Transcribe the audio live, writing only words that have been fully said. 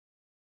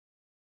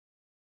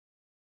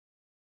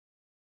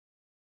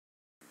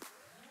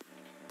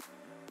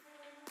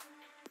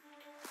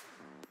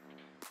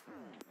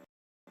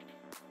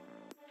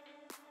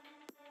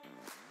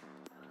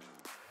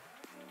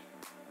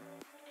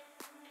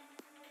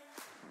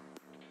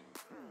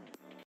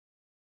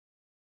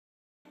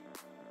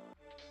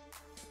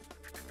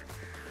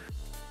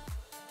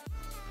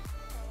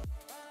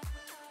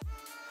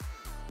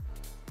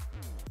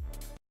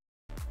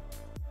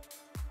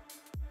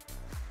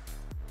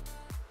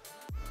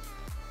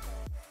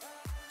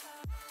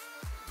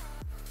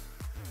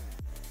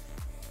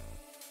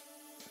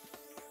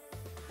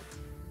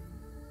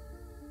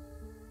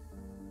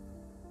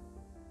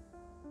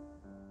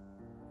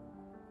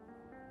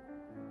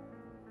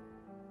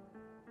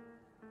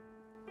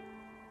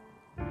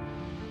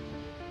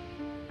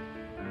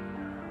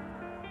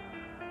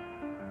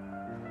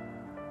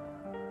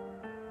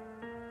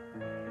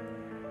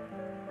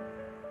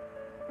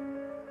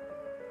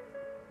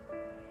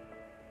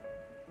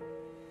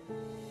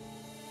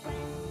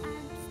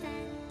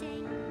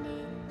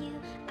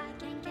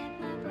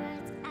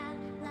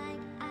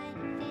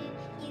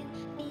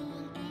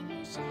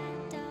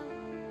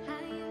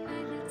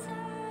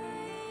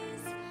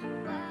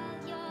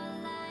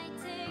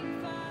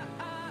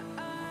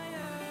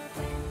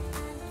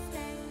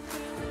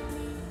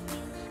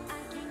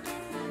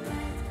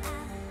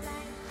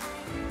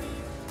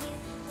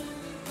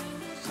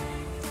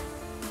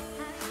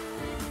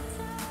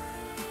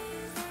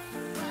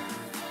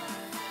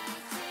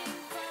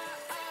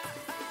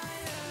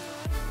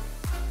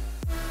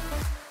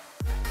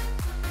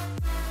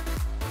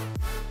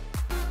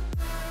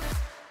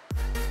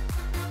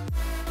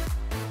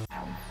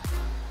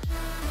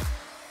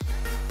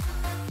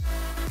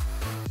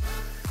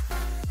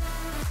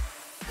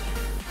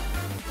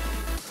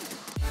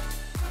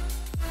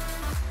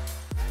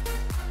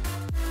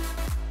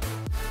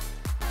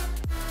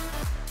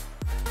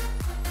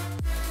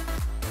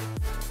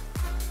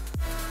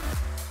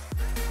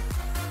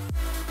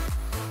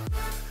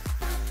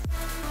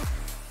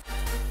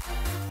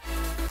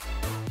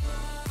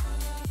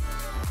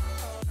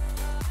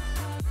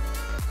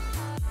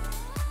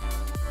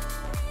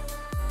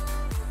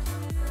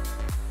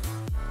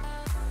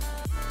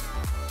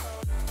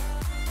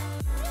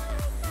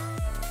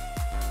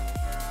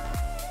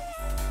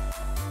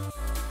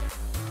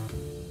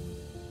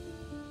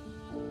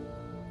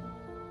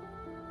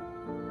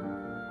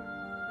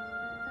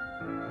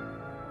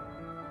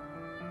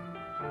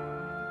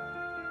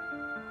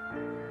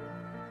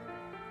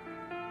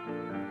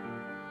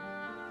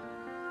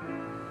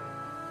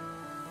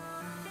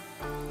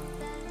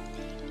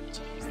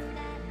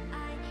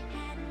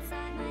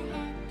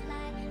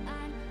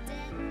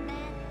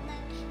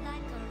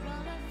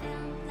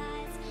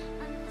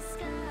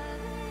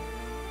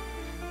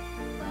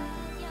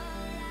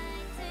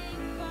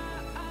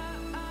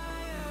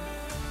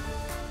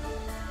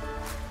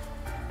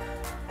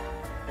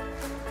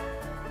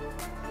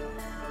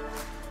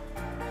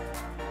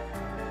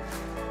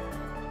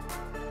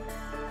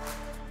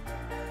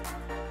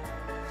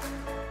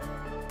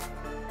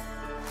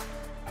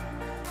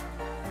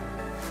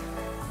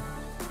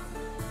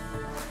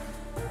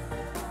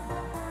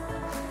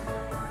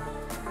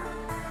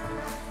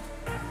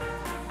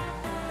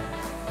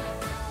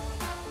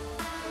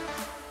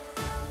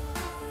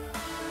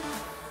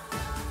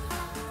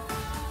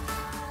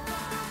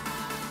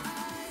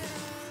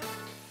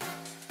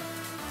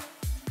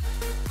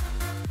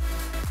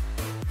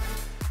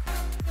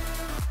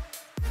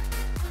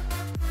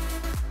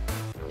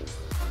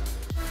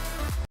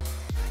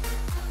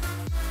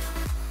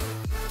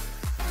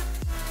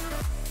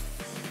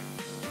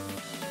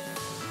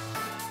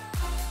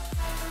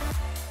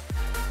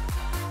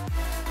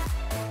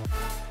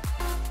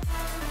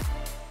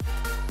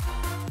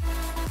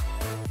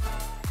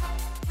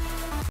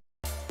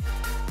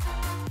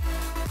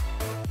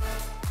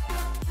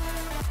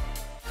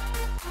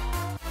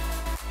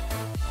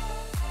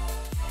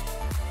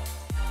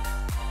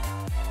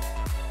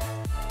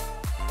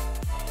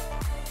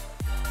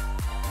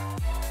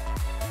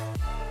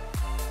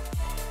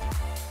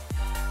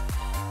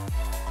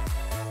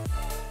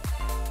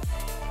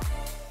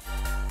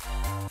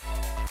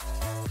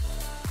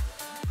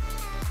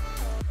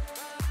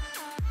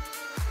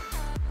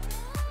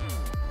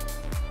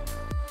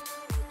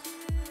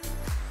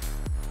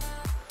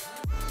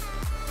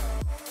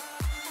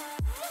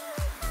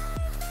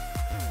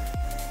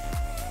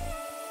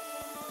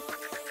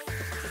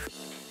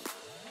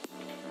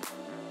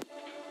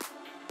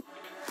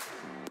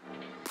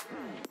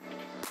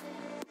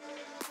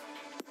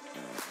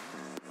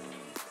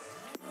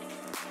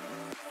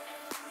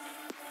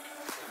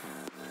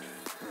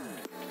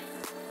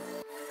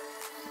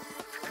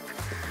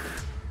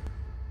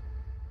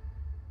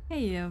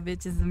Hey, yo,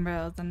 bitches and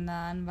bros and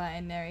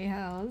non-binary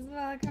hoes.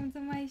 Welcome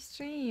to my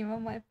stream. Oh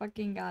my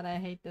fucking god, I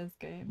hate this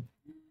game.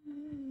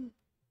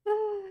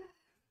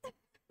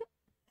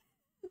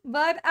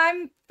 But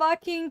I'm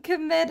fucking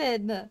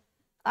committed.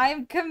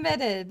 I'm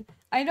committed.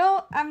 I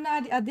know I'm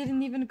not- I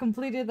didn't even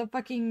complete the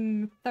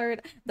fucking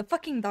third. The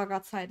fucking dog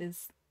outside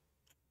is...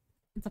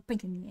 It's a pain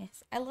in the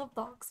ass. I love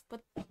dogs,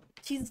 but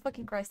Jesus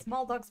fucking Christ,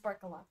 small dogs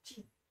bark a lot.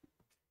 Jeez.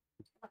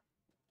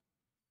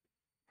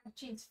 I've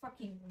changed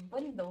fucking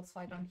windows so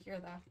I don't hear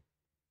that.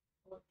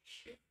 Oh,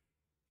 shit.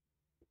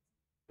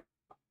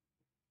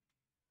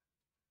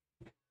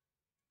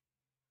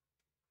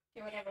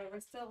 Okay, whatever. We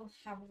still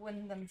have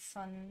wind and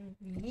sun.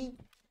 Yeet.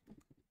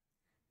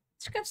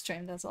 It's a good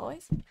stream as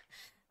always.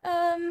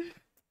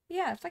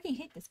 Yeah, I fucking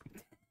hate this.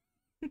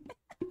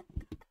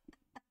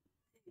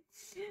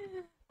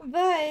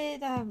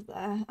 But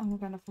I'm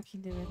gonna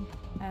fucking do it.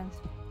 And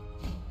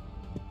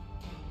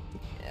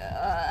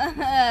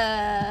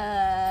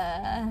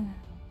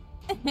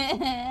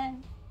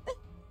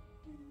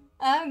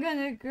I'm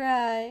gonna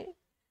cry.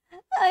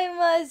 I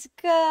must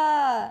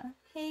go.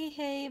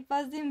 Hey,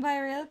 buzzing by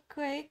real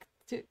quick.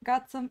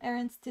 Got some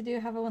errands to do.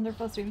 Have a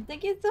wonderful stream.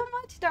 Thank you so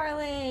much,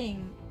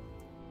 darling.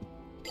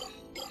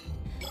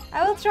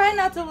 I will try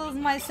not to lose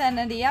my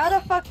sanity. How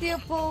the fuck do you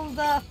pull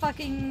the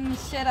fucking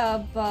shit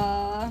up?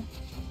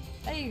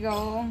 There you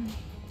go.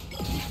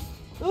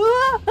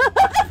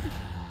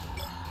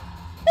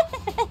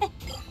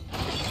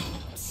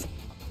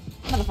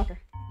 Motherfucker.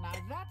 Now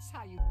that's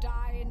how you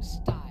die in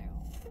style.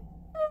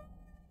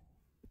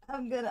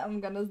 I'm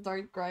gonna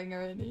start crying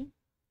already.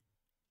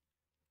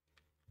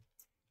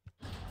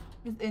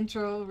 This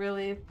intro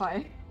really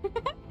fire.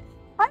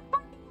 I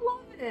fucking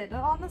love it.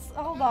 Honest,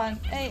 hold on.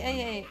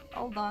 Hey,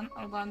 hold on.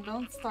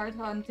 Don't start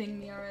hunting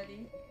me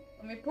already.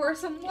 Let me pour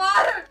some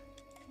water.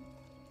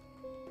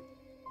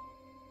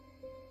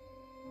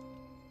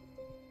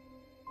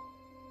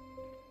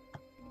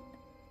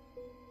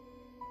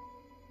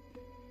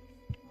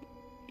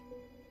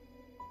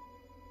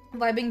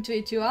 Vibing to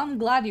it too. I'm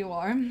glad you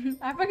are.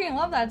 I fucking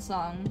love that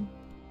song.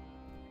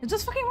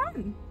 Just fucking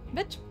run,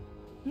 bitch.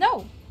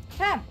 No,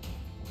 tab.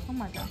 Oh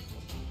my god.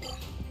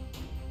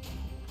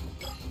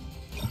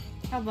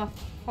 How the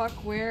fuck,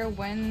 where,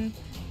 when,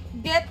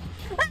 get.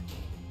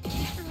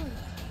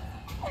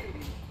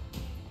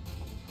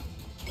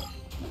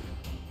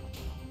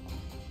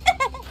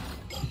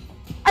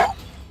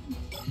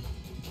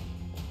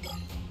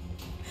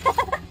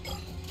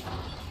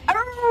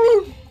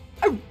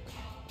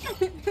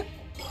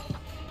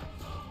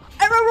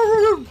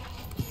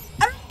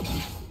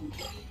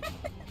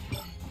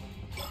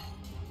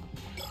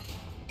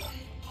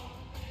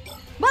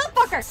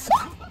 Motherfucker!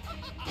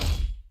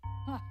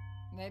 Huh,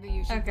 maybe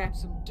you should put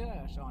some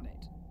dirt on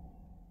it.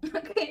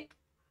 Okay.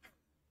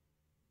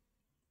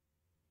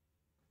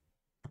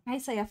 I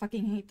say I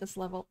fucking hate this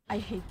level. I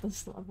hate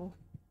this level.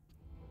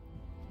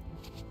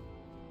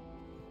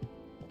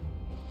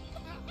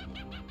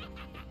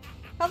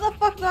 How the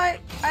fuck do I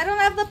don't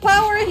have the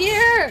power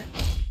here!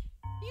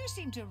 You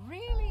seem to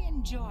really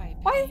enjoy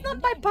Why is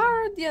not my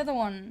power the other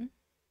one?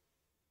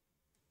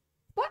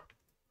 What?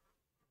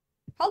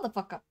 Hold the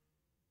fuck up.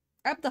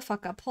 Up the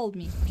fuck up. Hold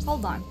me.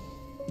 Hold on.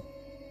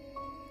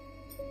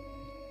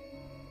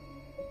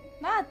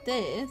 Not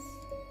this.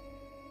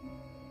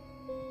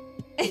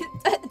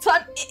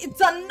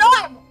 It's a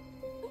norm!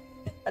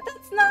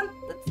 That's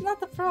not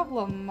the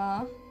problem.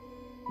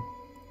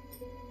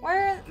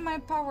 Why my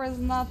power is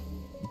not...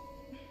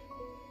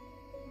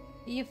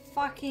 You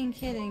fucking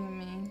kidding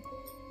me?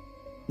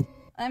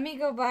 Let me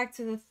go back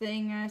to the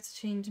thing. I have to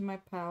change my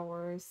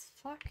powers.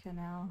 Fucking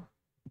hell.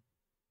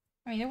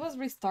 I mean, it was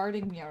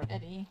restarting me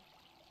already.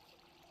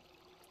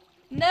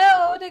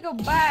 No, they go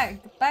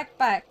back. Back.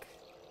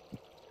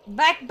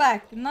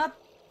 Not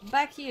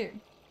back here.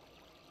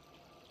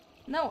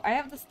 No, I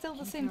have still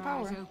the same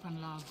power.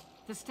 Open, love.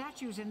 The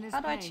statues in this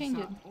How do I change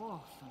it?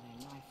 Awfully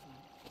lifelike.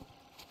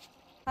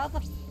 How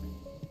the...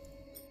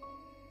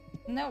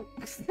 No.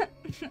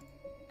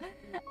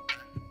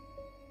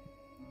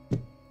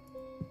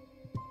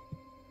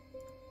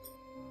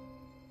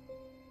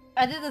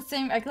 I did the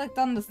same. I clicked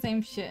on the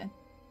same shit.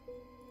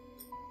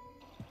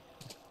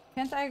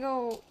 Can't I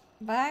go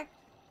back?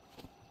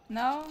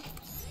 No?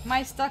 Am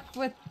I stuck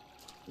with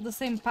the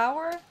same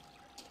power?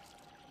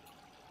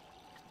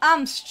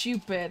 I'm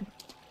stupid.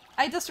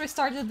 I just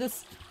restarted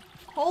this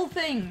whole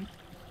thing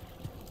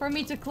for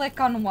me to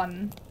click on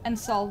one and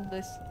solve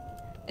this.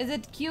 Is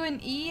it Q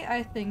and E?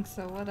 I think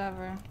so,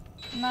 whatever.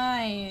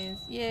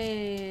 Nice.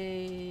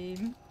 Yay.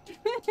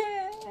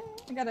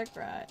 I gotta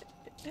cry.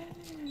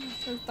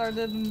 I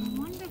started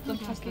the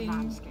fucking...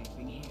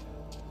 landscaping here.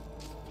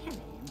 Very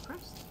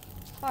impressive.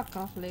 Fuck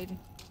off, lady.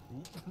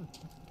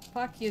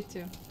 Fuck you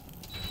too.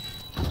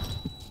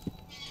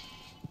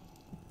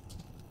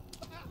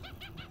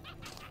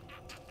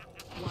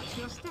 Watch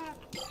your step.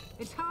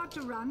 It's hard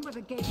to run with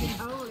a gaping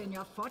hole in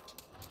your foot.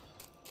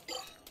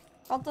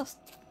 I'll just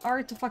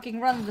R to fucking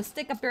run the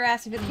stick up your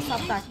ass if you didn't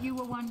stop that. You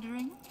were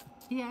wondering?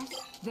 Yes,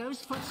 those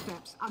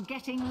footsteps are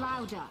getting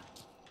louder.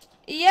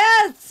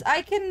 Yes!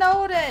 I can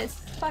notice!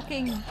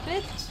 Fucking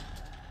bitch.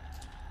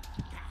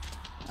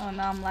 Oh,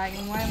 now I'm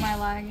lagging. Why am I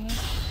lagging?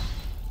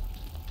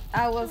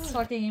 I was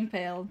fucking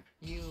impaled.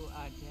 You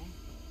are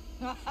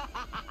dead.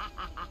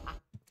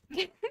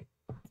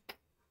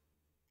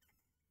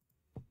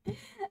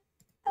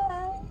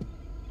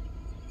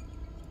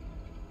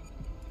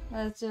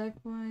 Let's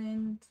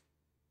checkpoint.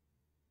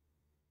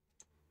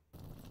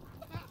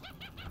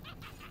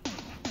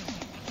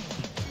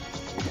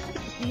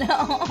 No!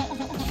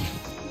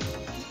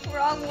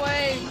 Wrong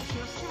way!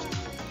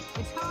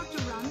 It's hard to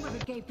run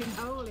with a gaping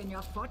hole in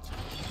your foot.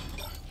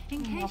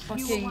 In Oh case you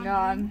fucking were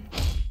god. wondering.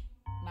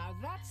 Now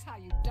that's how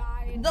you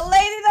die. The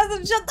lady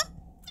doesn't shut the—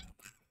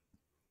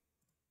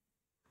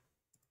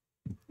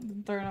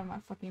 Turn on my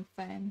fucking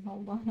fan.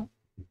 Hold on.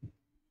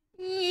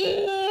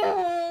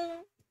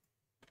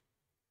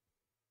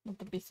 Let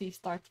the PC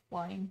start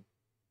flying.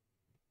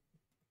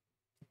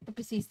 The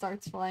PC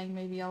starts flying,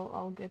 maybe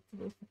I'll get to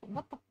this.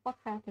 What the fuck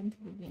happened to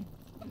the game?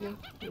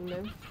 You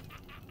live?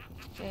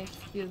 Okay,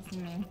 excuse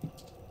me.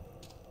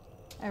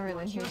 I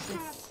really hate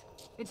this.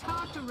 It's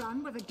hard to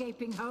run with a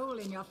gaping hole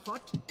in your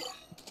foot.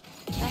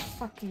 That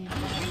fucking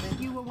bandit.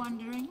 You were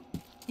wondering?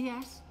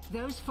 Yes,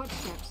 those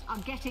footsteps are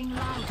getting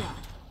louder.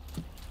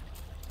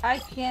 I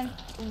can't—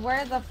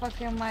 where the fuck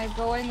am I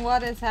going?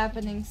 What is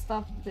happening?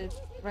 Stop it.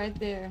 Right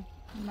there.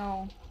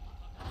 No.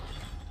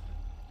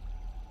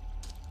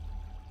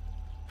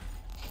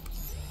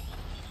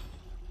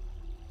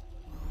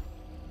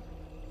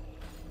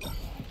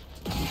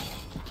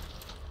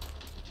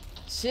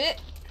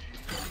 Shit.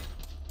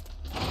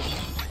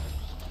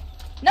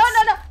 No,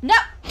 no, no, no!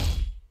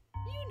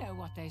 You know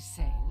what they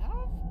say,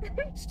 love.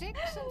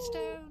 Sticks and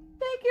stones.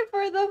 Thank you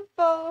for the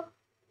follow.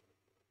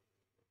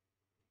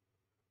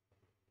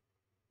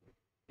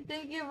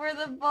 Thank you for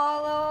the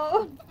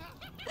follow.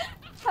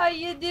 How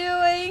you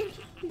doing?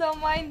 Don't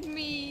mind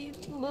me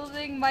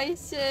losing my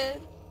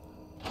shit.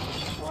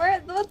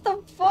 Where? What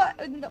the fuck?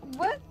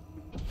 What?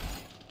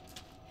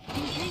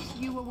 In case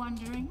you were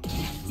wondering,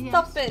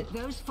 Stop yes, it.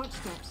 those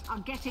footsteps are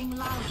getting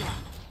louder.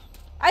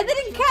 I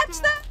didn't catch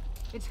that.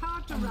 It's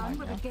hard to run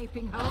with a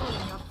gaping hole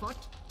in your foot.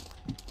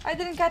 I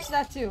didn't catch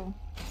that too.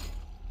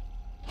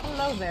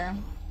 Hello there.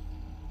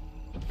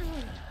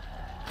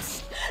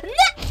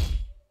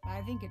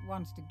 I think it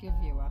wants to give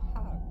you a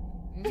hug.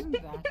 Isn't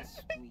that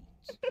sweet?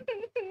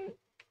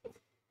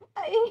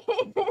 I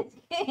hate this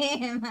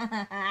game.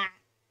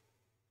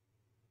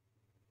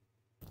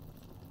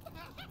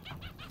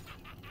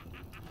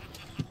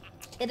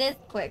 It is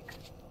quick.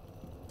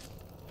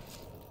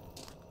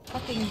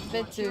 Fucking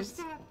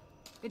bitches.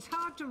 It's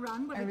hard to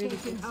run with I a really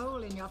gaping did.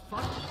 hole in your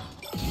foot.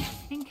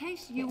 In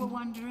case you were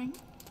wondering,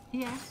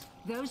 yes,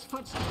 those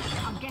footsteps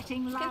are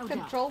getting I louder.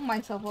 can't control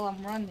myself while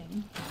I'm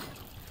running.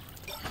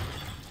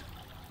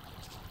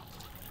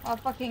 Oh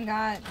fucking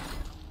god.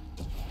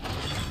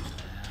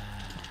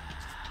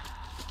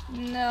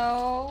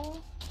 No.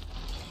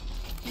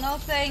 No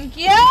thank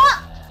you!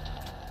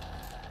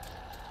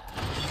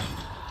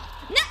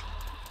 No!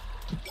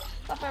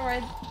 Stop it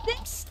right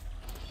this.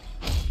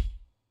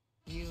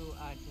 You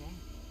are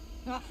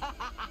dead.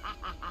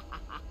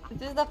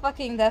 This is the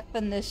fucking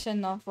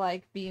definition of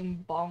like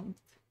being bonked.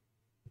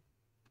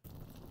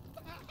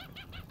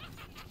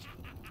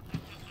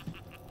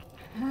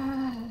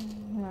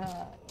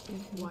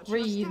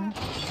 Breathe.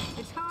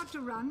 It's hard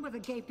to run with a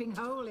gaping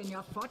hole in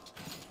your foot.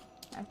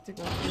 I have to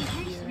go In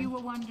through case here. you were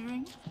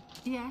wondering,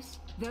 yes,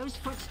 those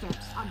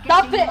footsteps are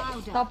Stop getting it!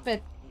 louder. Stop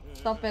it!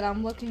 Stop it!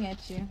 I'm looking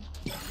at you.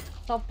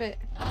 Stop it!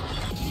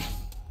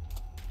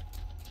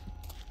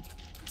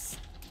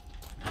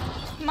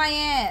 My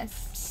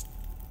ass!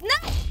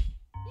 No!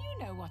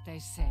 You know what they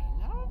say,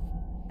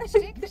 love.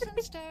 Sticks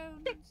and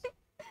stones.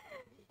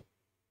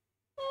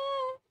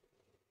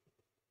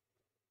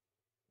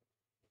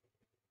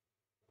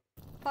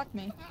 Fuck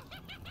me.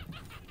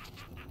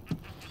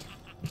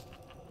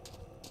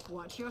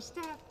 Watch your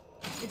step.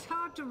 It's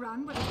hard to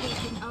run with a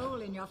gaping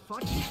hole in your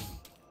foot.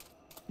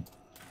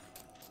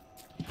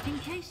 In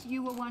case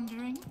you were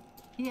wondering,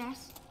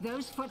 yes,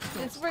 those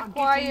footsteps This are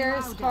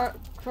requires getting louder.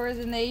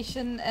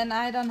 coordination, and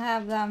I don't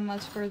have that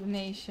much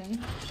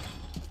coordination.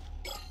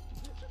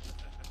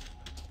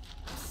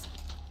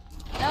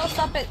 No,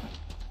 stop it!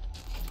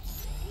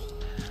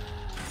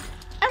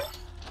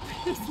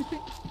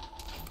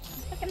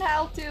 Fucking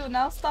hell too,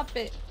 now stop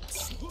it.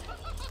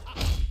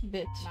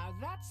 Bitch. Now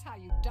that's how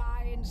you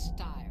die in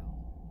style.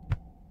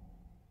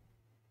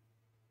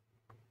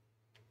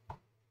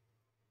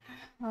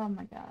 Oh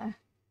my god.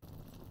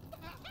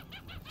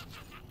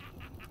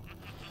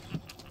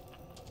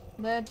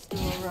 Let's do a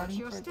run Watch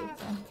your for this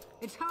step. one.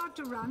 It's hard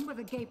to run with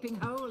a gaping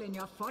hole in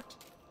your foot.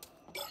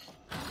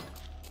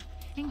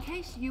 In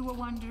case you were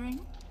wondering,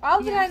 How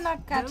did I yes,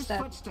 not catch those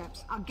that?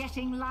 footsteps are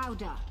getting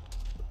louder.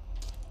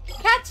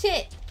 Catch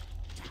it!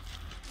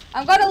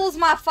 I'm gonna lose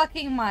my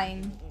fucking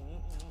mind.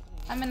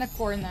 I'm in a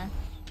corner.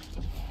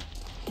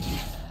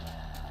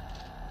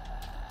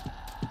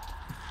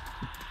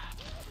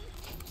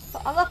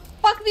 How the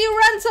fuck do you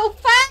run so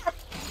fast?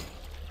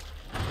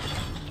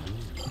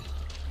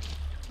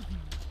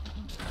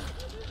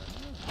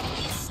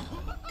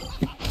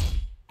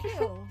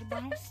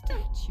 A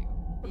statue.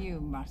 You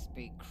must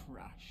be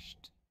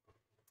crushed.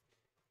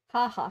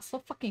 Haha, so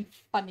fucking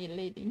funny,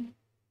 lady.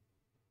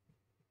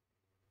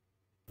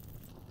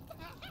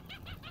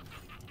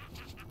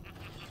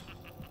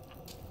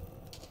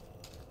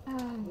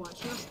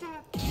 Watch your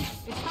step.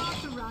 It's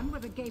hard to run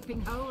with a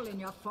gaping hole in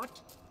your foot.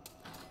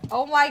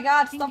 Oh my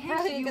god, In stop case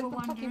running you against were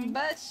the fucking wondering,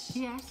 bush!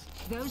 yes,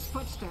 those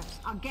footsteps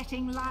are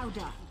getting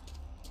louder.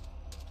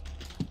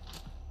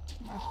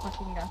 Oh,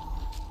 fucking god.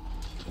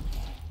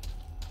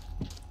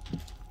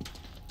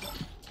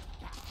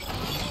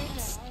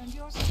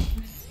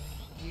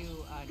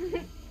 You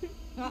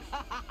are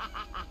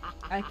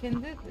I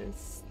can do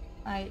this.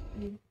 I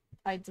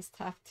just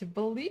have to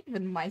believe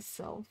in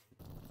myself.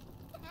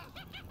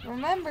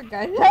 Remember,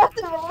 guys, you have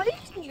to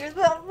believe in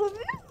yourself.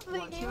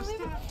 Watch your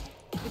step.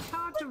 It's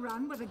hard to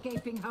run with a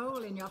gaping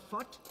hole in your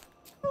foot.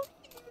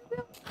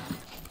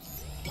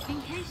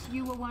 In case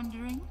you were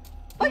wondering,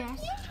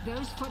 yes,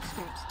 those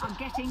footsteps are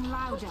getting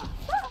louder.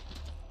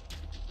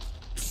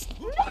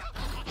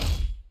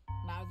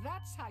 Now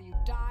that's how you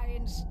die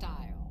in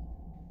style.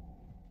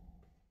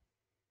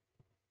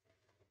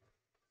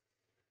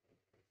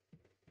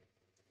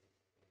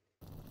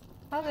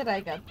 How did I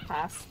get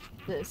past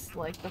this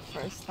like the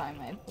first time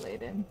I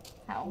played it?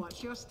 How?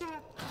 Watch your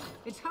step.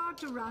 It's hard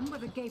to run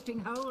with a gaping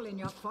hole in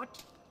your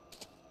foot.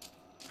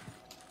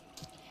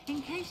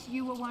 In case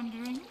you were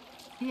wondering,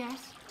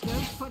 yes,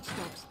 those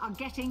footsteps are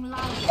getting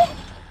louder.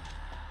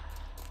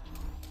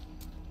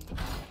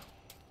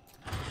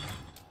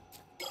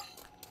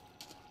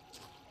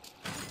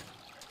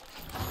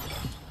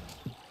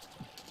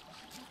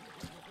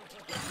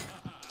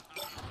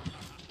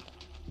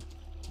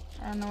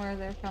 I don't know where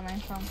they're coming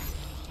from.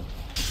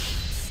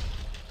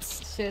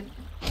 Shit.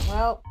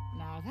 Well.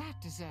 Now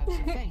that deserves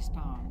a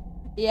facepalm.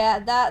 Yeah,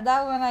 that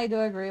one I do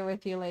agree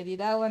with you, lady.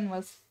 That one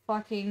was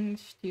fucking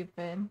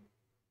stupid.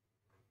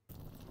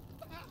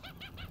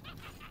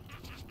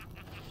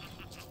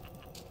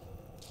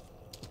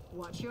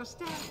 Watch your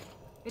step.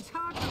 It's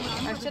hard to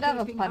run. I should have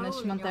a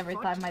punishment every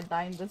time I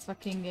die in this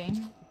fucking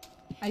game.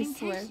 I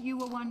swear. In case you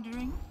were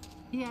wondering,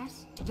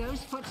 yes,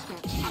 those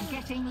footsteps are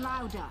getting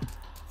louder.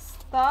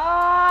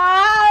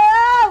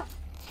 Stop!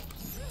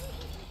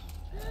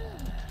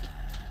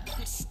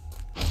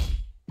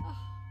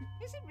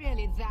 Is it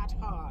really that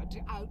hard to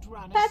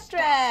outrun a Petred!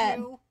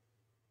 statue?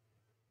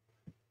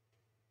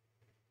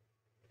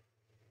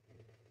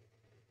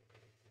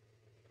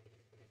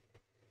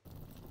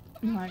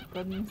 My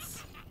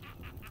goodness.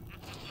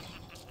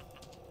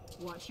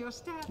 Watch your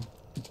step.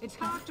 It's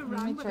hard to Let me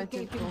run with try a to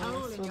gaping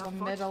hole go in through your the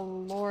foot.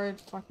 middle,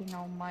 Lord fucking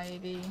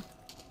almighty.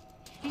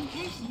 In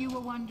case you were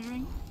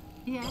wondering,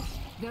 yes,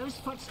 those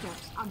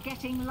footsteps are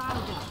getting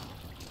louder.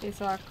 Okay,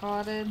 so I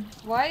caught it.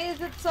 Why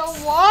is it so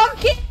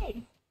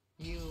wonky?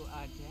 You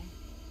are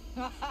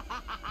dead.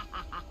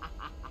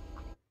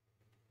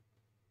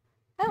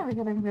 Oh my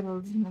god, I'm gonna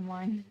lose my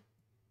mind.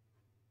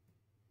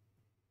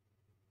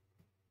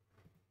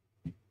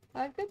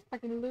 I could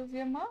fucking lose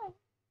your mind.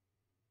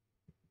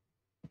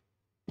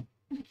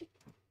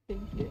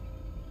 Thank you.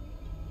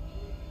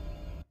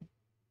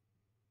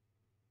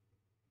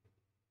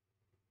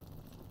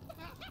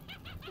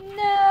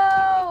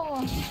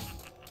 No!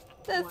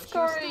 That's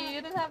Corey,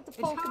 you didn't have the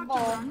Pokeball. It's hard to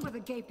run with a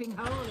gaping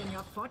hole in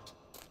your foot.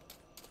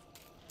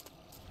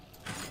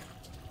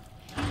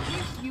 In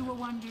case you were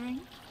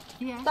wondering,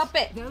 yes, Stop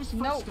it! those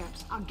No.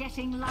 footsteps are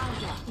getting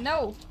louder.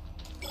 No!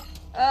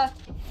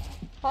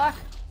 Fuck.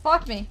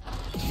 Fuck me.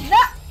 No!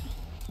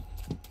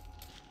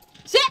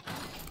 Shit!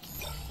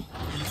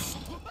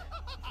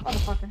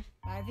 Motherfucker.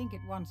 I think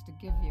it wants to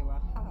give you a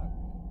hug.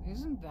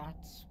 Isn't that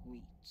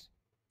sweet?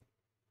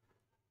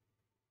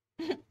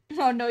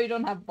 Oh no, you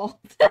don't have balls.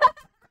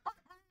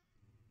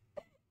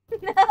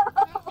 No!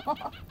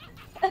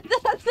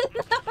 That's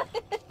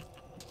it.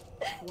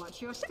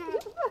 Watch your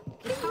step.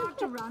 It's hard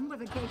to run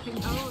with a gaping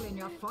hole in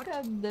your foot.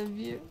 God damn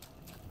you.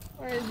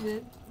 Where is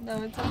it?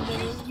 No, it's on In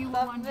case the you were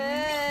Stop wondering,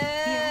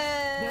 it!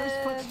 yes, those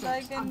I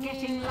footsteps can are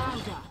getting hear.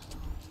 louder.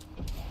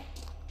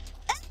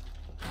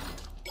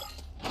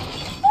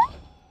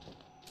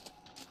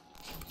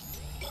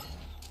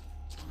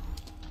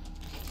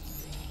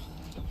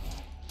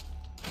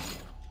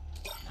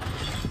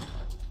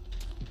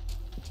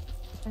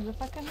 Where's the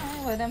fucking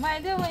line? What am I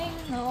doing?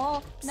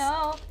 No,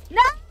 no,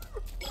 no!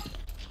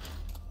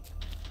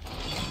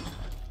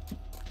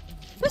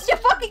 Push your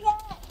fucking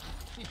ass!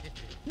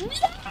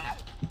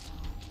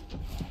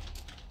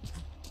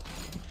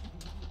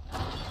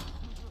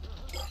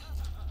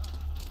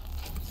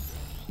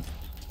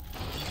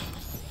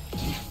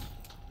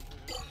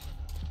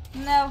 No!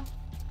 No.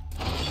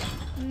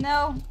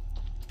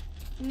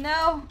 No.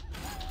 No.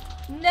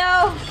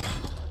 No.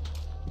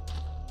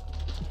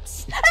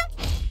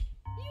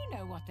 You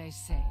know what they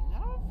say,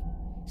 love.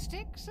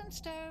 Sticks and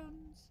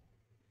stones.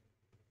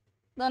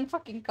 Don't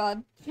fucking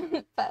god.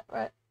 Fat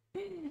rat.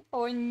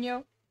 Oh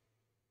no.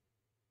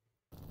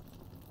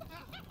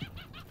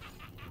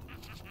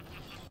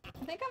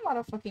 I think I'm out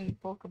of fucking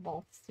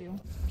Pokeballs too.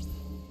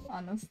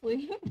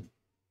 Honestly.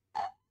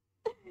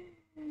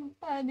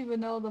 I don't even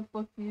know the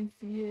fuck you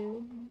see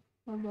it.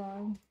 Hold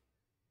on.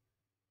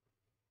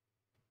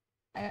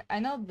 I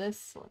know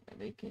this one that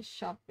we can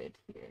shop it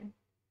here.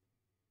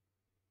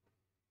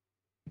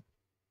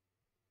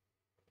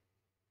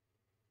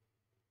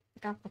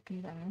 God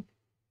fucking damn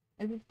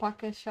it. Is it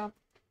pocket shop?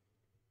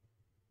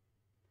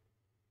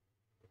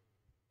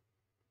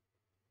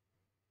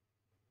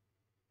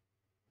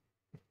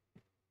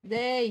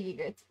 There you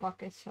go, it's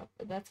pocket shop.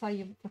 That's how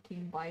you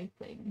fucking buy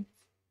things.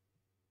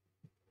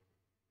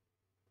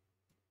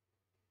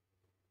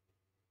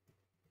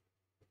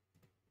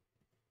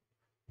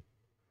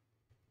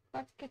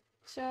 Pocket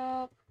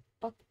shop,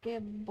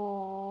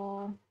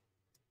 Pokeball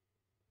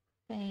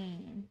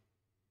thing.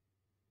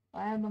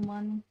 I have the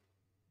money.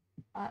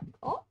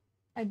 Oh,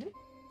 I do.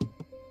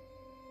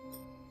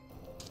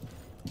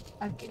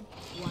 Okay.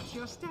 Watch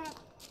your step.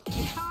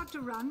 It's hard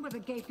to run with a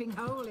gaping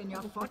hole in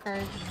your foot. Fuck are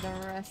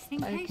the rest?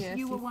 In Okay, case I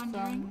you see were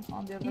wondering, some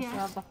on the other side.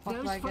 yes, The fuck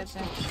those do I get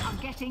there? footsteps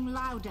are getting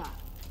louder.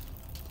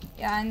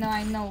 Yeah,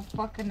 I know.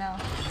 Fucking no.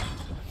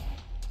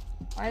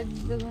 I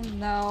didn't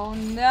know.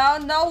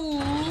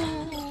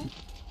 No!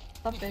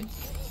 Stop it.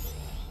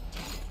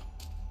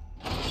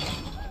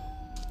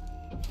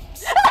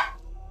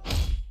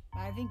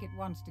 I think it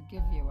wants to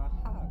give you a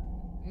hug.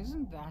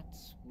 Isn't that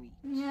sweet?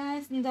 Yeah,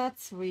 isn't that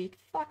sweet?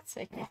 Fuck's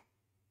sake.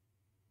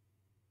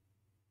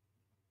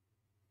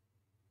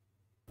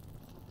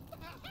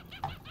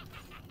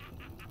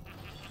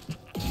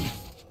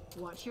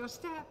 Watch your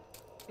step.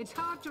 It's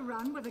hard to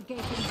run with a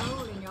gaping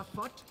hole in your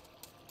foot.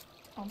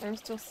 Oh, there's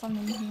still some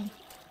in here.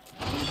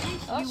 In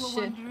case Oh, you were shit.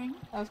 wondering,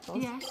 That was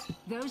close. yes,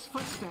 those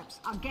footsteps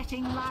are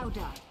getting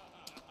louder.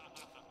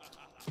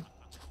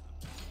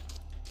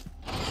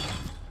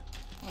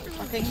 Oh,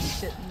 fucking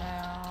shit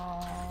now.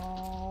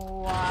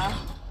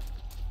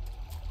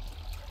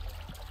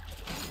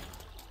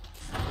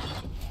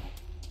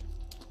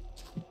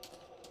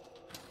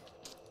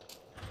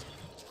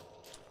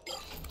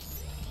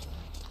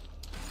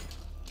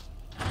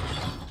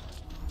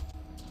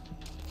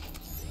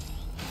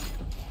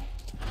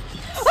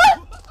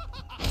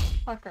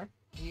 Fucker.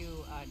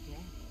 You are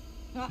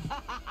dead.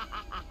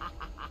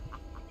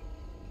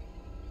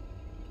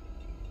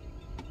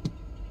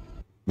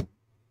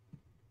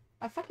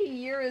 My fucking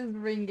ear is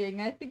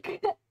ringing. I think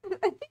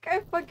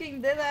I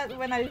fucking did that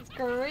when I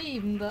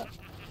screamed.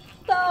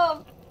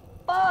 Stop!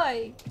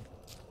 Fuck!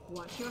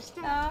 Watch your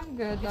step. I'm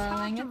good,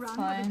 darling. It's hard to It's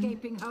run with a fine.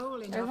 gaping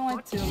hole in There's your only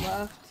foot. 2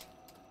 left.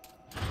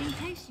 In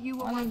case you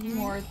were One is wondering,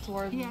 more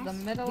towards yes, the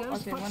middle.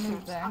 those Okay, one is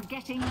footsteps there. are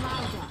getting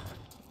louder.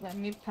 Let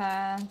me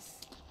pass.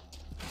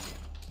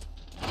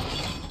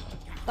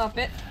 Stop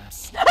it.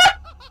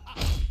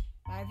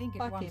 I think it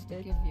Fuck wants it, to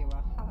bitch. give you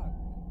a hug.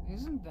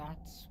 Isn't that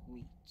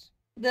sweet?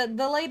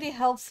 The lady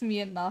helps me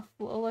enough.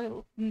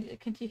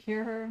 Can't you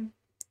hear her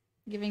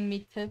giving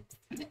me tips?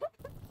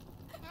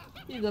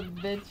 She's a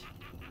bitch.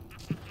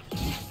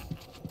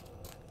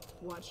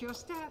 Watch your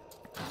step.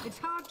 It's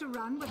hard to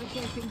run with a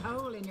gaping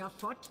hole in your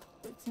foot.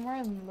 It's more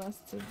or less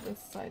to this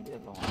side, the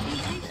other one. In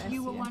Okay, case I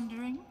you were see it.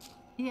 wondering,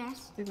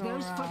 yes, To go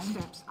those around.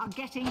 footsteps are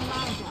getting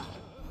louder.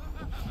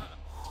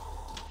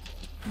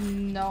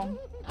 No.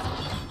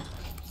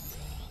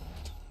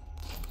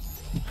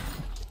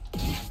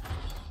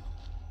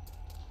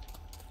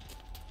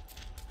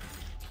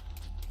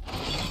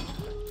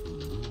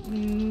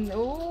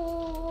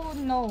 Oh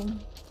no.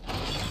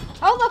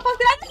 How the fuck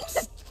did I miss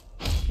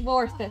it?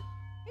 Worth it.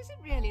 Is it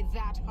really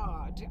that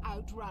hard to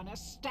outrun a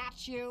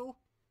statue?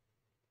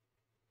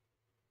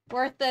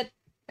 Worth it.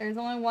 There's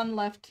only one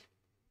left.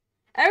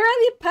 I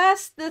already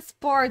passed this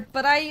part,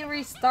 but I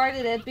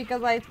restarted it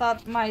because I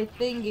thought my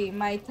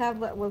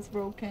tablet was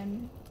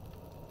broken.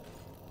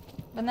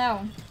 But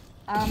no,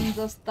 I'm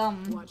just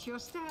dumb. Watch your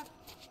step.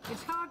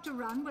 It's hard to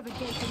run with a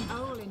gaping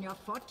hole in your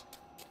foot.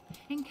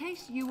 In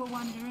case you were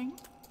wondering,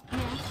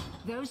 yes,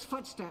 those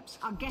footsteps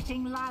are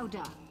getting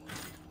louder.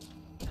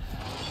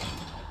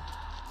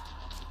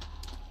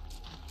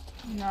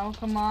 No,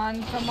 come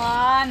on, come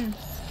on!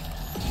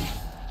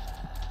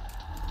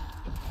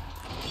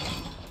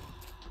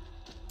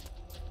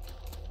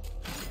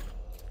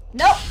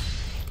 Nope!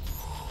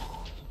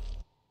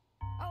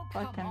 Oh,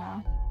 come Fucking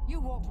on. hell. You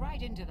walked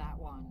right into that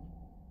one.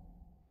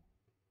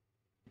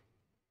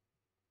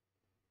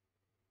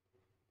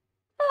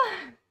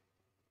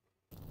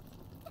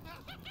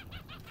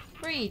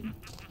 Breathe.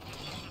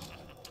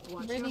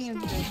 Watch Breathing your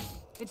is step.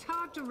 good. It's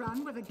hard to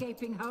run with a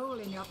gaping hole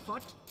in your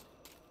foot.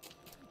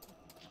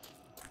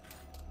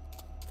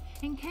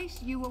 In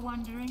case you were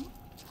wondering,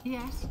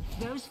 yes,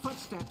 those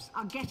footsteps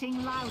are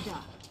getting louder.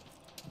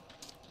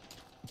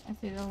 I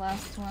see the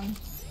last one.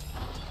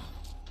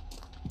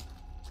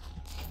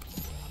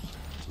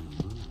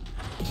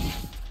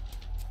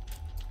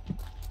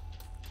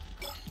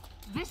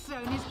 This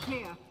zone is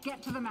clear.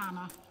 Get to the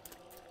manor.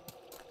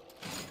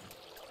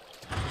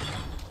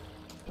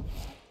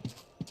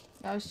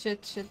 Oh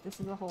shit, this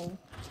is a hole.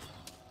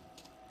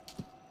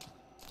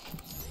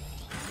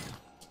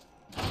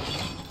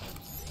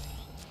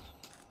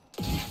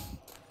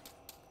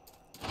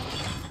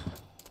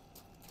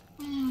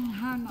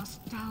 How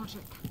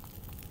nostalgic.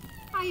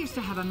 nice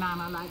to have a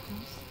mama like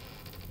this.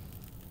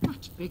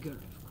 Much bigger,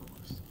 of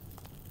course.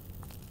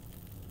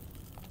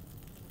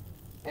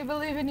 I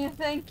believe in you,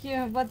 thank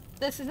you. But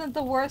this isn't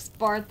the worst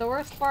part. The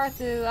worst part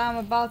is I'm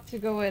about to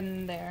go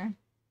in there.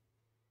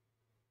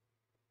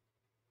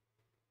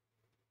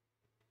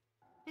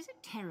 Is it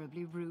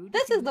terribly rude?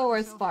 This is the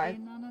worst part.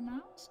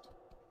 Unannounced?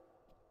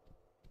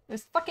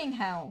 This fucking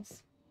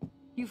house.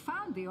 You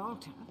found the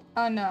altar.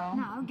 Oh no.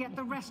 Now get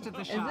the rest of the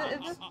Is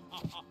shards. it?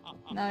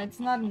 No, it's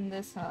not in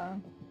this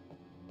house.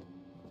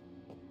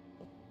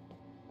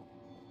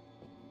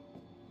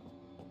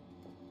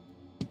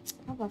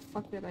 How the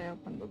fuck did I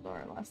open the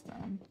door last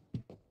time?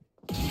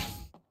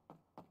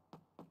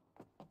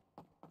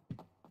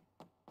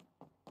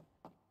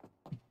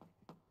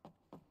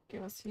 Okay,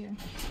 what's here?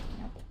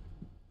 Yep.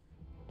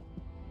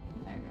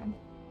 There you go.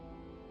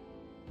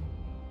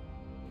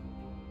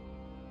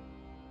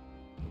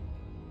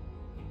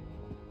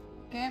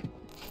 Okay.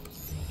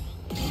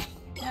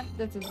 Yep,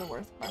 this is the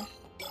worst part.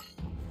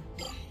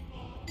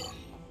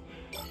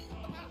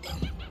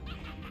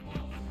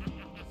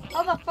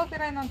 How the fuck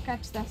did I not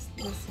catch this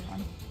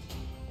one?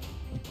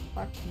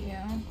 Fuck you.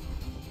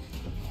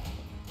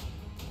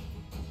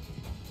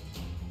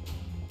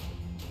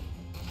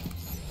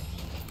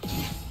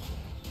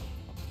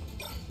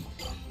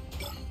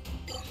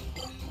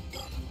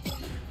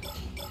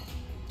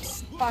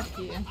 Fuck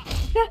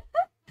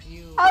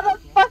you. How the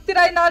fuck did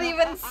I not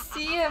even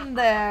see him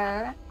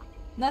there?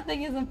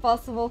 Nothing is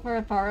impossible for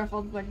a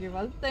powerful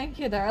succubus. Thank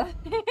you, darling.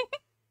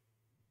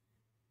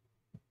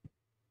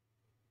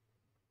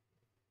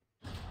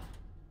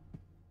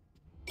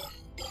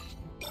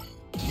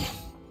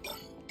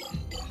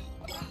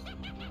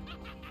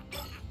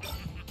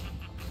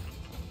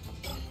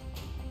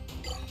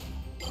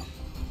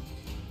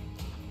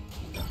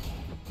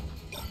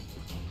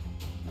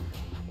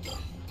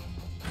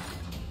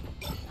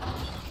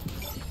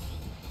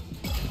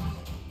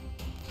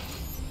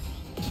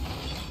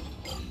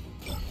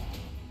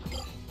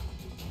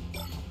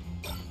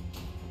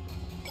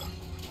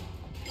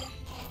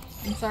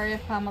 I'm sorry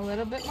if I'm a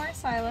little bit more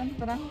silent,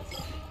 but I'm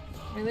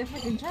really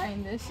freaking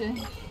trying this shit.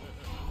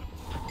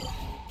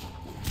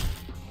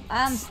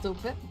 I'm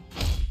stupid.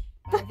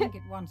 I think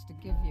it wants to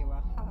give you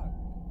a hug.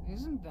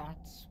 Isn't that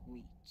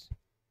sweet?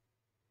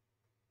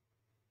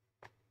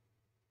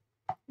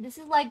 This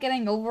is like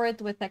getting over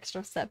it with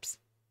extra steps.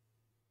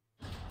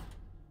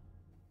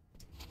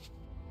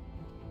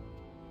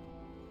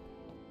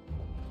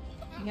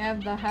 You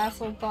have the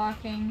hassle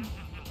talking.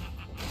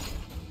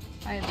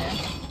 Hi there.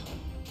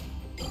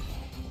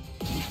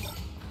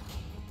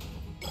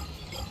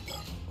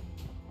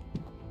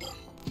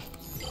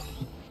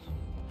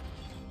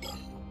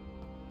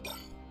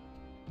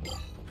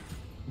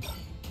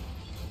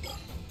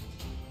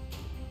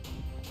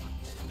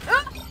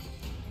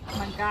 Oh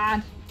my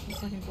god, that's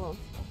fucking close.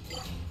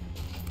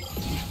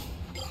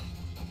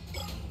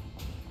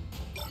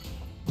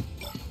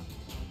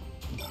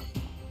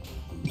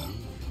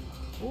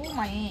 Oh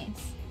my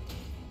ass.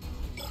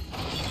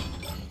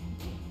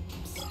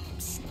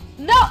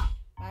 No!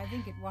 I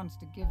think it wants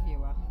to give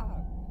you a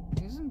hug.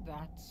 Isn't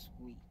that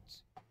sweet?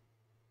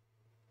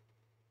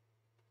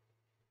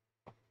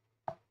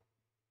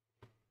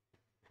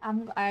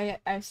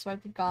 I swear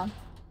to God.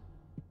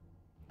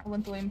 I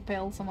want to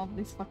impale some of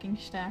these fucking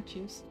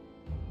statues.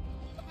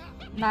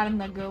 Not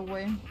in a good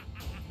way.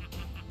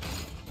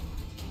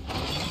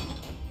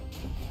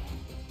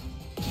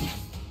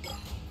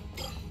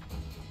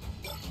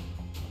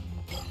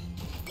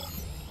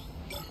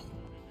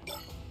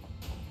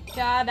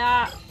 Shut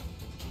up!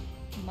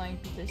 Annoying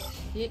piece of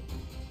shit.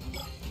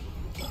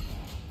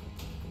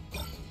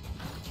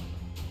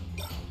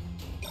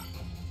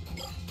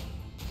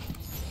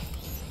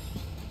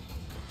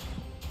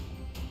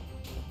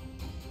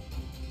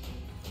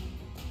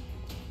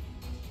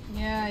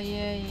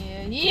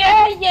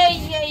 Yeah.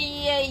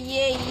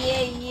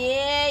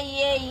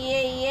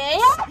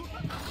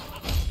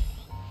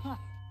 Huh.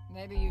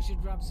 Maybe you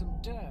should rub some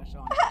dirt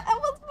on it. I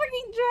was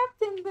freaking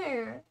trapped in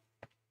there.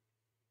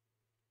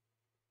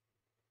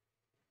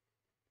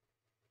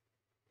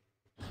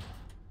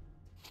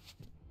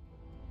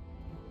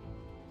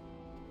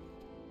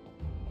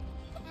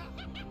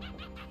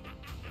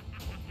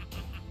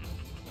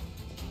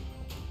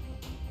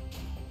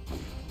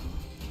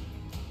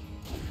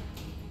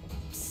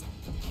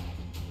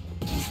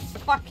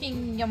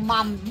 Fucking your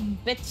mom,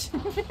 bitch.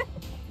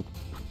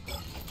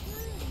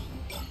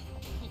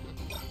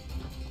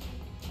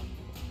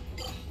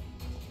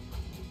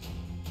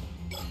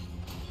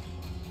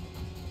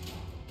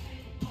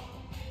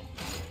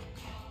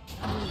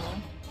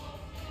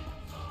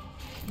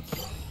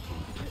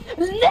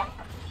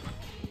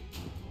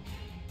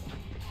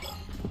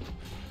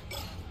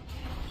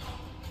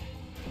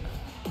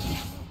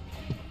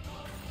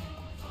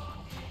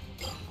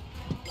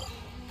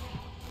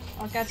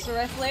 I'll catch the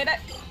rest later.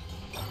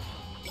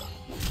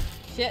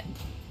 Shit.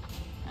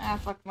 Ah,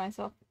 fuck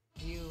myself.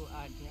 You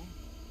are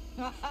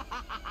dead.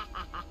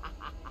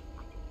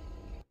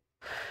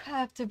 I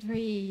have to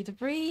breathe.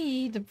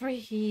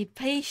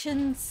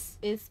 Patience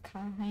is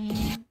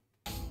kind.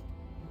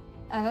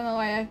 I don't know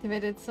why I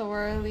activated so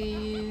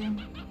early.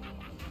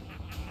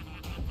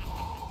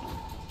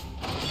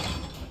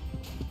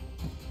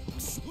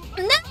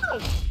 No!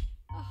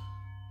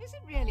 Is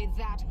it really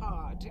that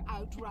hard to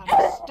outrun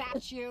a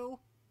statue?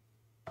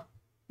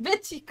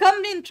 Bitch, you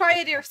come in and try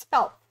it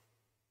yourself.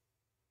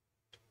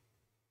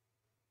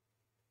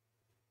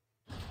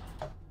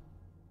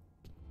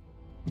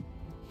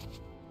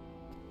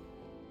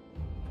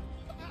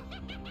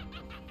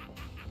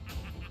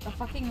 The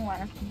fucking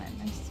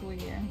Warfman, I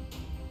swear.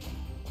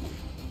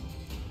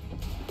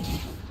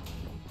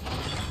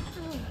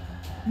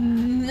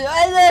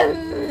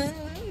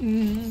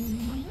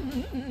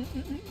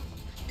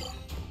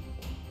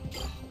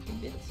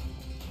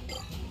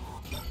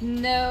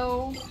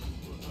 No.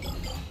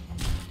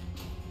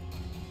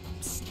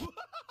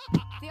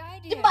 The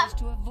idea is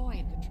to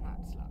avoid the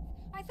traps, love.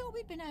 I thought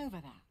we'd been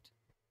over that.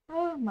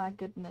 Oh my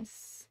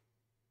goodness.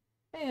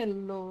 Hey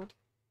Lord.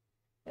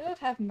 Lord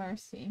have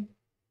mercy.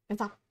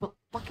 It's a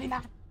fucking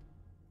app.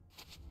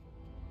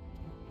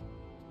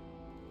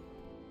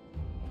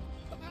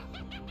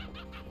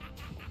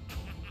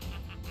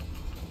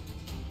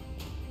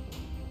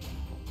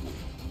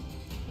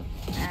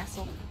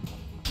 Asshole.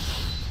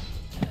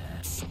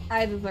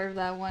 I deserve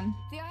that one.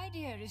 The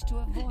idea is to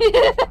avoid the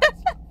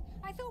traps, love.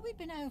 I thought we'd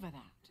been over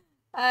that.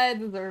 I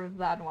deserve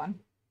that one.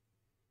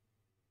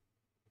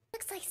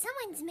 Looks like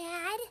someone's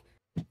mad.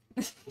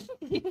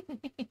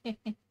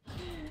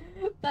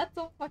 That's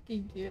so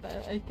fucking cute.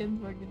 I can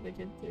fucking take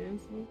it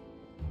seriously.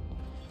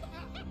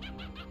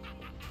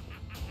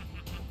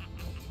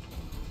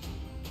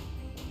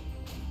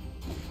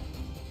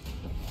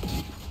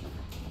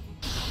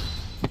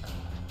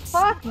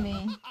 Fuck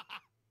me.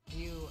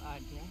 You are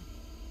dead.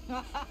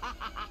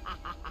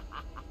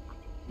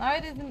 Now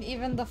it isn't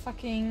even the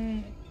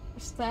fucking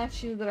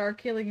statues that are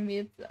killing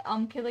me.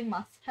 I'm killing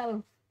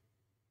myself.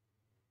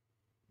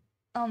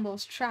 On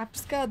those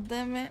traps, god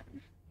damn it.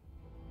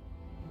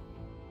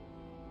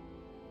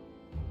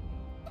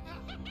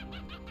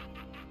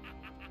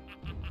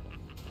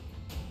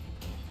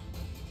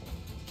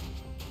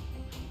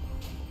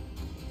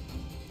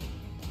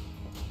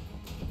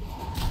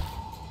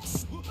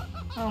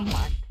 Oh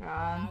my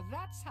god. Now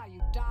that's how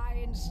you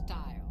die in style.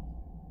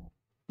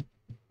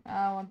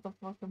 I want the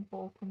fucking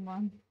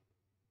Pokemon.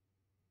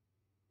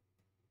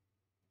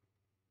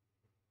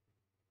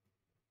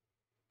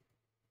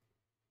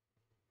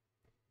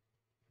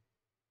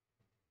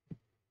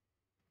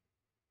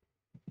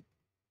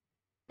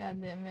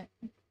 God damn it.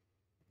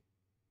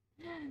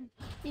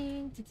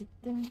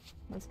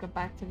 Let's go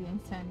back to the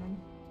insane room.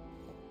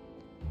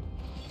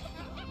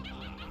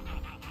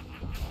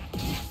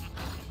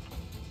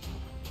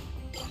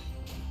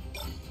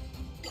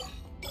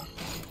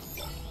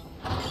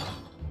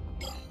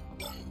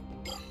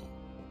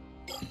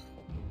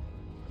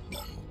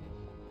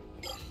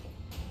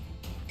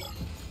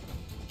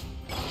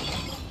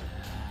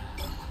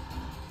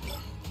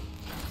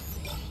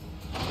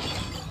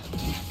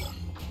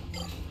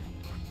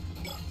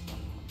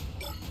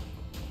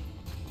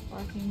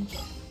 Fucking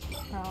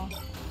hell.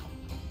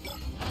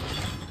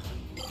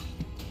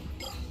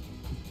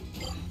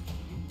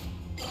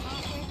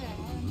 Halfway there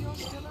and you're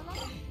still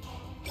alive.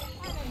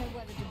 I don't know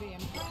whether to be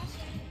impressed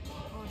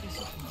or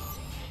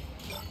disappointed.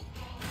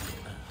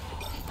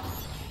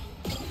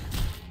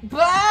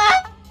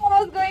 Ah! I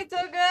was going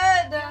so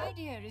good! The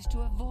idea is to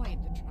avoid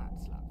the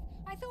traps, love.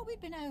 I thought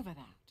we'd been over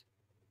that.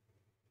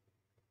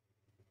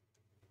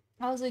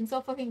 I was doing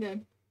so fucking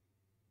good.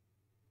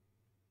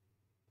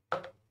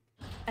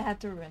 I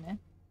had to ruin it.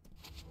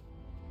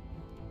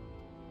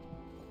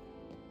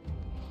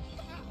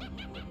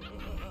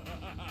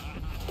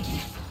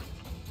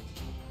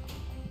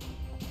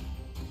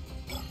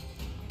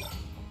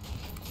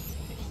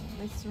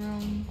 This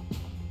room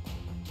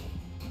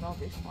will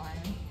be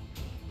fine.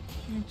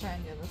 Let me try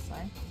on the other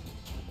side.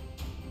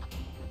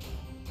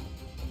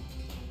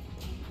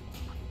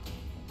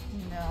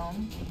 No.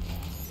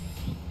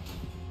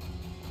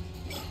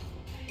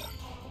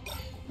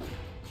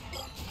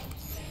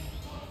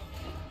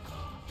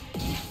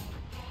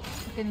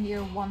 I can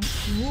hear one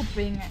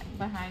swooping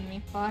behind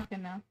me.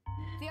 Fucking hell.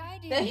 The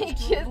idea Thank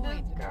is you, to avoid the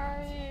this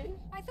traps. guy.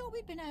 I thought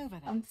we'd been over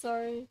that. I'm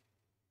sorry.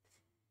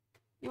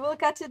 You will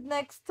catch it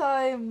next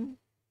time.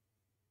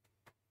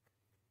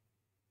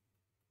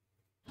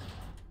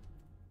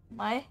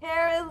 My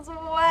hair is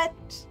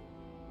wet.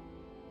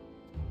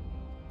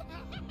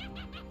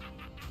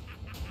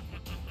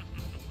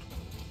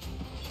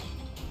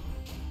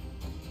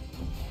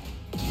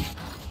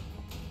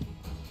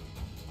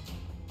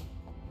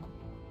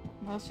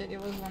 Oh shit,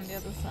 it was on the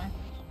other side.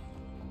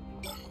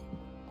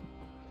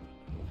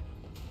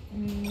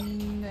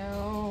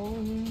 No.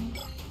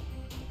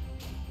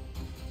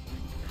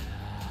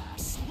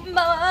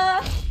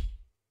 Mama!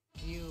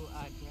 You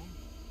are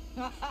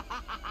dead.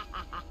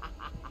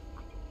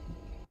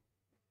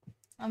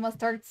 I must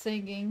start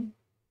singing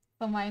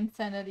so my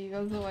insanity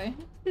goes away.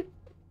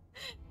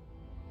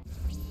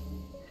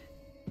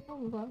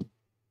 Hold on.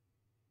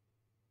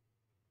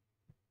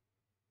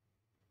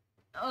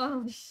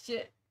 Oh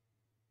shit.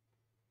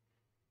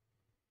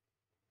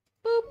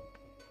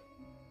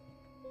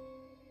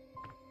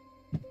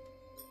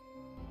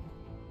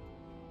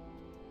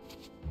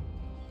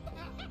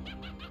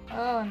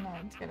 Oh no,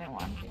 it's getting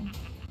wonky.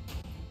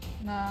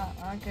 No,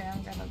 okay,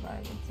 I'm gonna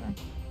die, that's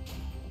it.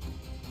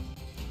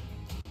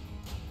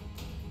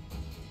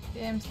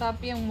 Game, stop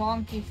being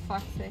wonky,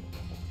 fuck's sake.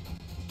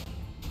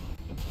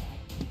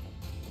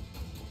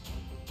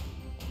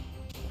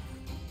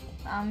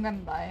 I'm gonna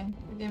die.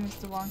 The game is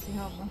too wonky,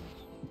 hold on.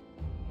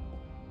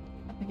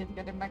 I think it's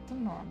getting back to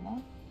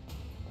normal.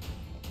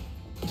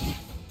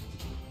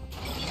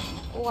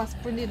 Oh, I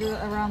sprinted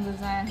around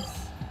his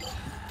ass.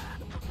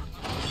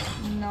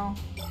 No.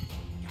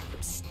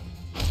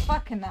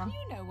 Fucking no.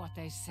 You know what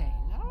they say,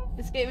 love.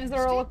 This game is a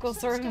roller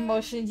coaster of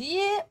emotions.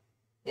 Yeah,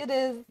 it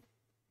is.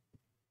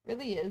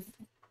 Really is.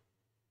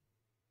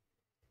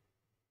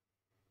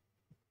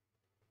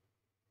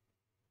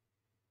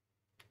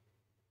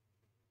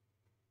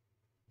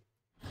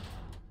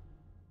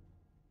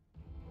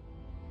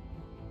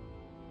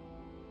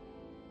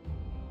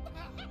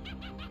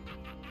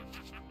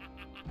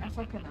 I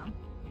fucking know.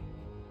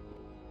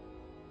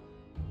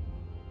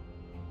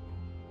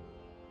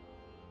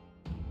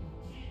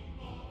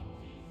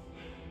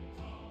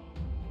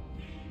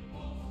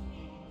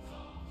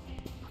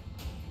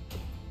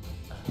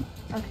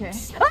 Okay.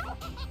 You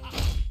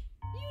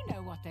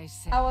know what they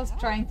say. I was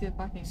trying to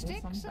fucking do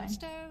Sticks something. and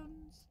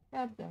stones.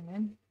 God damn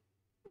it.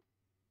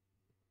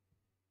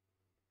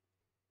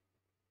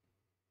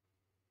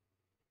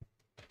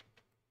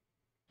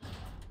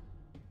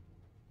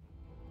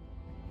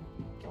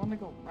 I wanna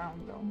go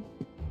round though.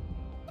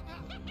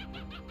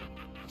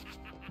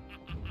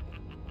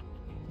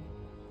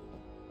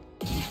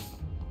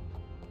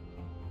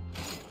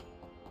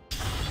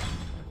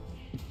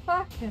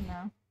 Fucking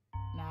no.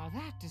 Now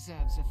that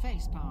deserves a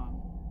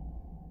facepalm.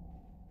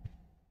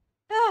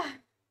 Ah.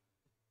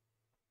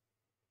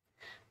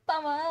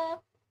 Bummer.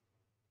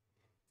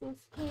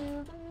 Just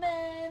kill the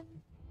man.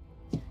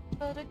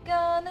 Put a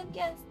gun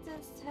against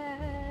his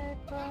head.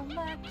 Pull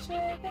my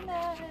trigger,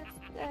 now it's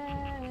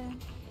dead.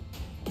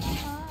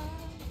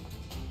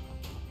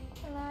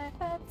 Life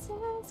had to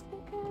ask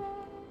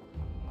again.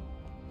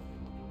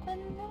 But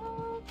now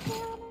I'm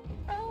gonna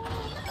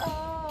run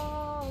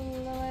all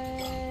the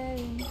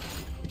way.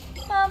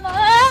 Mama!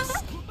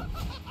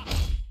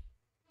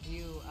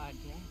 You are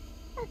dead.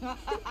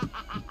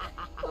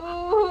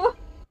 Ooh.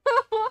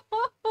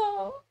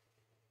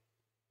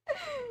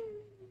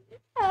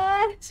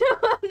 I just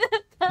wanna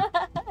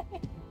die.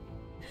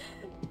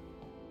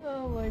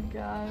 Oh my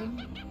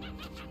god.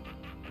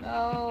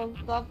 No,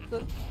 stop the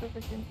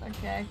fucking.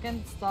 Okay, I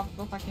can't stop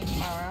the fucking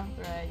power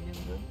after I use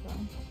it, so.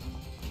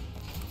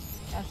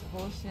 That's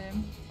bullshit.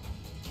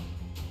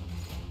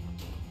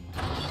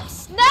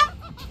 No!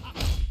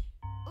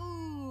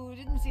 Ooh,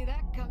 didn't see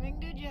that coming,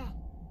 did ya?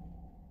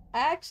 I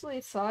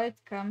actually saw it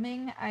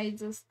coming, I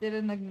just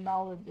didn't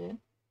acknowledge it.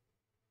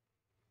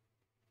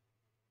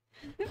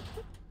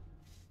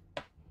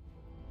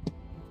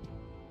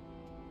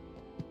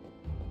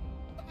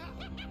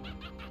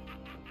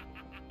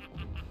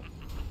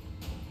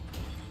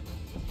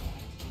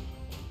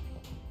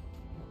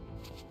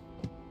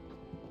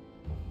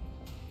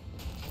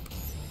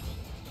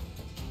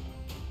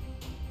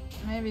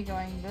 Maybe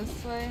going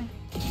this way.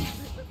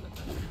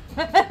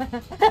 You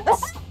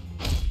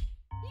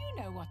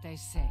know what they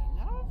say,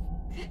 love.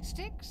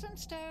 Sticks and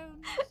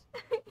stones.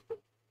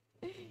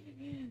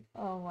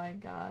 Oh my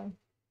god.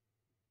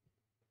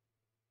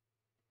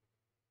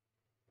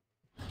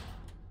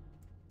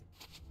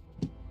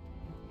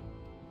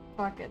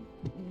 Fuck it.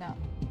 No.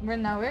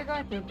 We're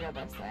going through the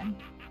other side.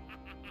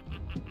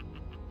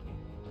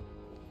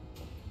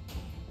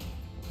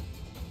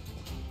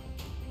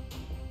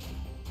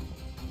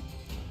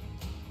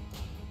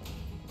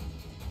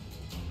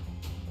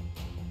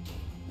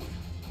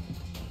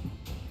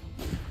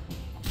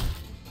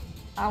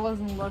 I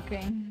wasn't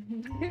looking.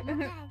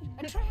 Look out,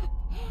 a trap.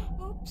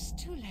 Oops,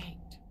 too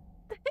late.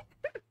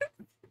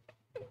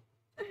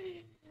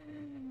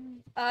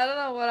 I don't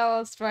know what I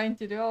was trying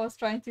to do. I was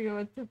trying to go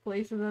at two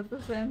places at the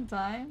same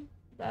time.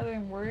 That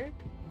didn't work.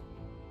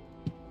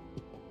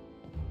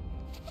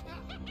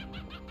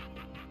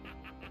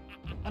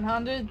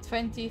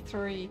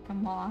 $123,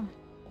 come on.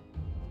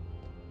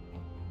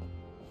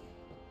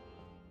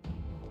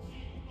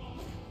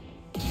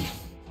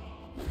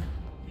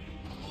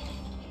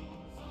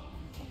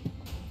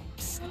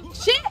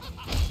 Shit!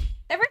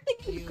 Everything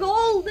is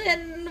gold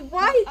and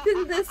white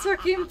in this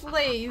fucking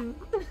place.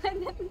 I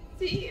didn't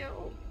see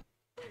you.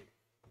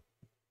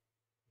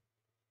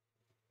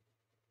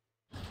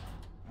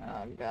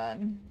 Oh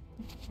god.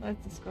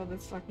 Let's just go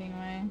this fucking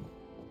way.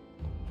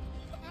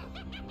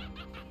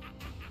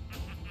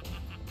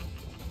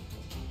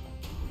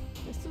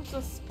 This is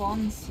just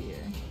spawns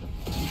here.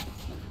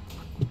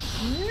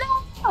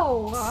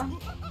 No!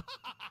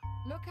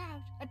 Look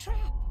out, a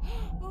trap.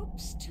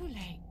 Oops, too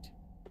late.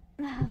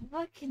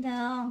 Fucking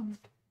hell.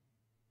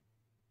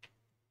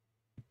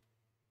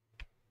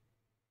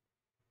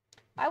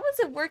 Why was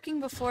it working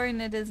before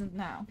and it isn't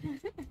now?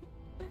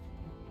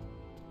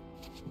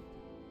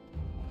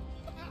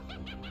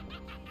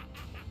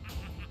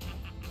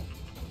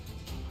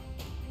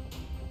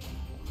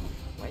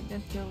 Wait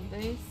until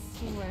this.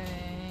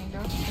 Wait,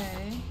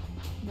 okay.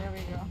 There we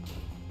go.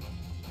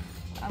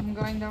 I'm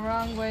going the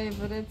wrong way,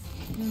 but it's...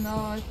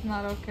 No, it's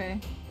not okay.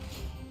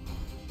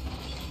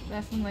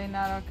 Definitely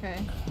not okay.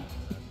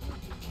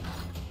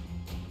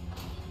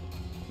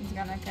 He's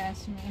gonna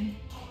catch me.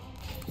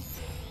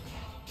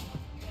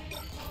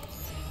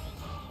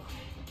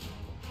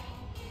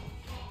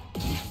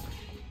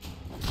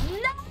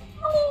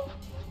 No!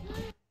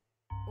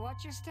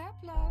 Watch your step,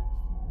 love.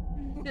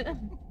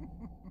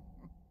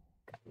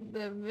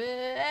 The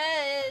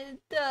bed.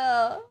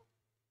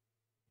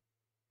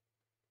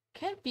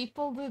 Can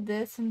people do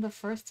this in the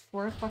first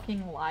 4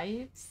 fucking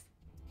lives?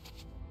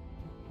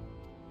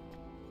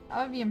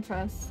 I would be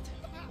impressed.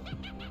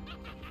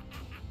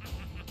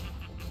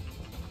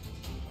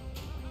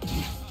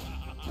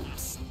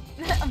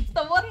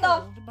 So what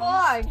the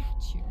fuck?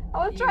 I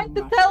was trying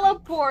to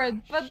teleport,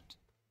 but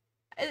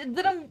it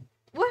didn't.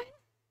 What?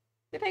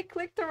 Did I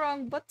click the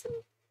wrong button?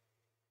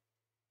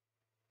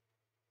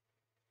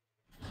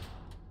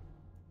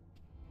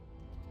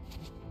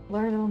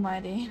 Lord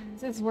Almighty,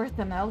 this is worth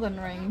an Elden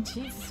Ring.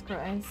 Jesus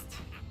Christ.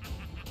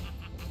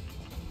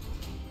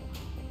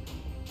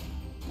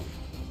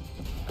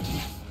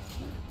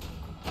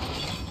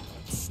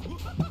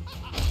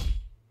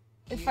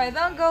 If I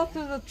don't go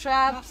through the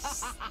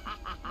traps,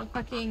 the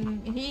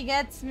fucking... he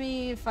gets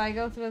me. If I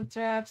go through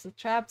the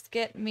traps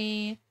get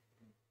me.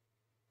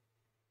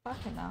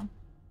 Fucking hell.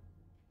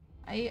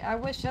 I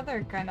wish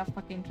other kind of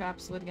fucking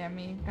traps would get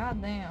me.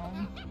 God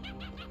damn.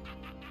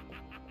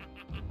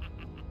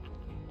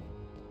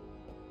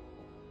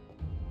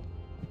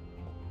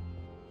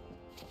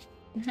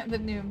 I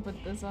didn't even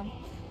put this on.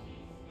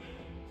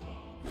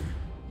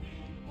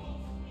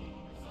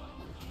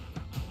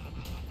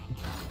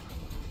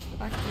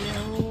 Fuck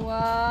you.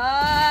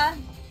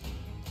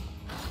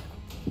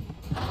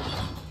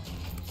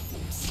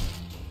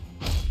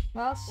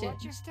 Well, shit.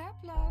 Watch your step,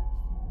 love.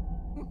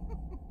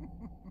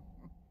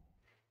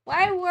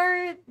 Why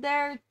were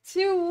there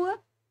two?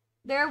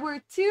 There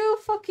were 2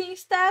 fucking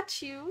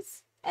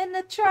statues and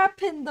a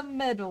trap in the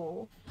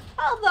middle.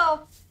 How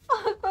the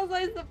fuck was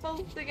I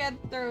supposed to get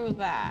through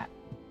that?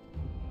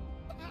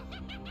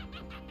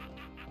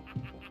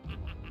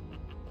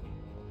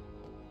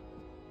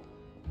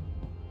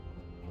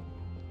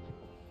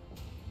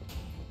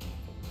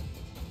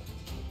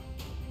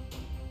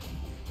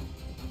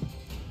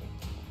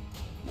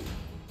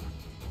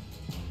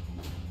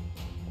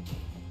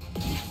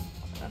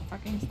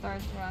 Fucking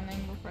start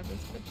running before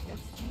this bitch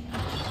gets to me.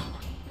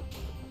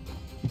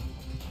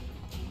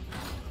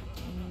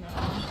 No.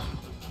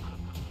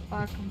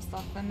 Fuck, I'm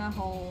stuck in a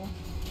hole.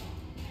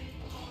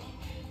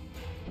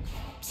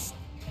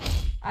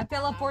 I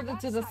teleported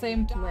to the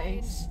same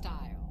place.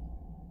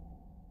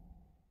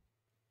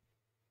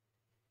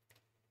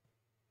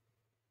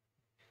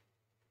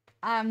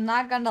 I'm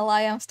not gonna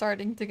lie, I'm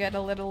starting to get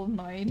a little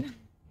annoyed.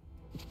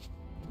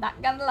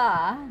 Not gonna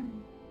lie.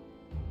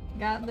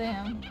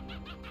 Goddamn.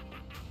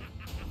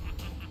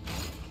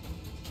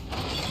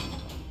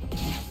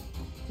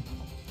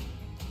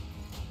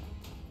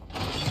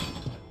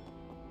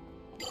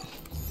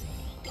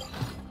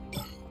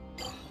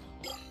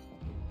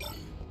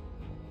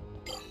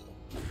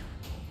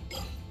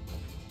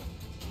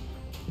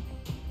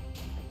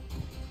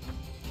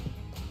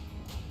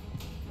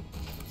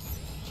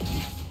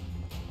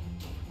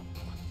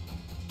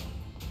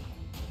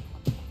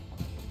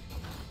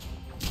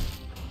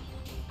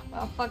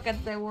 Oh fuck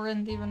it, there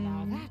weren't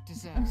even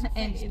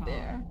any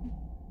there.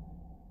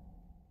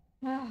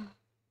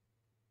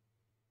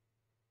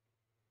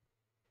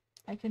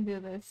 I can do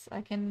this.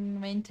 I can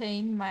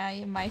maintain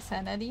my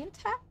sanity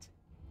intact.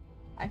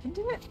 I can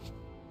do it.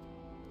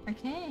 I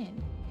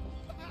can.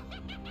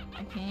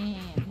 I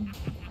can.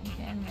 I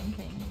can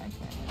maintain my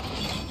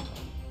sanity.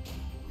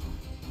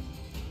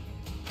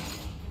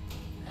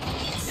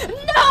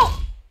 No!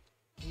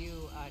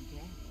 You are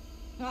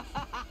dead.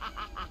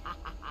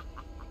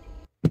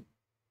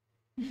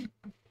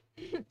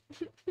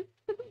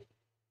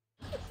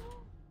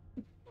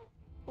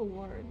 Oh,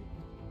 Lord.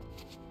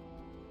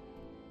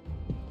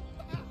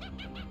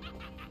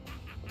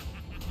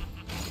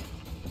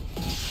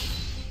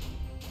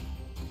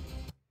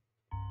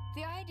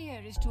 The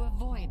idea is to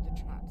avoid the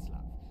traps,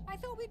 love. I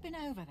thought we'd been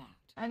over that.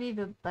 I need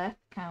a death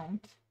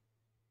count.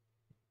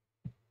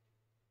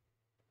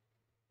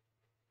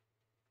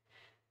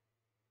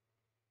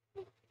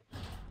 Oh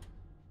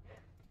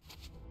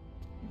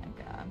my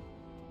god.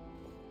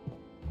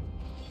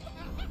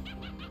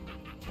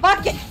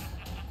 Fuck it!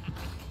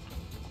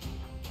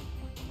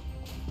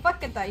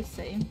 Fuck it, I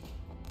say.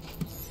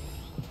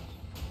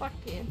 Fuck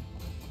it.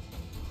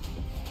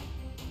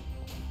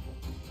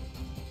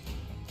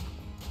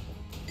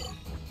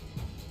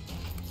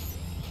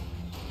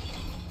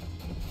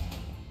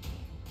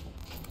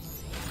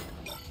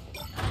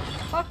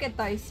 Fuck it,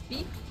 I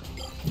speak.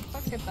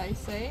 Fuck it, I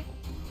say.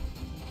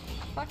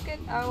 Fuck it,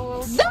 I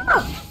will.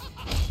 No!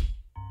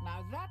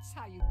 Now that's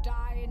how you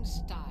die in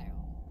style.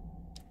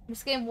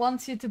 This game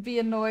wants you to be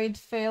annoyed,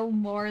 fail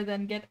more,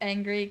 than get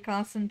angry,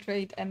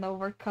 concentrate, and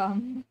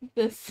overcome.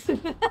 This.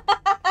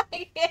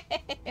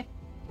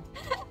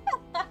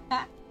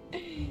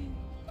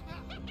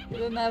 You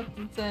don't have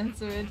to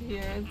censor it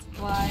here, it's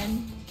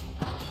fine.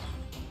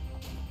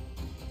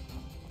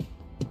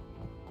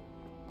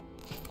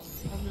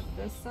 Was it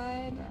this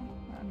side? I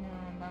don't even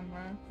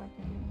remember.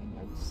 Fucking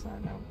which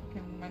side I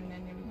can run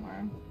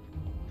anymore.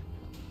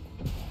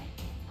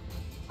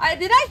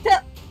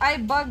 I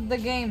bugged the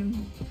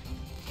game.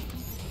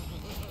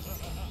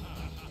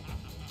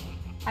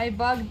 I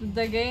bugged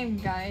the game,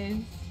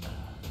 guys.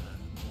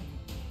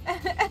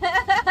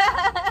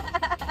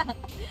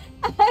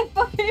 I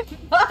fucking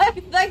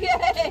bugged the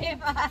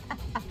game!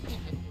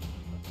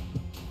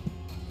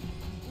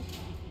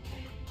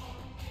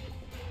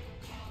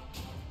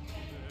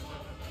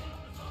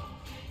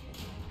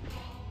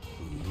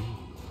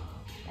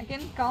 I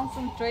can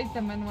concentrate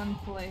them in one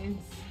place.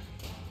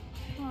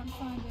 Can't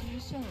find any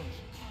souls.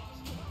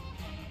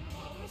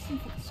 Listen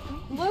for the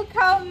scream. Look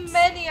how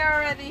many are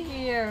already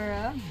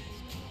here.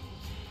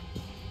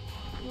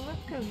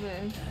 Look at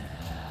this.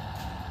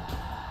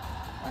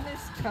 One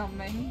is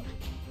coming.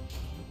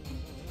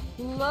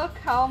 Look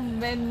how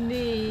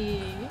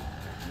many.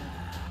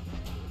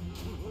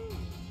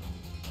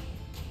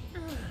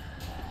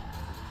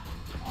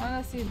 I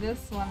wanna see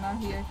this one out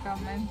here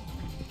coming.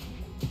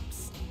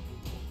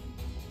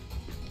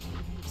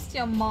 It's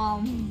your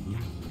mom.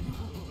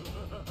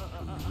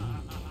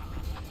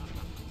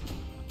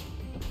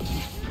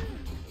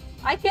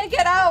 I can't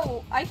get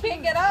out! I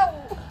can't get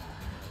out!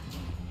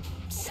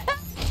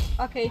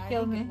 Okay,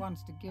 kill me. It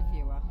wants to give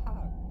you a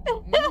hug.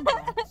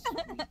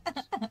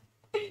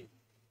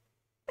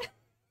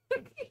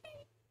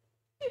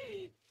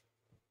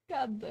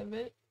 God damn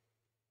it.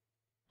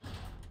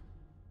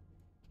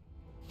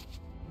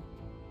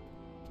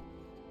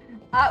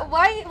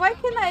 Why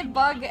can I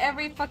bug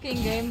every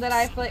fucking game that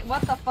I play?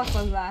 What the fuck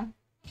was that?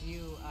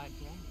 You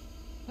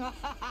again.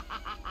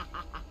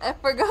 I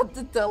forgot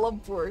to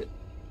teleport.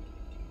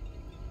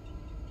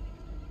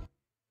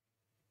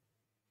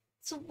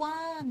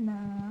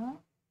 Swana.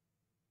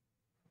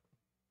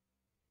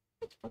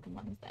 Which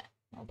Pokemon is that?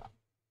 Hold on.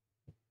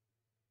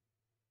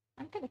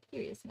 I'm kind of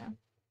curious now.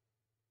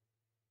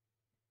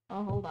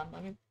 Oh, hold on.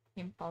 Let me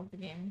pause the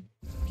game.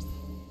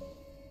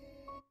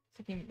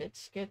 Fucking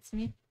bitch gets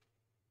me.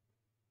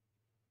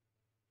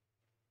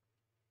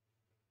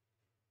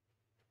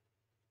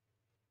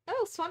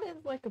 Oh, Swan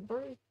is like a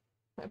bird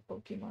type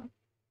Pokemon.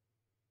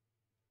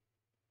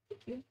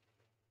 Thank you.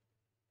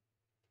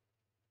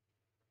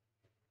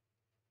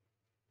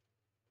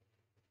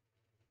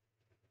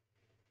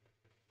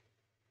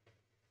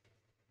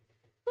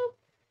 Boop.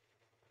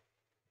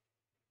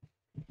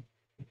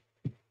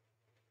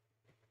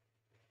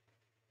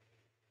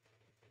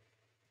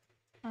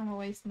 I'm gonna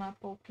waste my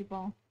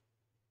Pokeball.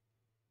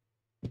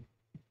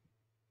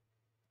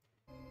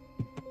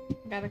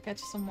 Gotta catch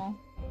some more.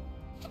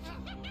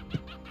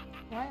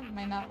 Why am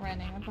I not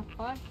running? What the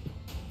fuck?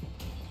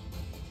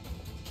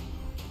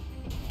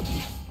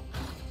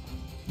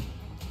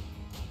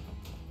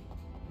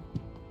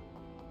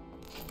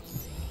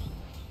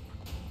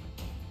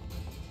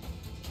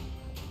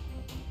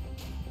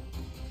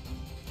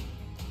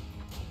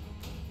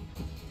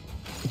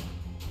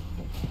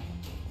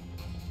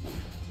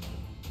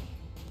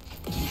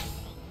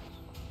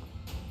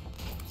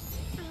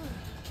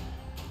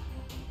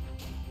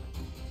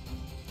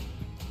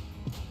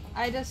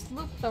 I just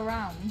looped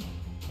around.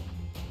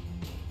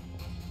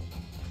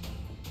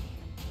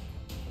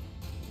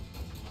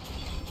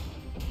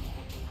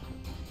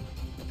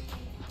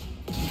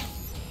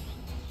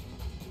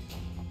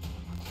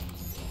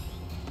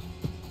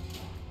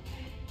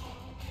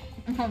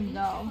 Oh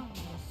no,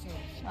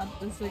 not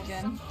this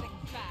again.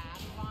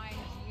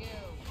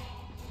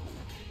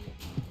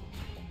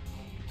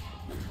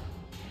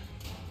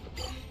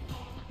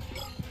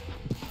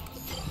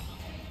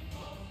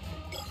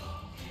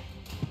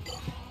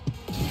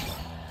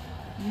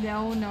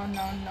 No, no,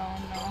 no, no,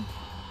 no.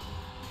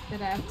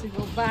 Did I have to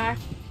go back?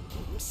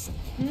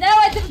 No,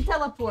 I didn't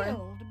teleport!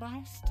 Killed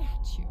by a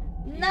statue.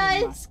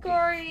 Nice,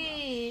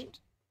 Corey!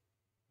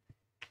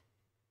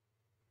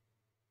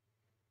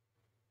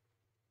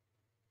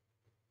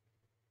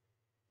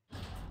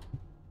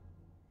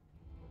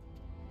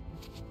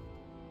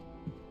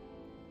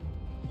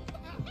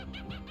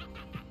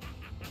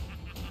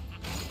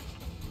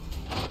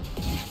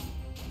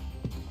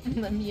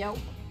 The meow.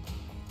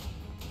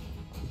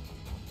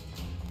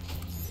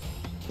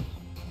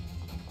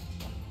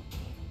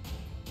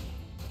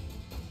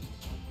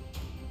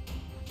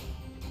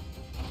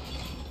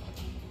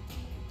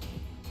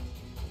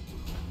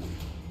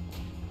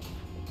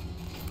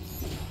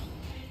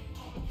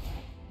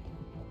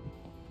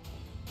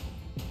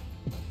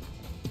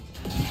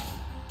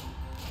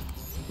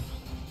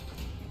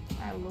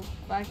 I look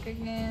back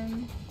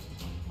again.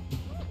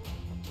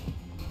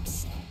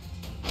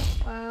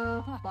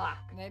 Well, fuck.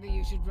 Maybe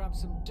you should rub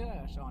some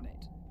dirt on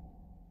it.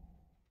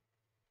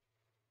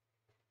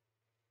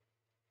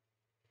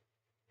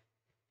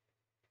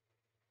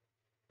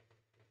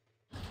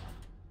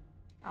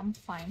 I'm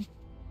fine.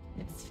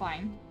 It's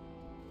fine.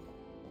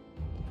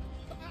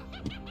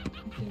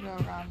 I should go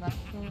around that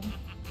door.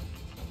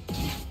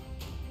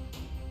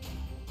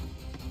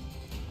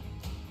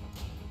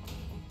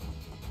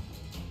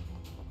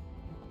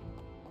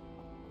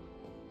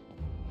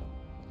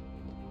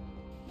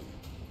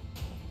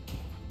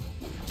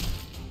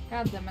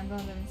 God damn it, I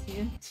didn't see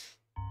it.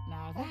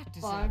 Now that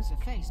deserves a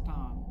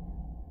facepalm.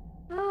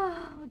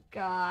 Oh,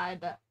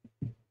 God.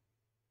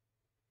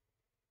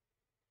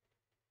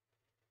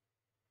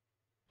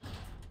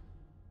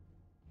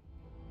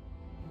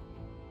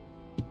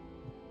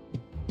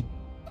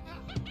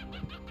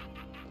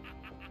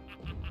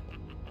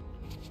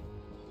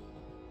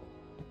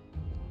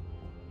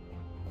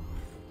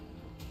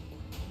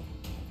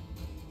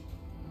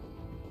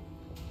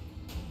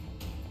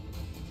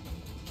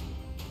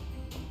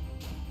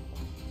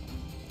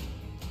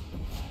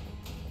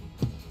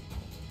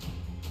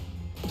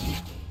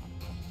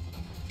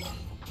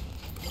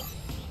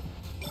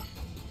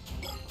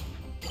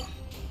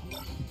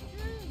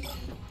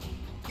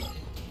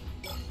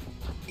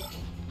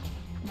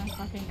 No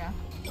fucking go.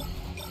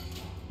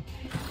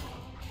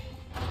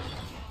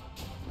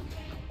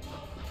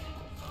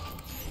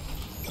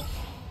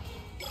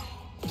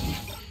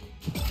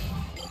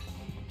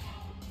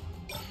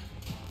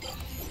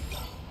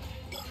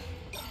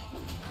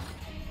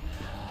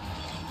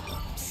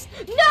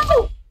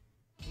 No!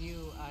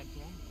 You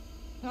again.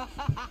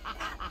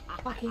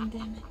 Fucking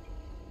damn it.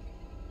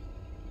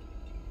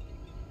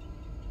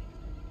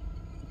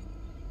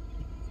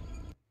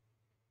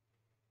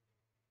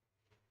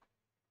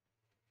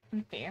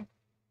 Unfair.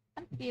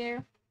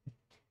 Unfair.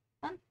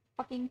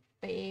 Unfucking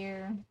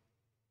fair.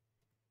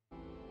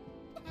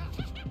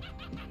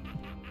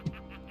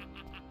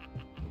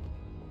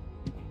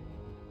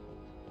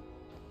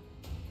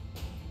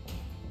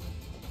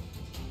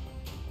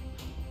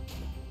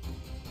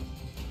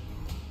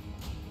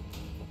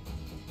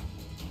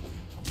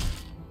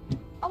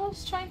 I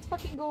was trying to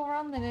fucking go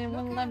around and it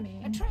wouldn't Look let out,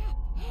 me. a trap.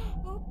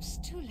 Oops,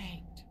 too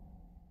late.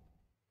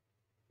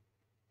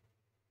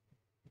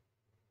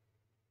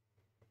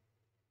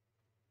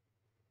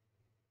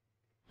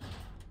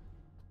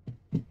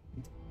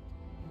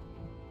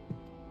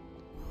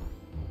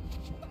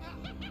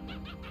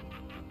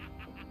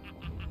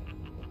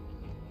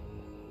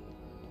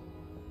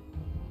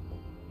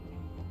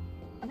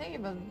 I think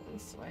it was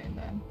this way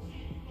then.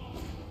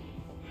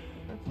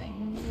 The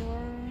things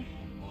were...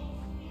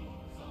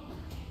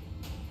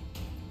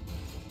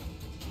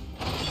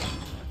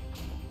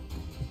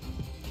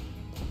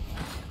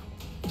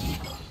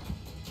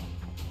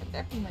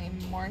 Definitely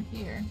more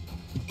here.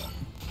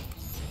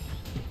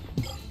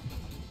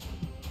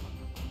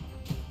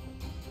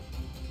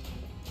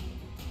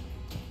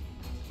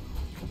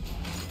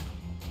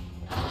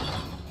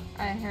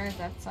 I heard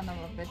that son of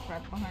a bitch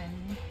right behind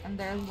me. And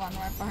there's one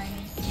right behind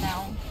me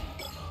now.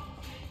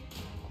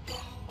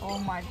 Oh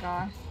my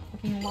god.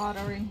 Fucking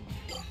lottery.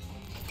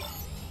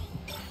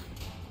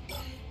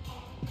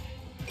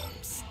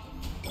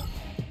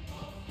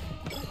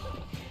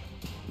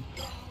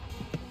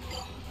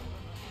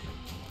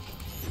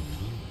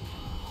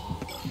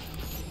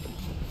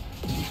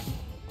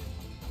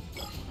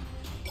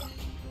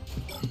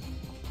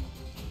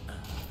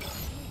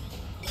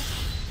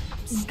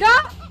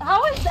 God,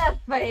 how is that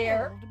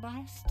fair? Held by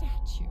a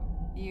statue.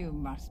 You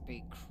must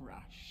be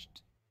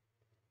crushed.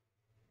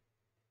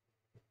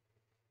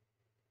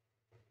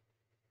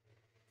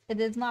 It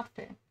is not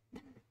fair.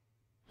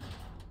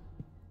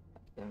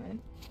 Damn it.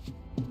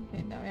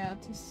 Okay, now we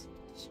have to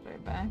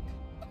straight back.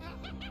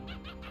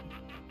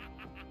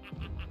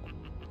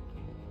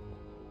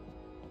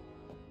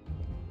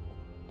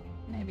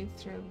 Maybe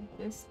through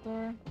this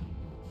door.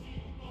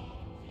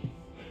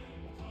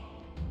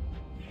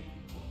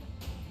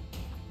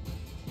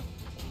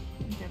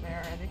 Okay,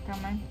 they're already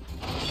coming.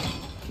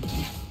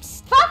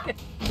 Fuck it!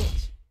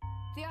 Bitch.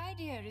 The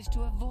idea is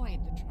to avoid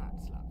the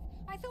traps, love.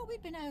 I thought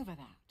we'd been over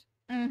that.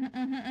 I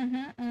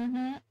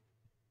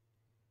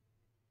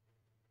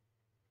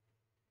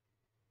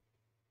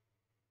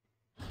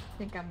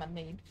think I'm gonna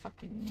need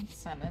fucking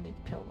sanity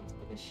pills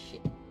for this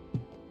shit.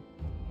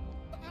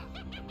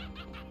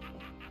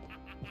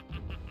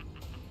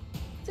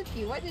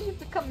 Suki, why did you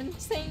become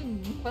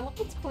insane? Well,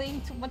 I was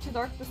playing too much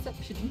Dark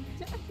Deception.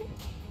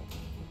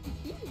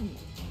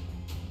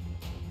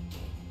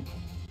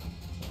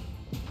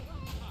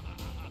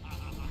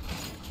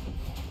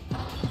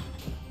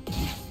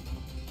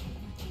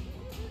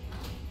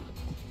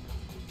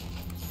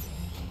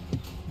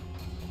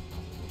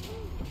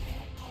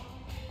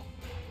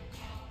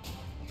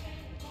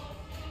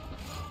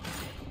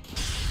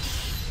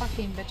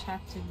 Fucking bitch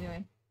have to do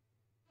it.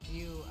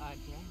 You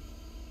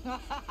again.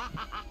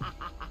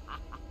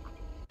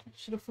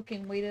 Should have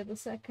fucking waited a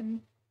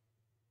second.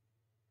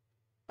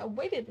 If I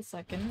waited a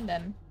second,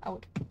 then I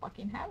would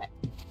fucking have it.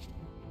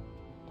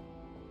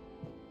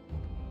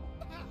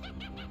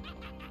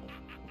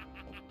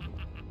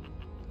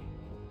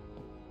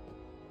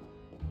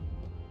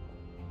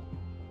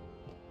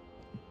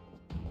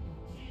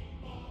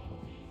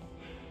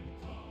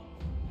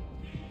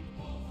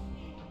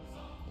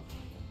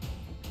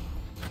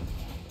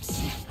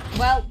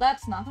 Well,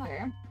 that's not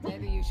fair.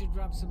 Maybe you should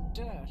rub some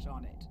dirt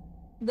on it.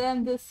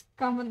 Then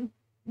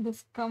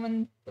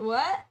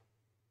what?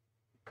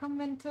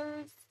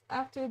 Commenters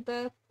after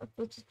that,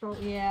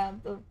 yeah,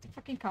 the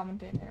fucking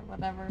commentator,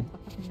 whatever the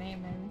fucking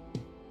name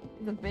is.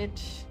 He's a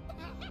bitch.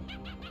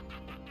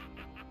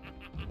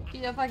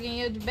 She's a fucking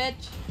huge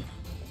bitch.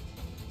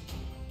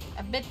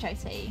 A bitch, I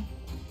say.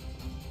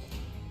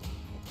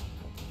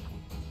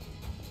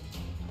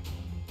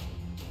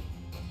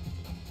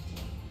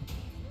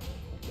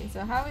 Okay,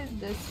 so how is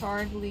this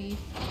hardly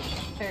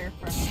fair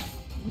for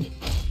me?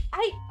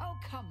 Oh,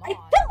 come on. I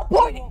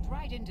teleported! You walked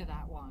right into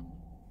that one.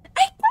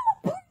 I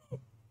teleported!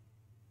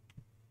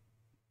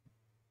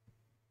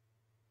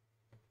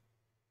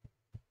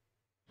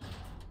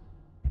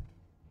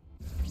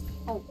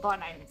 Hold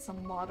on, I need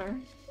some water.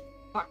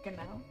 Fucking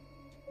hell.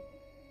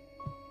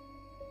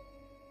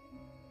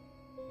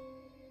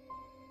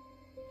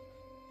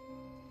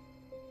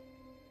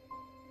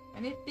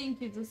 And I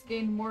think you just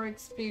gain more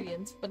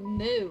experience, but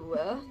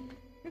no.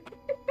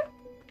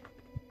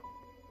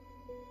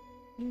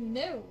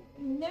 No,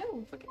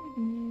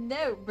 fucking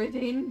no. Breathe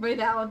in, breathe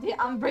out. Yeah,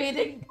 I'm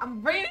breathing.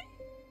 I'm breathing.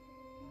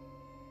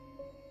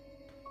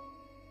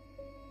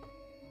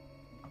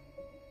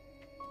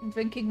 I'm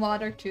drinking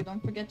water too. Don't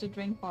forget to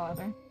drink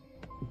water.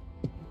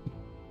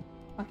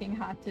 Fucking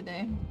hot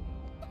today.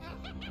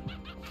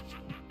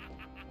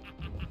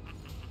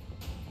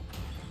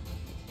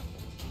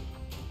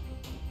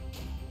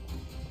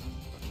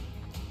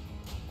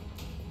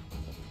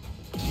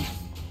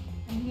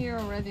 I'm here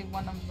already,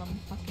 one of them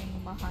fucking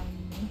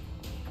behind me.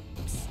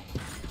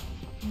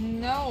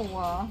 No!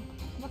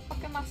 What the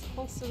fuck am I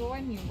supposed to go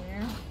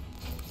anywhere?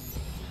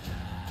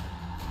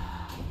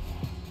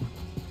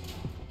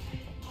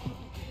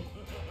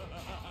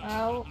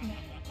 Well,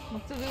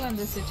 what to do in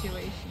this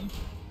situation?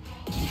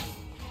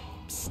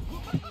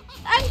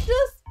 I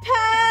just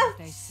passed!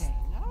 They say,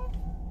 love,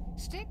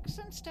 sticks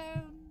and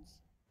stones.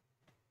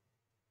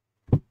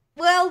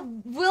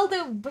 Well, will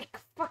they break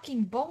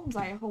fucking bones?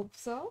 I hope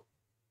so.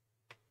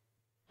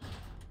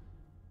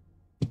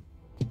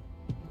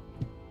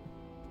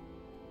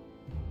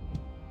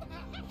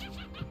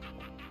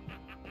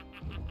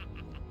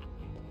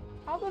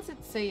 How does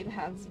it say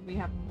we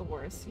have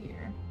doors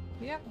here?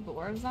 Do we have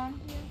doors on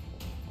here?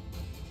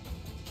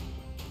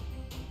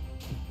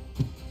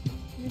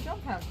 We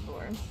don't have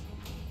doors.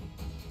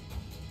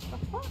 The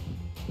fuck?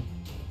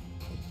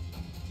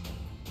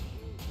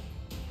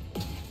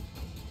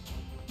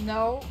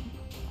 No.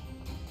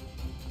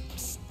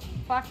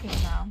 Fucking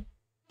now.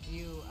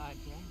 You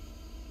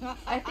again.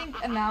 I think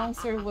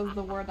announcer was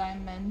the word I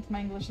meant.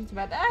 My English is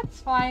bad. That's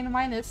fine,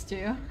 mine is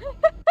too.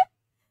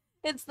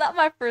 It's not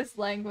my first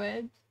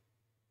language.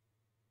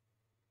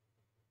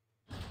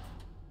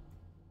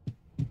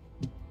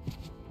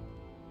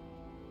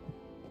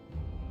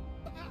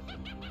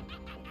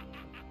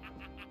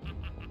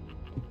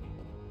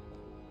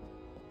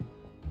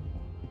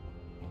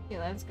 Okay,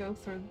 let's go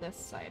through this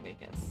side, I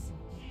guess.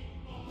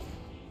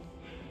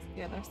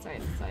 The other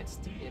side decides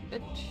to be a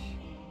bitch.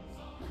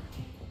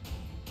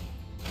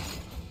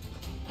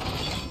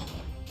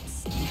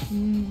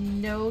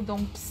 No,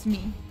 don't pss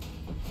me.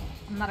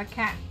 I'm not a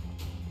cat.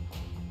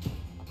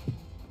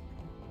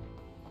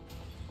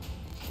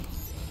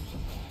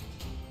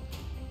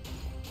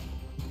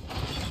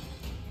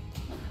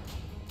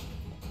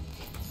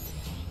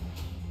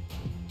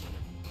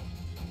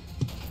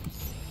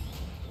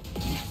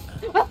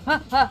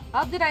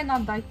 How did I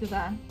not die to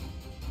that?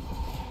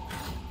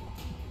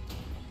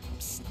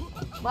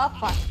 Well,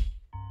 fuck.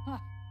 Huh.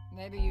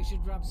 Maybe you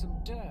should rub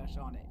some dirt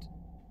on it.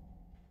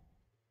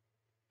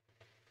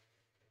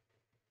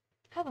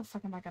 How the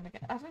fuck am I gonna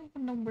get? I don't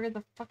even know where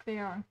the fuck they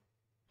are.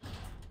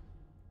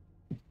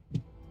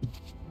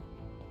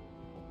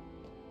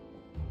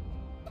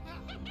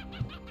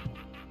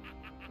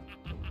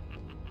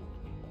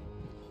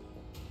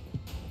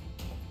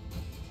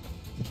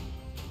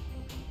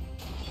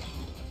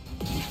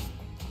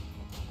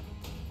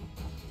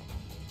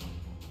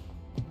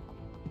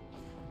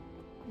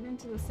 I'm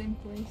into the same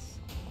place.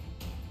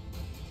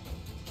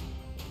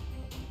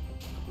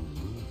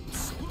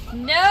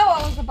 No,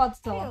 I was about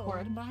to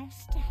teleport. Killed by a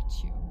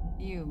statue.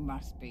 You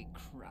must be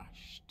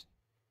crushed.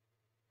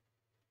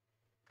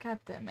 God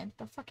damn it,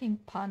 the fucking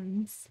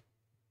puns.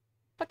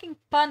 Fucking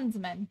puns,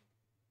 man.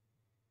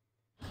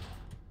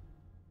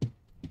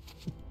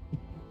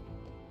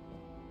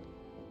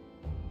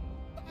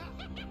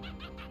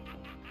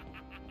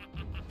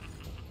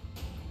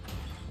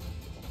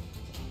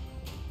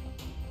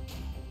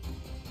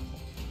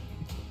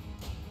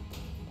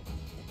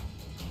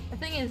 The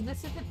thing is,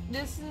 this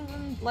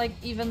isn't like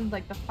even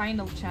like the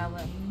final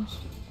challenge.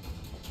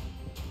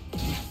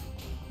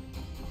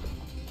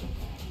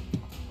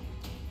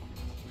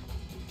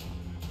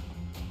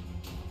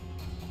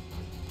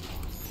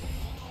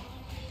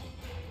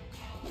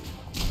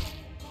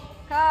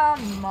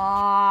 Come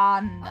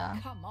on. Oh,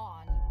 come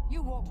on.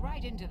 You walked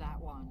right into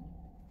that one.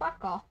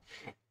 Fuck off.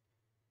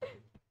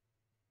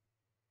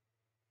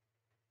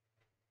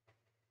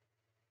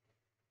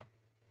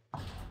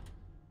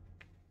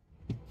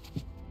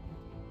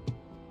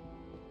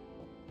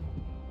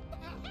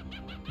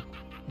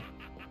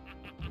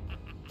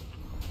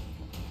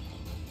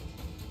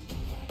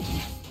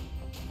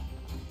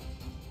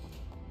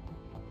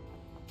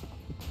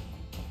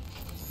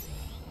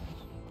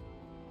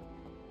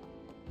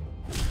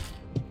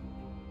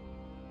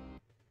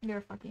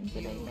 You're fucking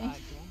kidding me.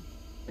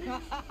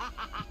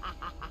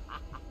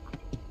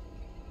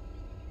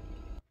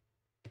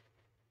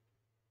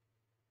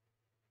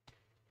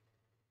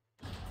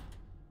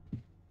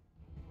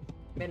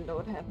 May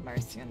Lord have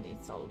mercy on these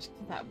souls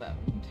that bound.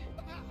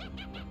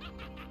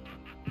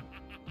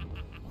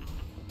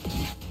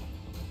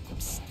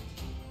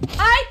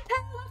 I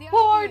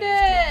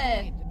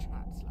teleported! The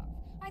traps, love.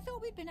 I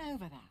thought we'd been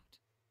over that.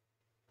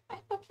 I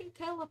fucking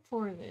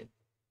teleported.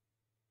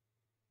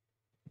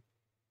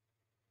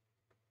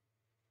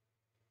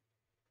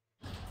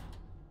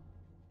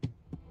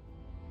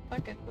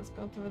 Fuck it, let's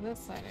go through this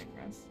side, I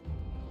guess.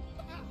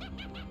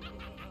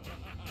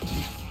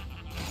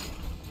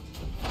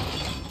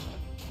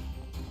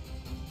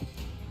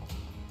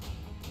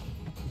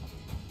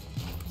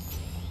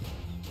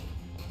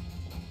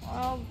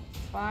 Well,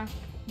 fuck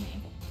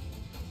me.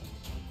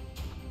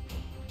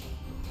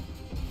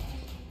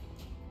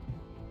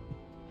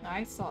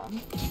 I saw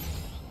him.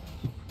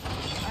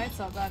 I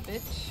saw that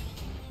bitch.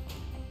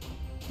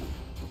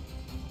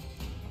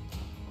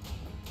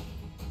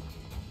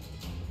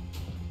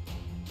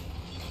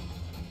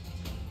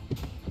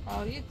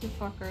 Oh, you two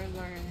fuckers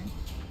are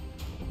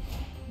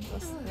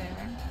just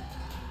there.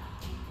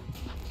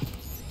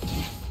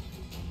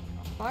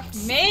 Oh, fuck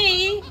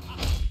me!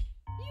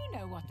 You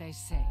know what they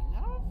say,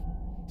 love.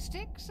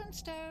 Sticks and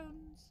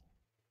stones.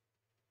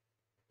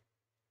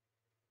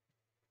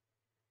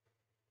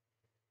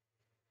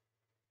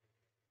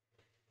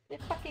 They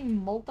fucking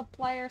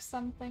multiply or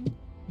something?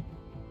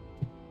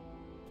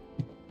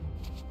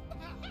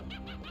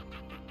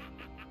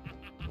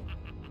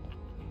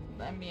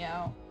 Let me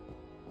out.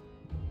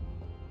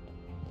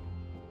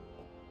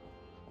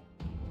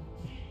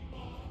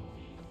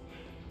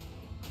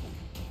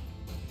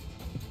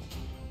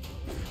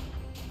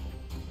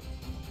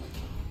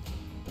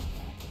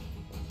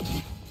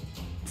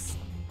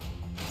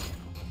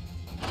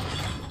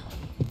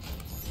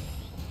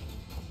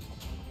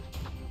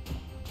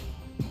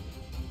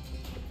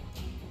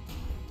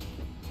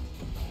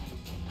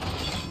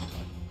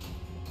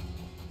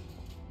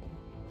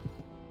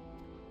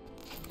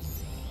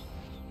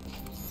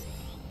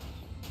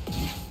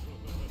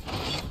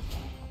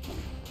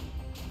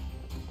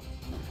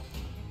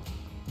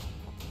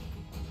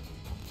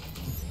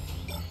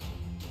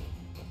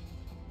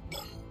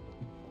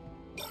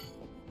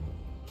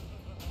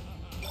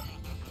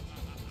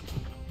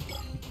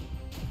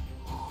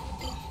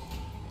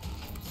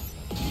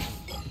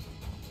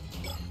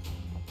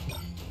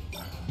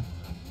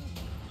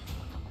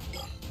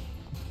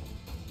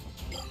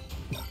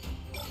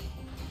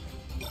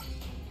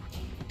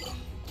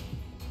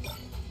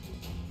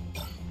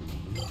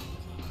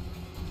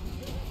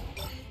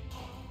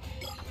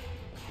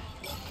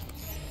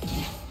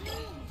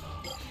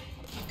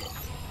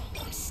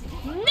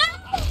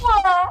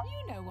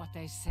 You know what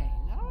they say,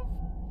 love.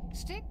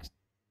 Sticks.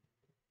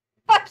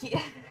 Fuck you!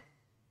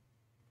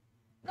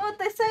 Know what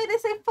they say? They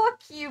say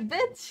fuck you,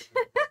 bitch!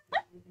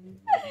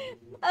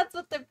 That's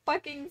what they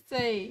fucking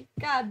say.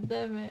 God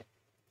damn it.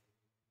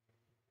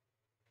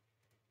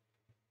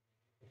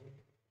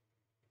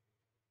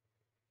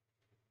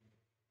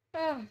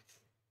 Ugh.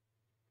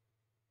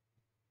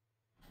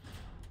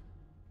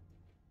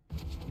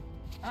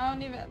 I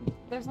don't even.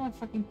 There's only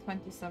fucking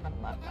 27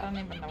 left. I don't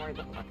even know where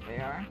the fuck they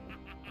are.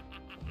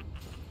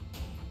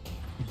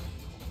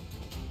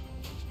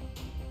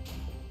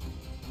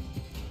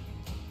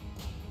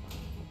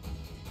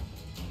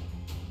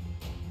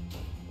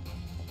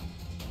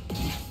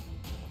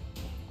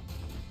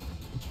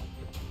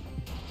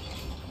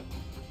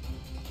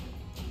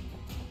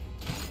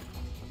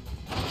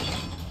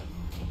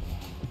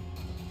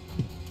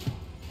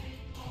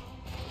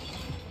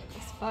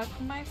 Just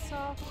fuck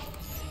myself.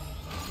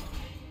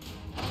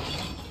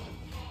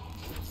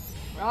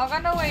 We're all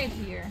gonna wait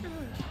here.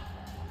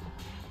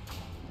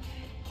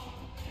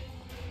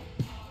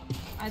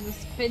 I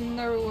just spin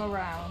the rule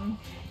around.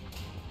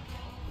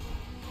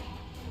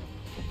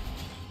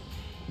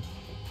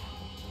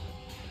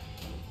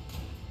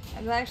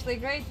 That's actually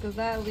great because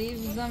that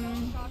leaves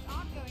them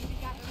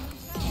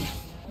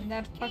in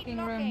that fucking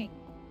room.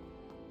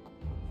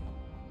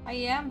 I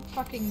am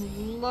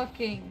fucking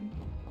looking.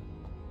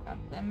 God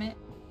damn it.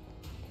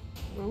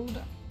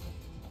 Rude.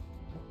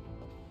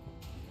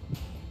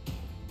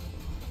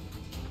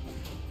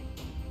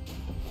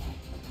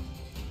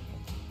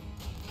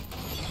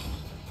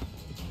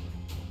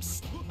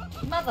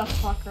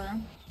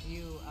 Motherfucker.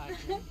 You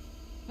ugly.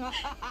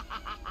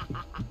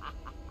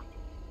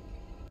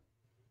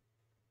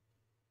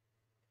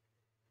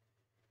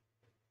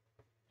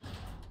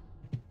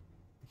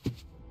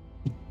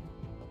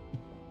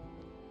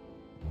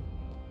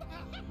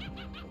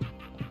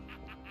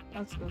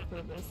 Let's go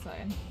through this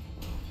side.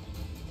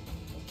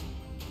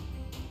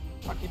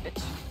 Fuck you,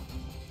 bitch.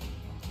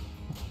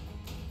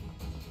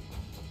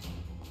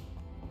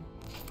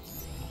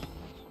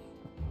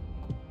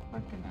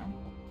 Fucking hell.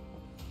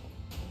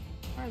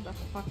 Where the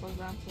fuck was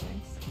that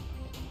place?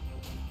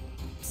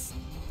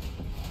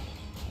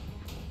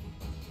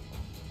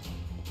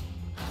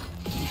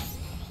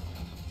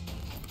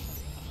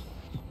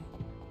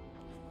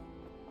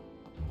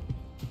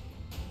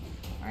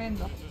 We're in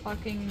the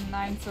fucking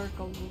 9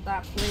 circles of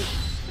that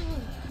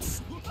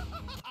place.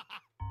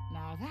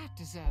 Now that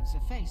deserves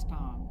a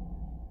facepalm.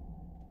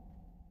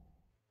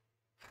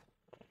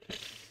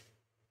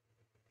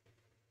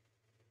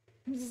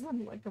 This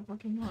sounds like a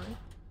fucking heart.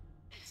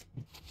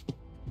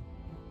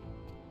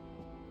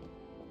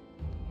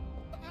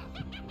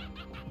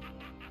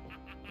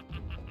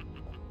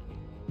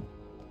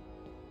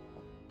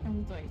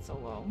 I'm doing so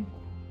well.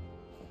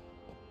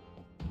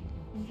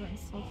 I'm doing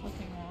so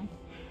fucking well.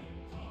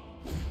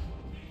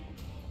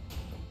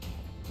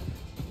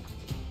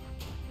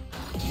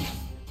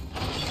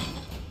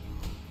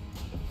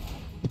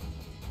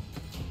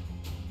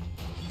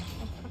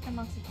 What the fuck am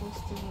I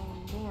supposed to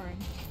do, Lord?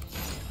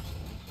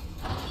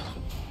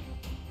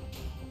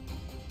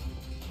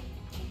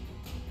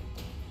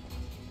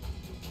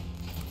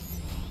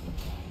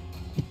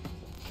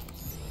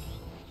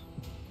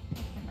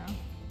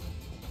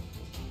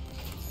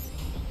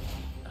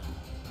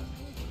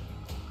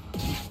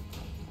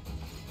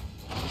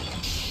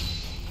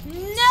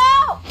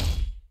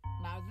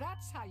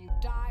 How you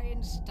die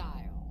in style.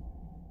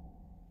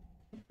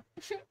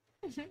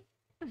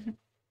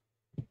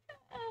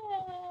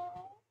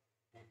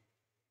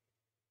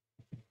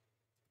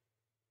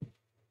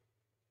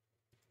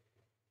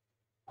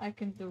 I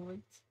can do it.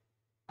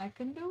 I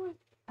can do it.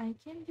 I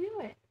can do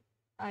it.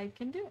 I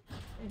can do it.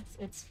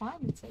 It's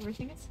fine. It's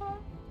everything is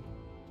fine.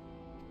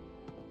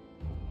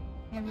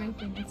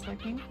 Everything is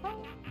fucking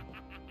fine.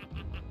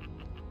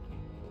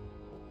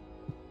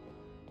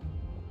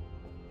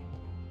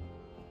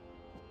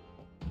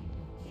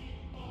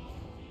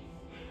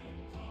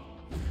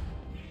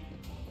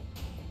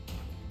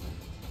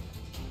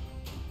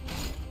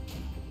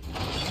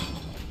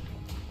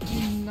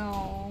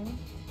 No.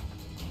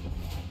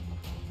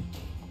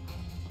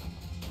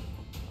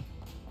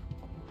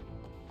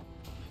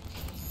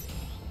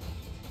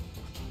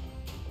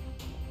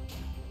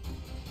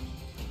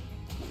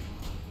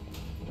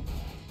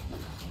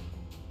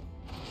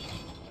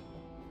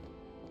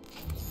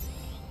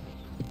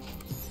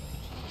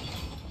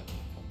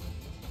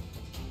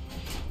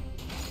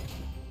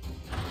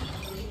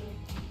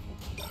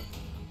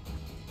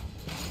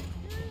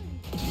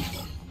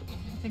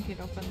 I think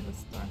it opened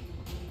this door.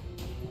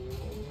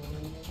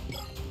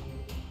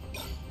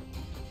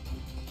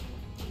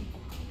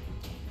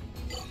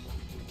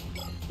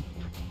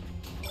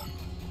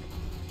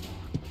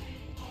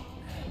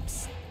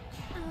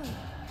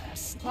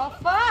 Oh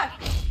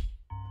fuck!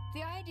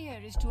 The idea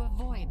is to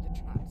avoid the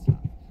trouser.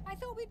 I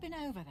thought we'd been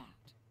over that.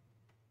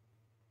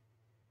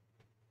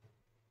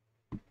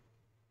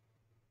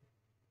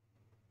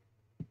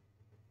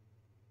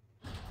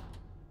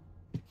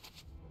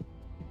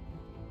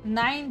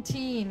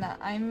 $19.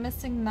 I'm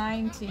missing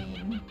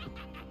 19.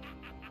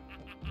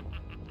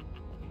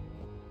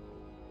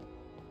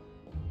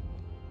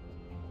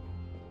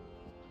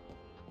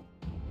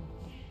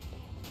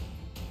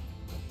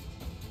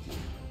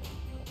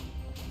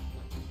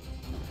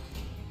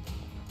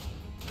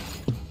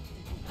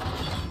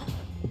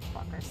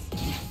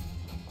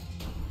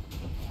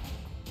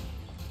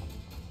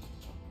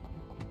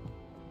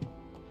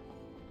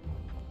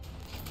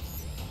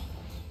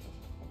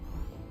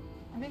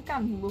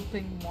 I'm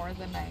looping more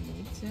than I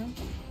need to.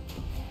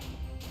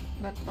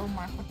 But oh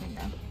my fucking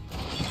god.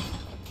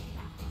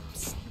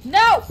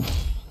 No!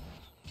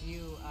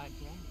 You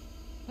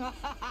again.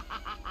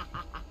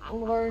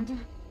 Lord.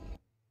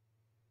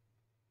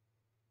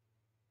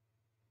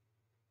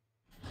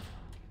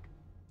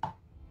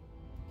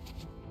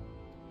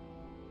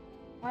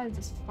 Why is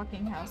this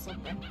fucking house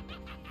open?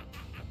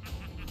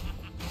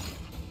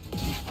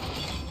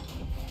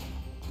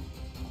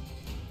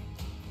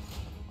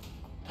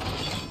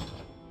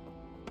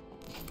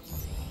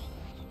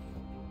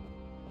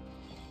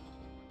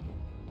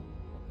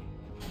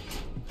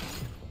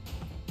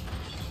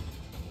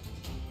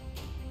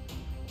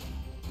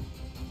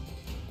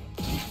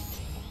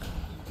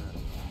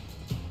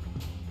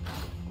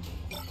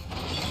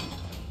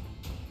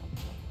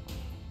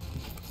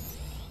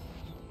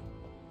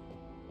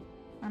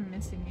 I'm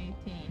missing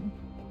 18.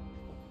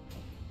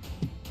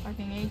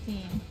 Fucking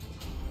 18.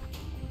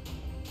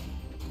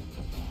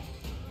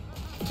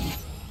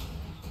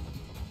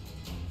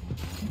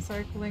 I'm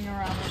circling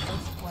around at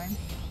this point.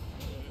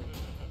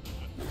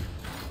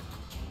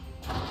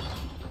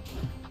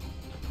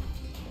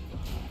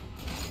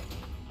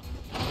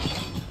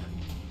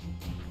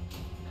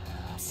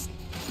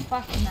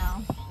 Fuck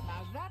now.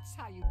 Now that's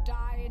how you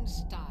die in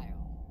style.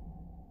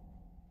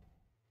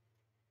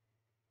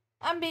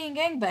 I'm being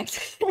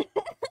gangbanged.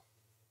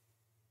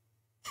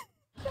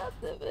 God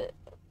damn it.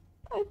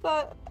 I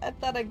thought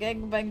a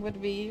gangbang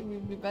would be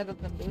better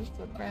than this,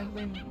 but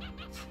apparently not.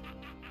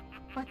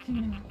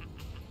 Fucking hell.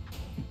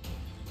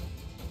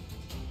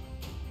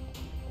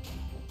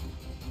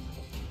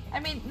 I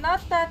mean,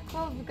 not that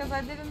close because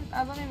I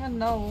don't even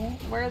know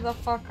where the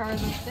fuck are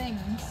the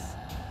things.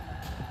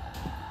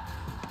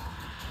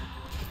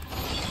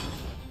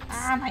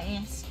 Ah, my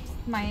ass.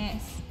 My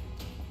ass.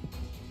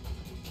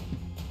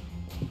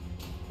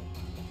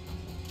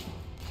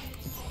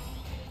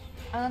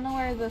 I don't know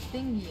where the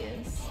thingy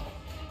is.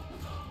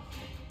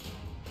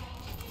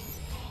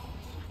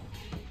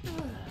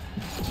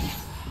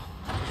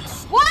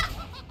 What?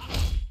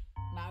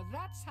 Now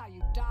that's how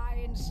you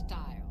die in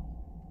style.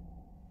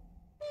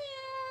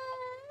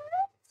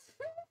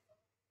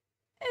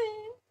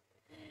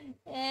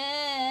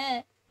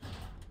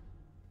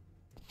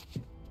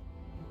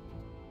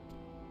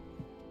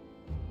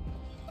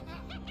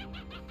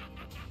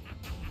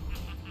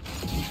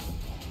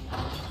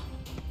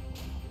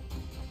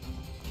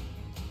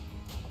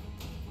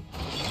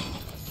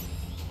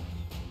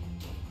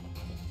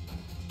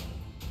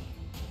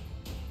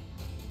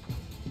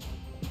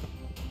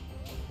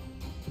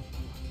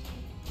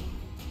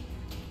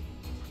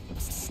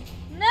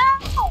 No!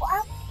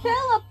 I'm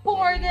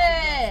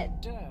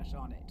teleported! Dirt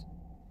on it.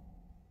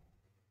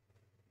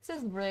 This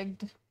is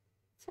rigged. This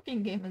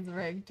fucking game is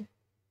rigged.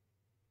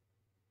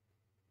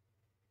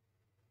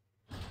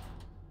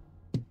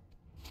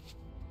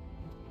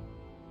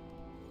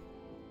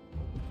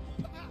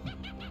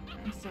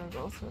 I'm still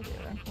go through the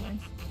other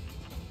place.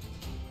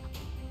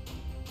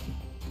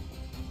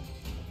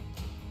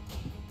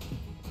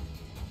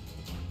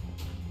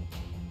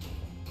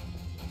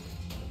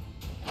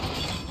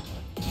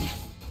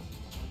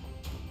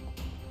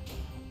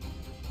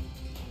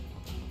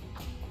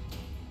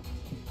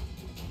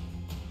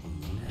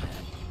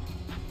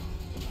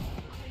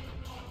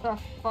 The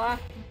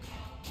fuck?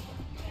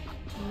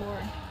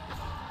 Lord.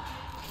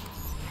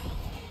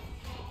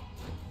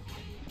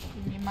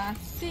 Give me my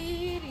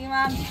speed, give me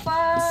my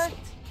butt.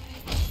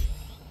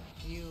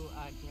 You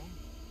are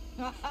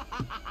dead.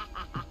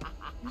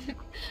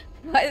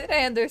 Why did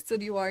I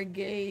understood you are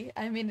gay?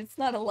 I mean, it's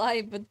not a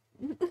lie, but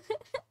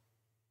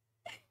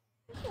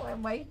why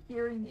am I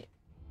hearing it?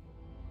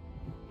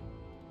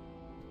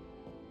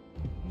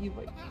 You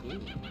are gay.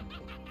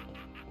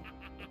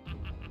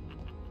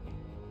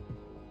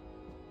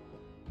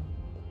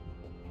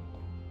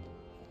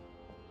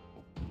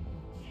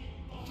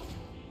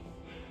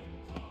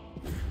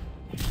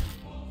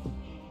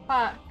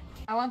 Fuck.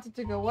 I wanted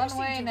to go one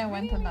way and I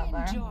went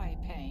another. You enjoy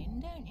pain,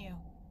 don't you?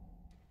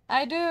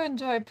 I do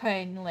enjoy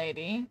pain,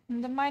 lady.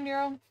 Then mind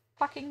your own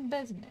fucking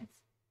business.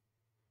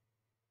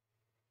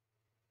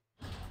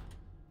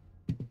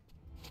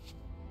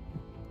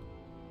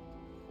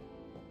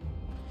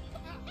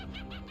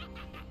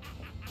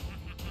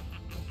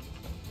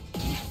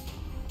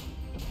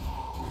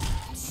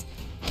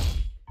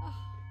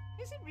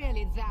 Is it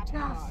really that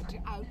hard to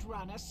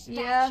outrun a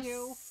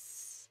statue?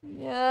 Yes.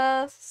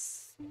 Yes.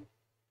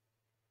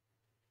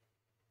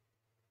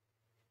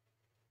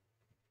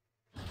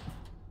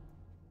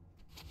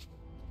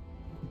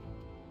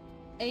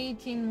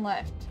 $18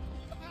 left.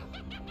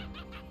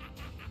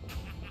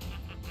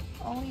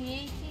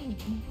 Only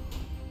 18.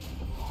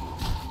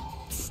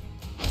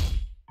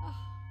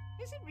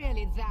 Is it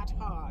really that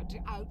hard to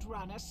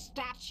outrun a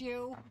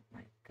statue? Oh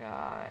my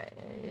god.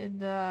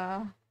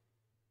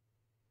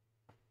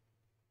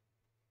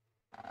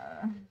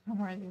 I'm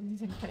already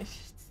losing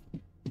patience.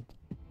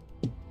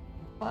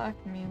 Fuck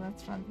me,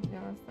 let's run to the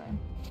other side.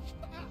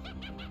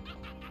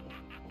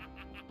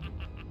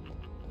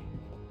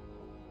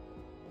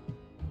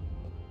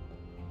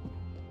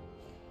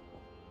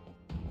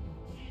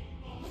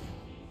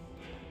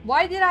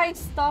 Why did I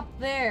stop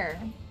there?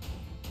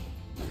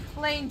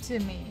 Explain to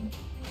me.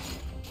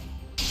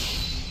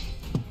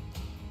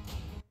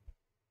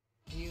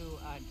 You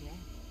are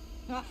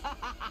dead.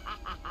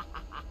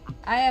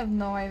 I have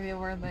no idea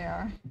where they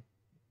are.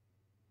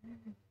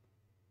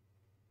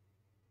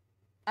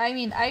 I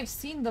mean, I've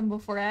seen them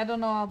before. I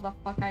don't know how the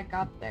fuck I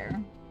got there.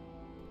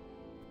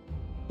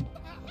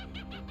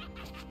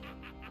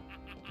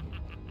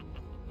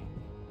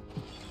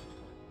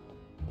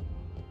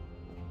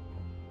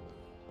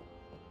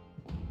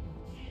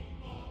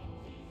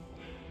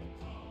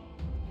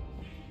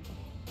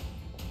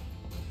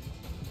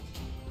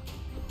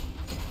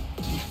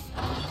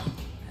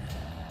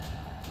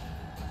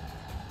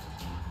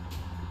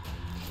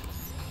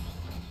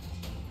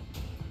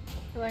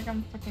 I feel like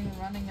I'm fucking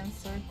running in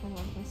circles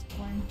at this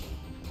point.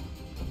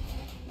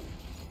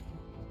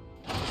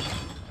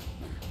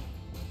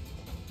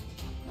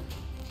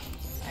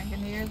 I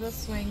can hear the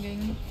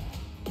swinging.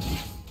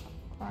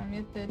 Calm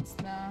your tits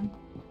down.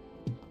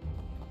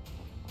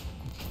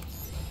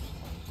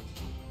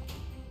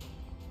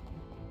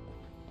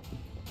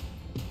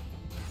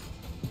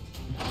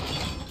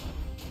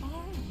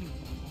 Are you?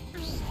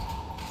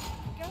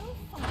 Go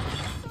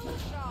find soul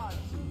shards.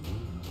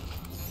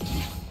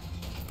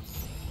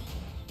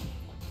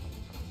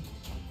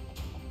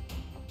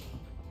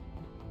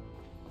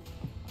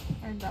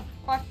 Where the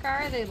fuck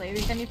are they,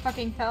 lady? Can you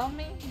fucking tell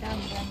me? God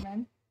damn,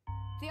 man.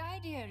 The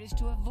idea is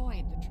to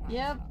avoid the trap.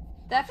 Yep,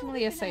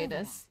 definitely a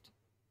sadist.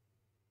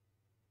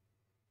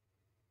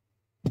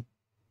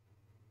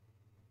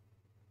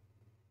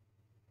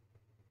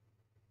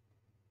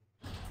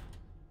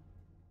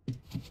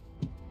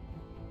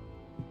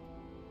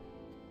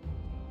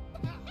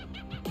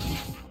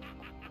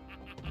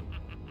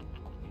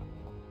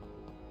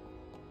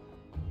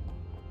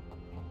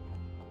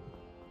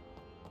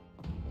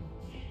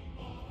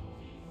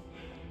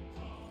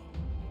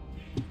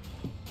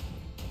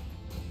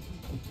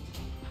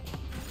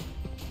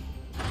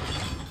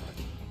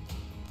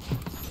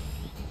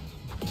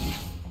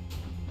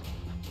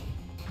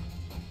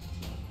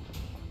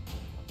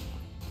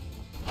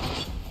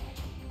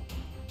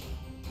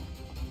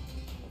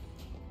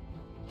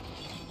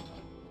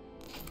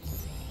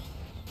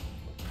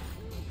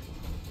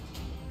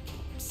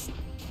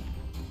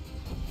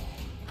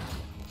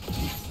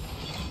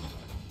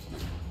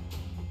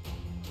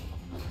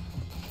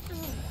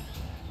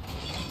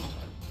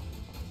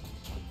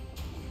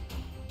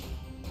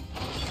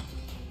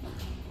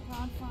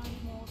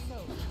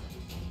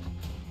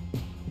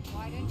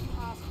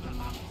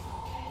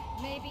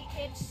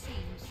 Let's sing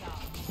some.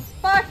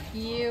 Fuck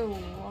you.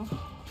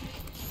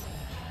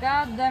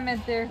 God damn it,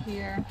 they're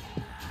here.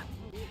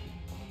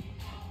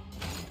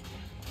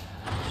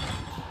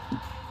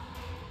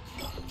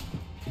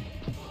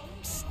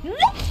 You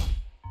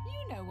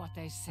know what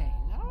they say,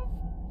 love.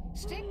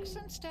 Sticks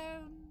and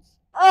stones.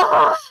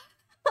 Oh!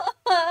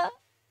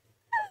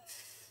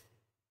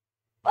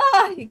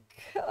 Fuck!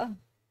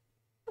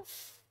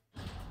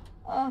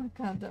 Oh,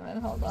 god damn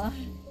it, hold on.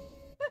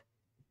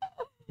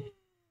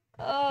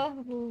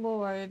 Oh,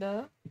 Lord.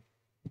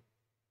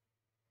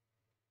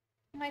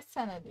 My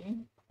sanity.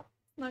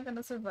 Not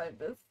gonna survive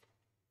this.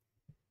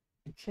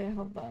 Okay,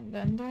 hold on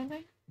then,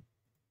 darling.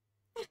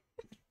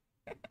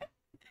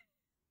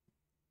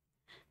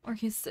 Or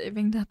he's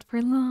saving that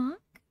for long.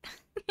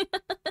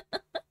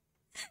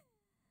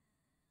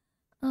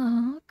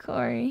 Oh,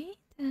 Corey.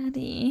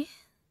 Daddy.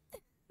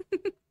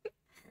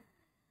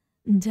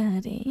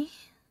 Daddy.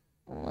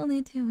 Will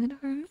you do it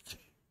for me?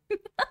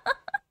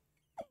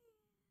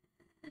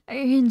 Are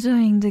you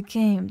enjoying the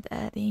game,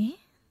 Daddy?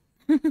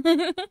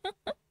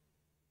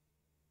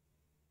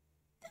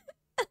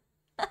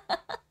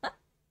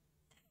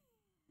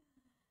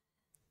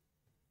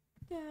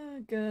 Oh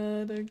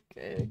god,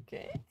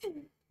 okay.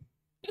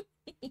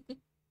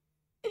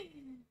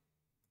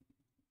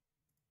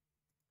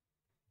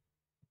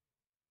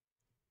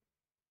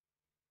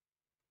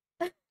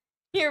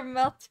 You're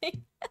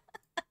melting.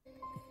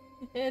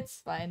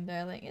 It's fine,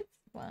 darling, it's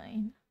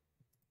fine.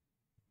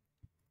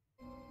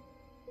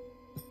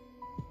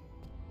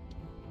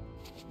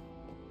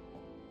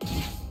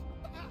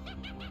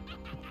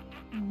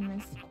 I'm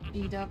gonna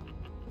speed up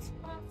this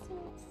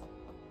process.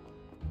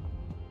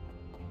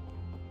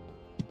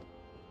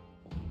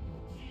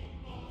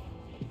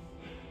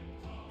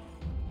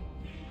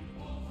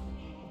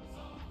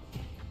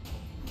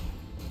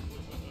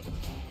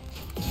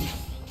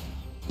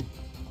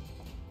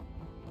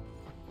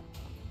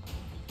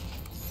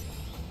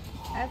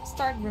 I have to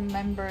start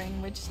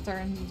remembering which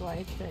turns do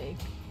I take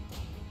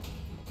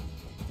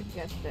to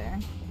get there.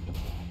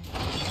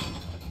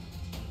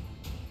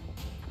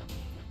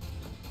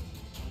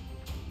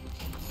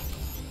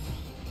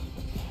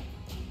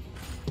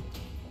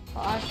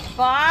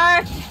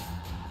 Fuck!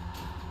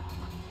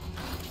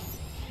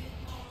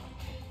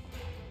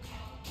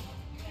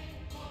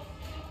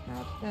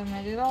 God damn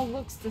it, it all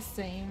looks the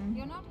same.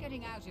 You're not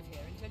getting out of here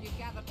until you've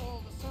gathered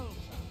all the soul shards.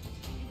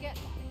 You get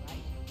that, right?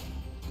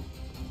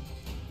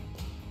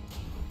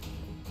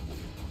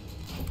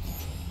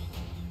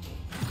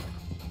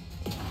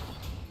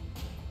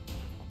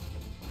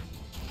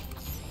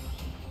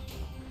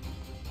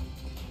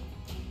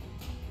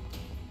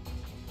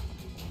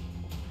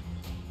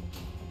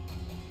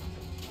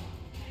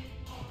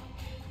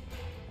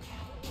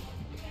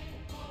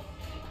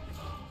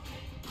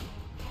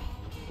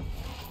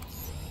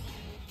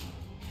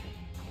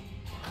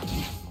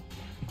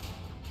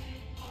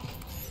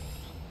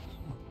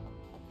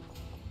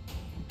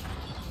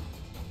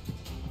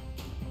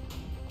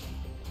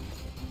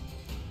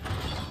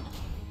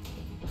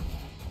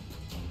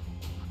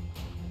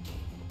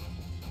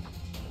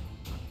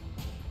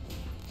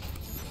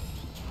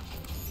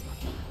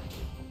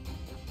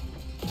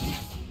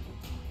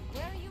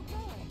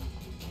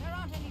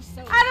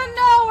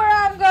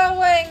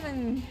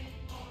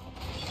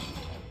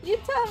 You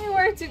tell me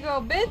where to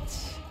go,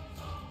 bitch!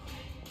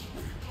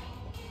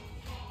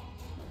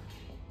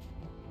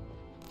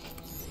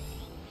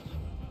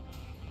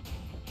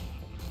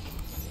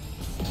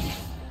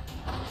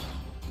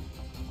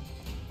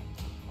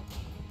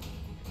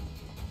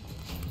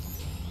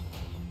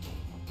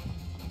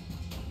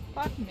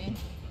 Fuck me.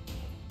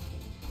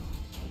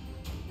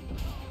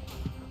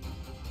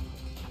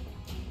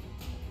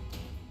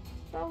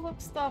 That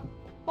looks the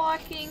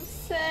fucking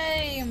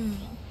same!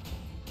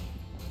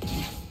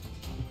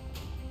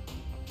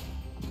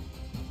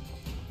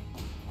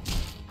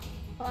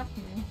 Fuck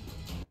me.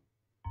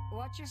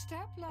 Watch your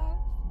step, love.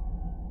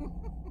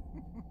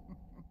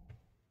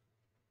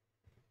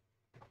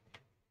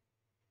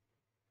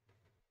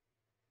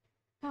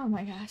 Oh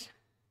my gosh.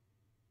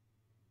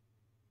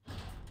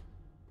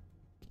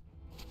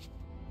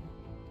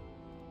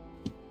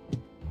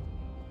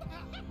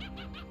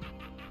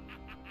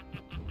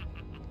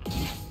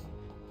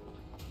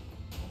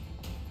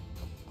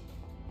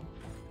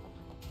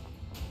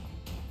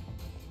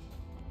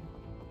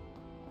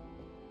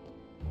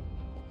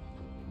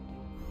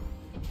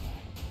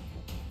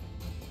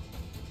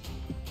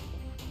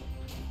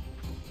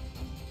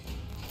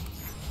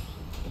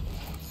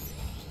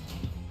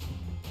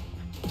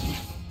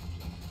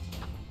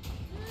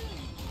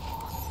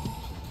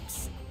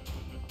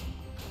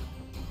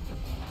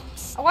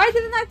 Why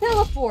didn't I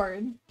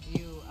teleport?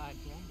 You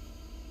again.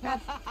 God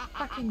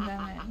fucking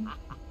damn it.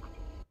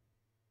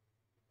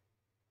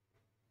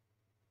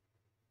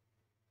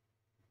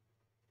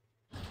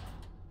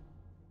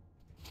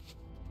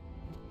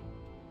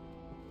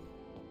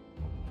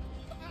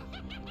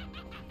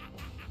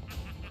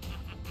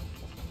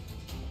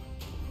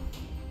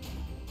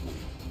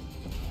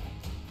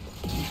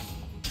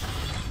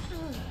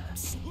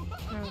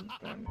 God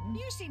damn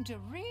You seem to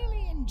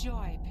really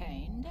enjoy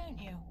pain, don't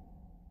you?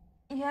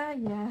 Yeah,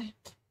 yeah.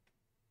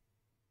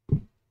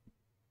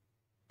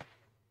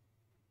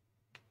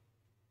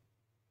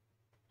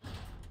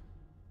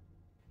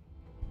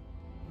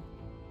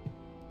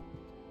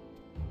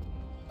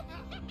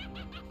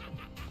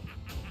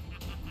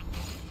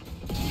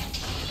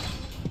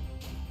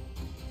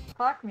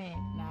 Fuck me.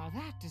 Now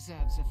that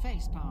deserves a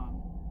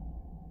facepalm.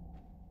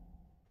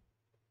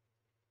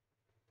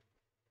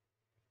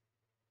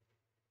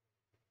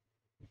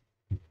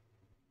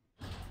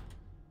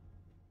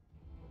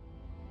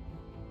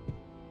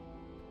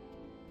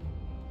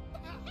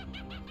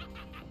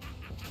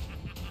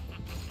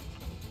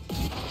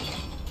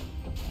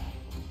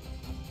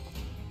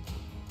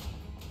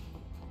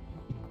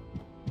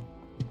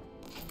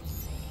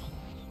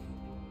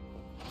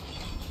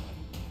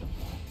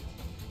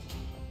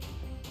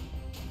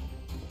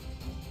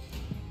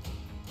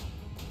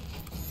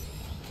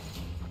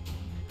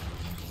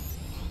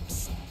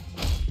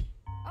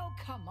 Oh,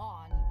 come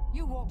on.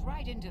 You walked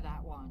right into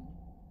that one.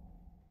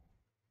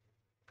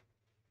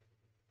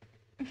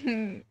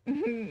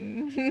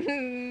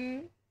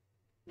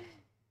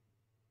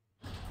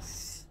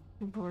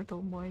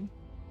 Mortal boy.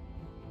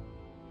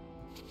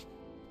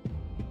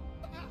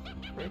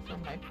 Pray for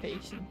my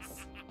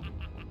patience.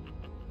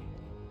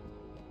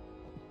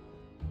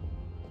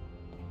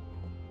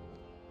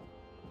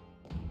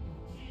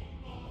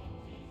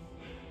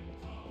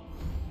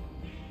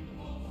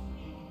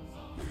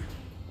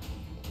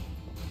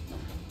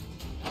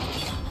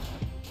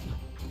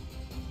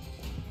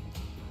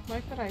 Why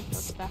could I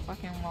touch that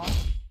fucking wall?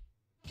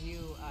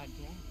 You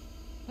again.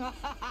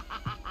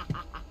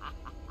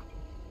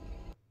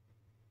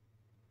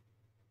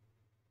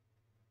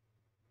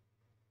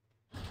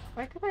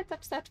 Why could I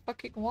touch that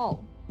fucking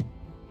wall?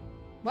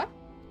 What?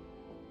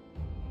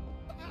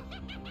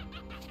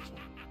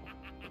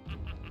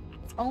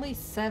 It's only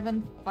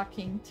 7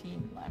 fucking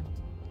team left.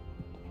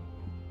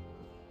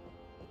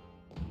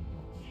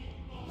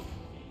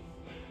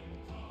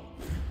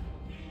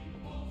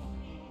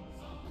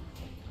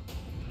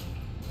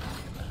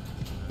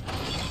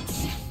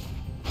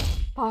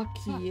 Fuck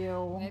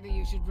you. Maybe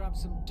you should rub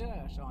some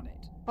dirt on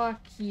it.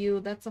 Fuck you,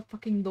 that's a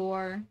fucking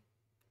door.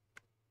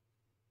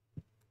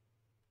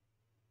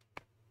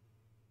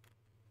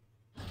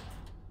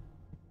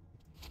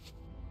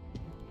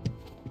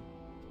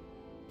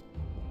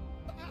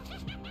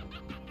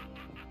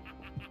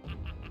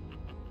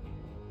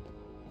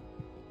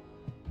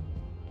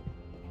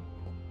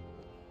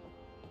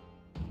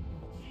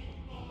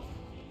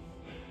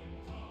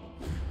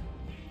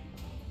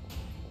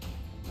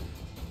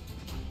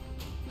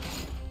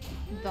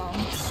 Don't.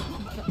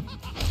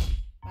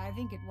 I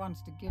think it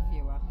wants to give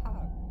you a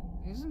hug.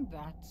 Isn't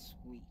that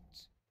sweet?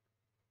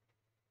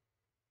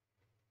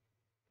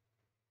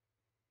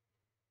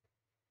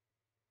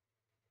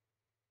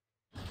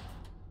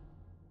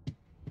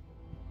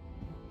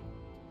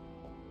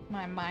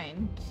 My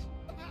mind.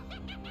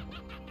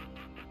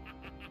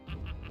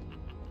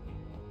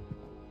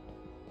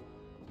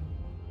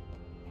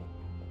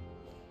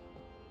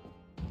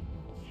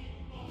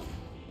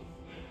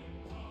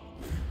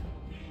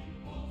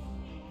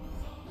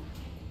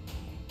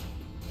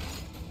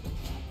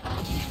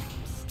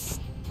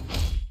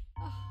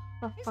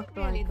 The Is fuck it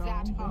do I really go?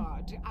 that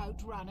hard to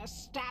outrun a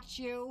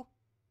statue?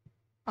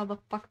 How the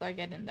fuck do I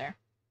get in there?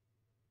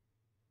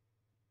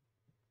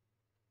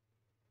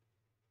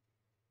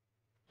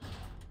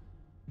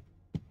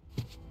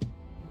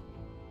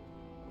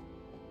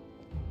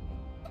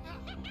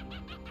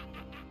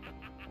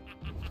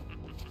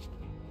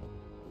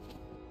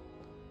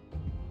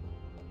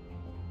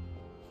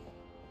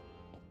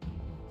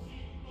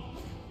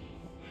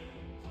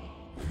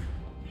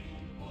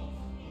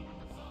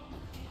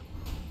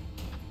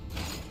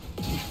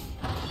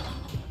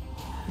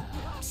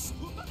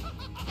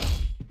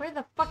 Where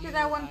the fuck did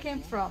that one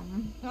came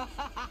from?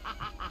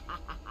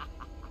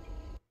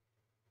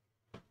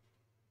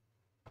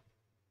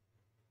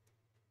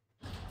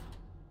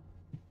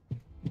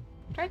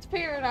 Try to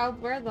figure it out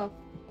where the...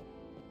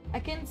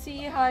 I can see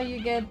how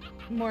you get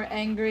more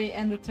angry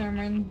and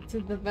determined to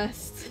the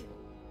best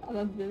out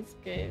of this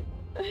game.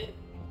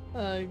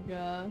 Oh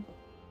god.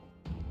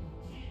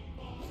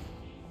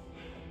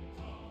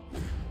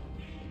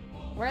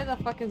 Where the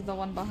fuck is the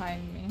one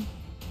behind me?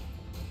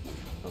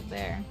 Oh,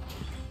 there.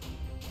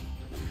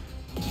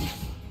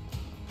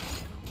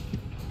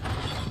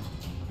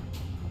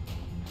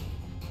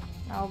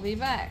 I'll be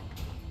back.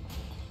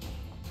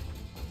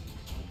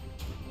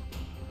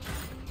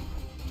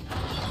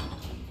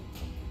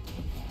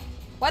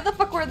 Why the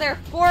fuck were there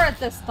 4 at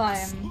this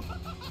time?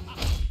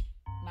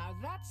 Now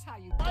that's how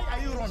you. Why are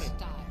you running?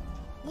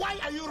 Why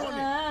are you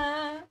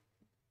running?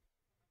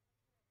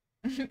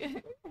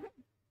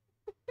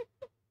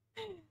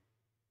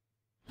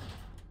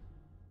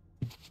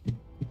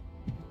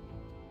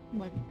 Oh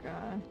my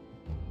god.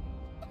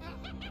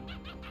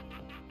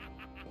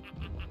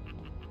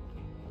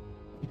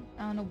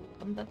 I don't know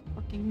what's on that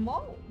fucking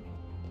wall.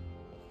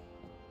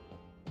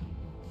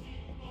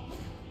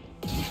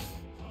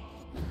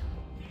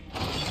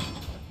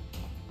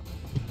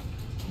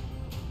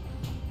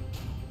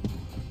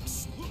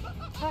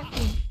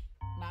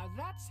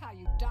 Now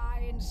you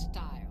die in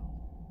style.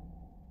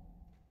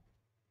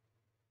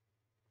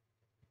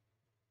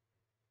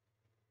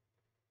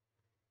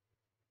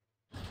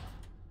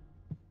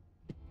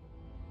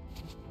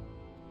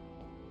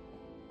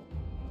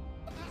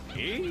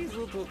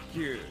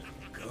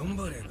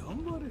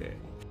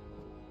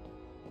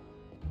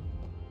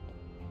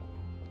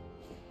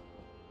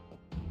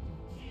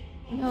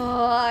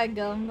 Oh,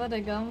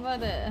 gambare,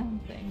 gambare.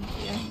 Thank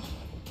you.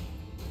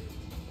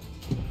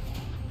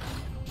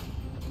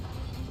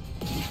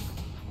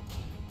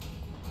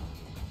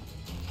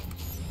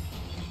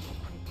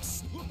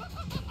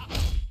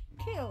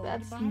 Killed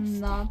That's by a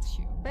not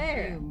statue.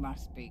 fair. You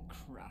must be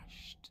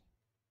crushed.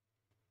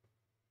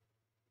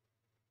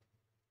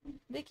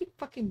 They keep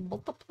fucking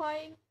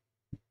multiplying.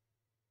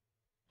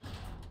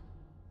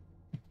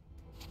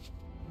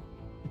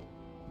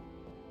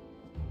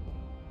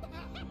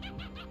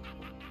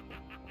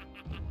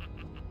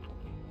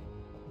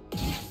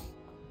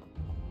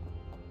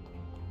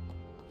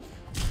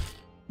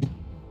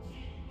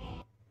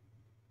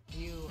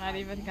 Not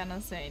even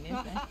gonna say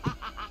anything.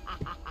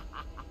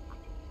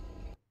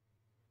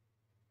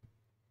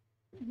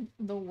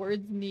 The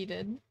words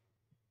needed.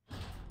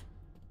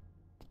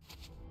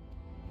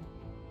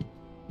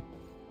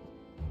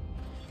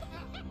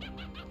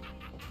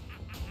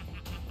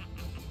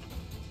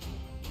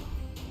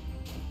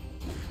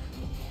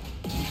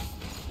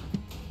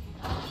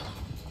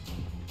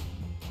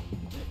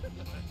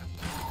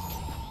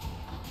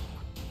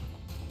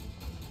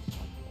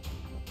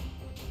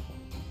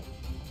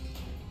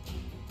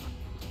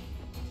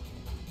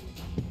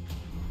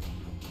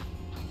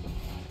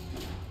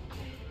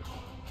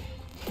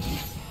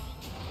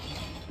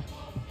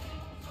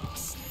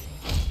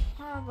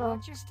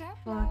 Watch your step,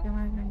 Fuck, love. am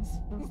I going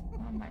supposed to?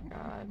 Oh my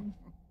god.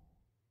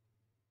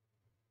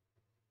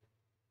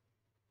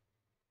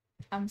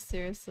 I'm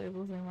seriously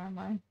losing my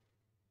mind.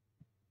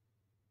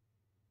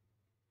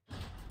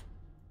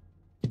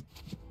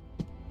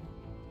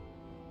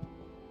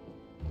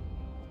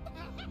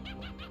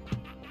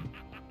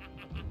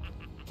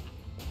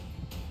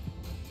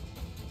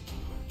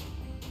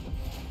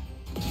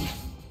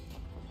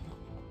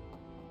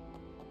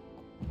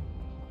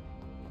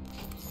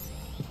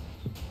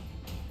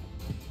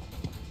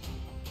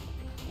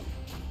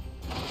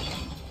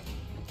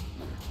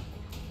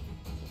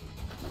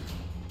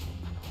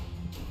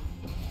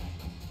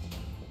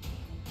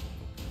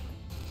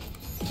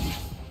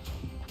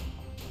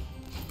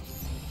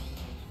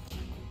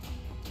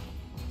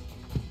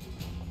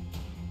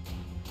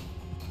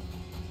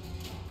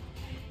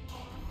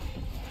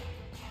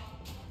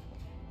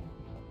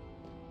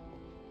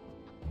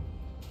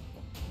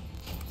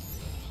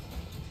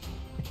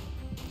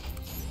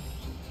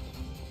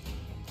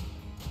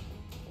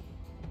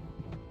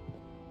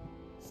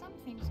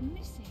 Something's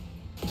missing.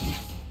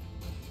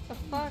 The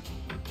fuck?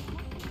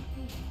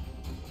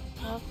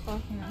 Oh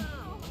fuck no.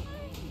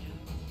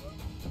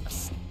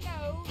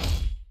 No.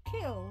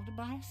 Killed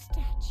by a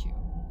statue.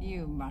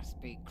 You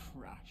must be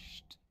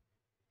crushed.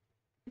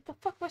 What the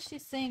fuck was she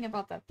saying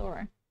about that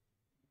door?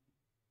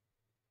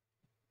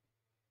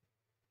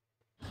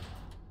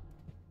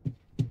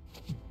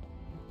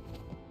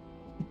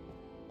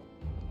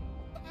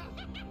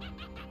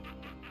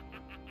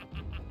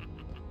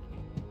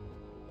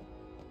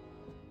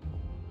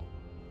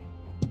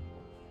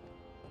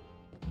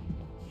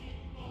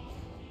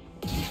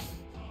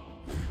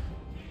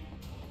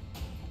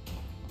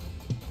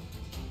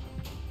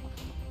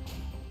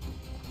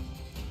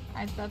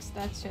 I touched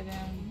that shit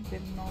and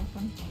didn't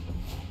open.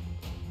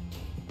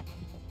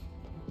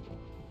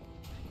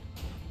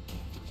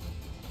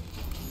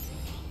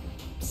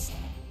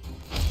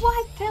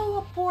 Why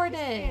teleported?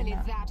 It's really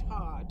that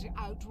hard to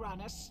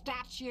outrun a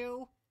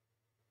statue?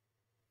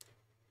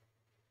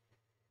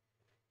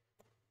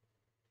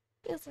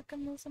 Feels like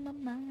I'm losing my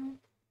mind.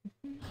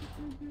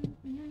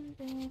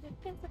 Baby,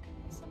 feels like I'm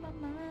losing my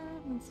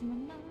mind, losing my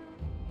mind.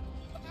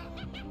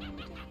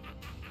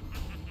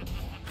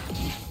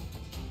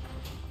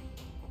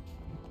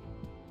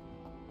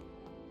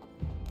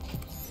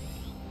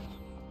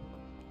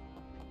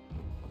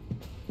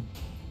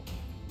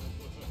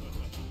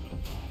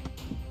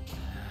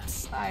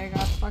 I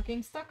got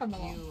fucking stuck on the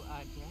wall. You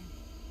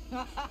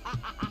again.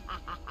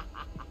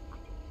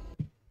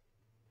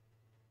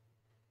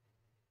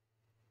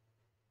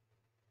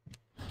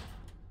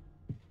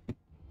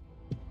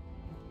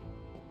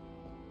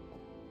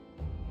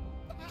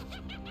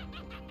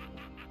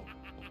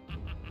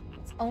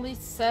 It's only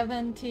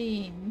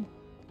 17.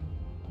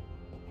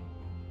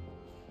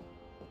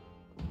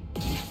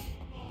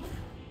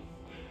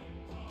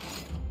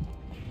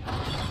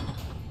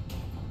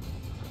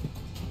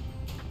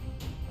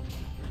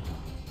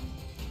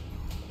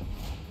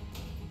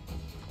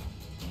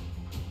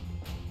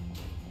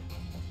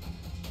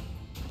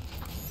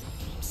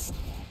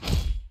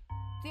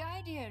 The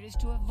idea is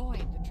to avoid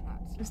the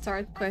traps. You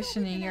start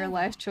questioning your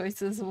life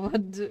choices.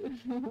 What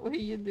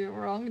you do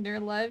wrong in your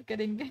life?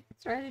 Getting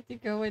ready to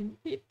go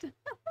and beat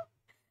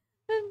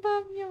and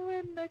bomb you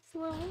in next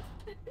level.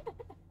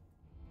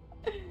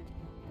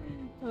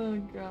 Oh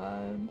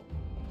god.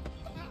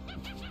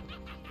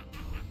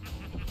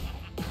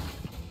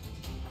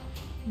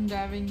 I'm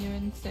driving you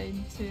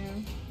insane too.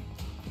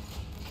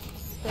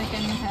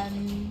 Second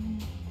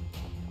hand.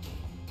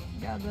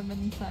 Got them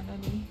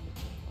insanity.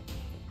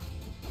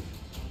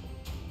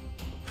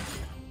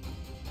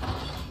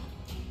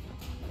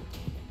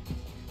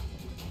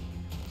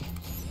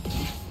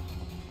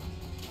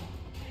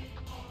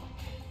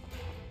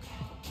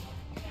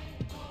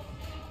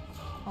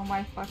 Oh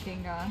my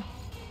fucking god.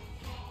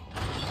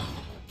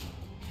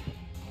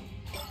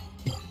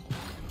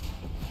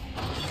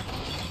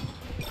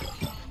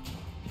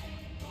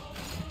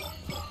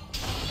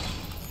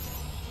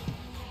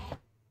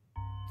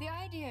 The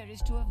idea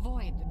is to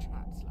avoid the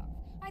traps, love.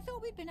 I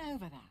thought we'd been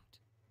over that.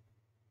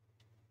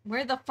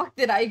 Where the fuck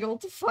did I go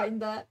to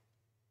find that?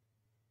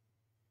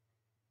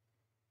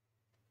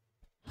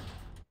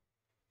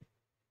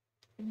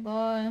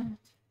 Lord.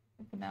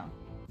 Open out.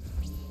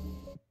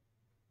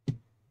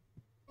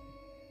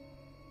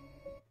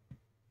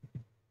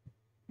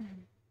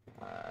 And,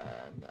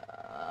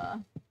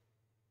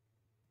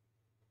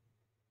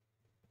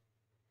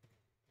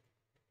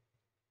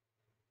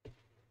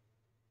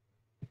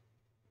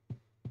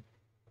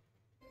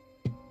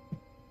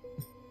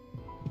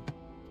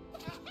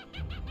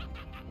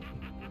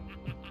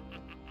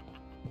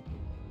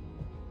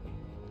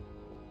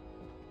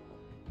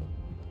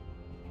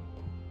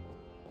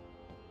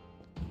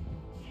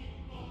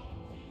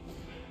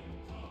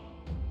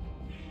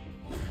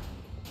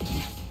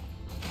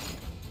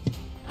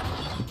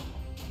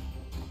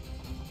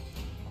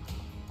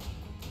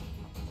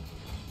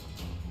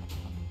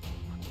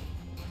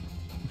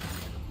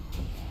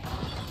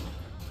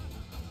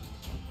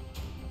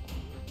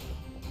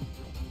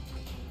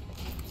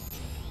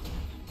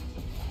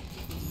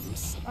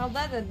 well,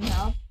 that didn't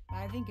help.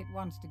 I think it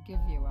wants to give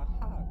you a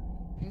hug.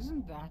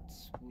 Isn't that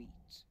sweet?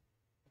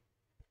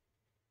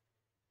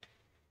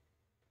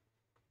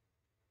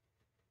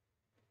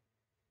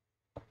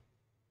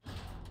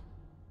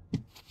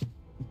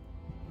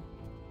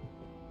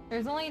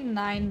 There's only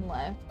 9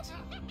 left.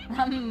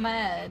 I'm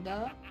mad.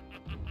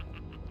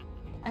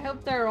 I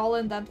hope they're all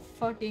in that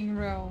fucking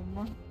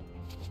room.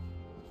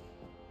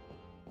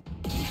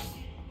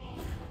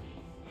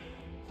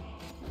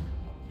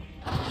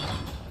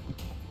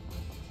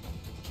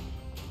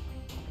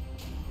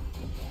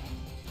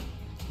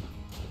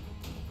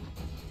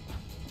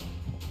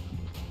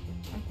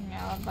 Fucking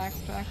out,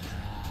 backtrack.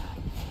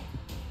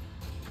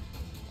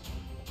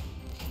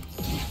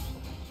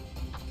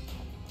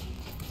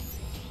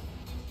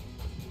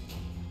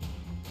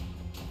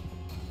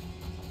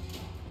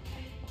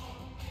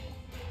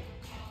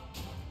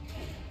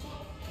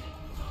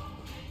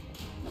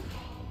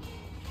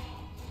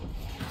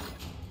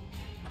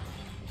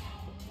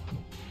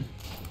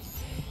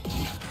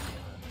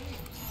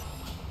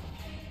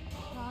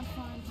 Can't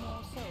find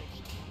more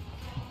souls.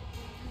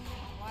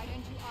 Why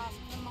don't you ask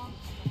the monster?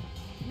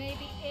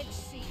 Maybe it's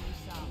seen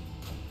some.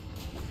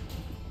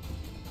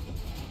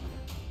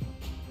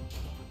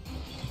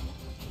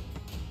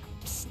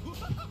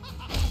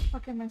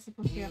 Fuck am I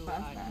supposed to get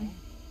past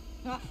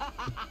that?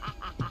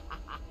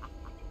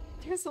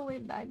 There's only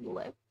 9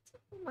 left.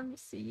 Let me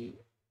see.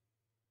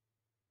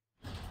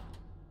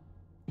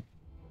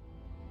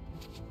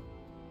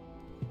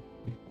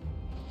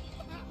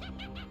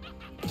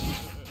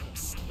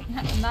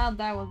 Now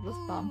that was the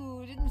stump.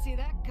 Ooh, didn't see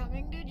that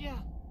coming, did ya?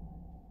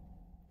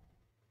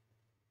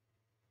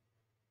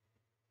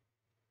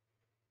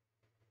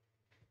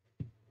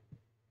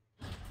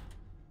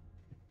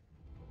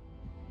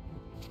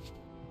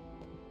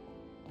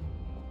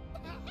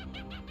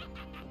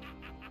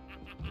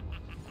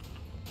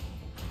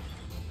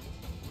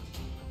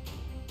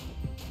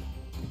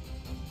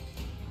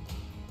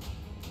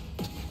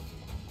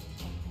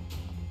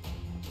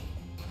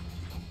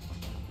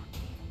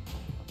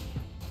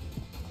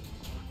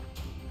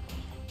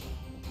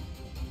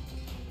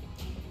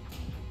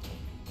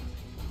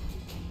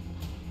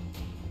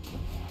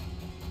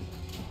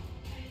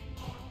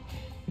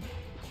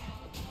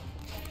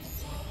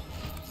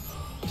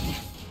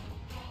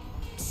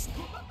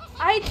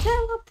 I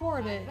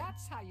teleported!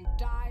 That's how you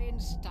die in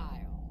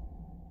style.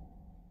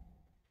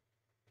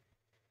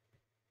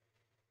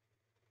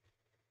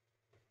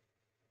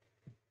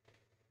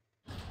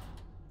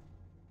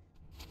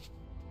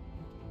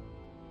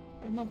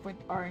 There's no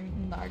point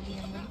arguing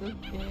with this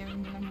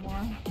game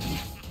anymore.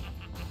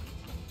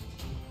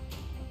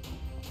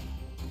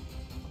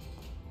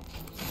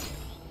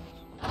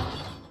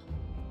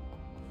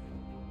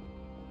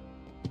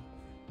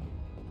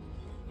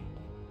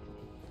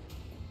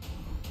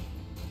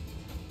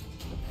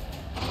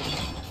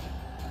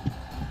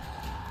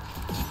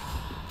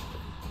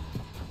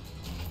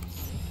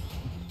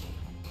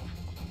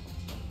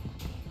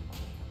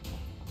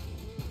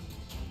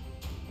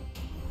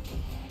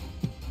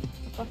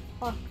 What the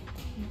fuck?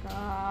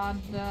 God.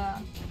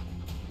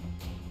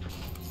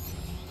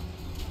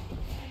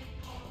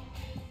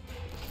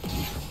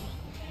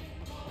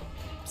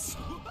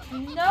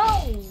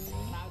 No!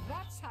 Now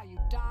that's how you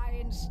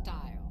die in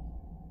style.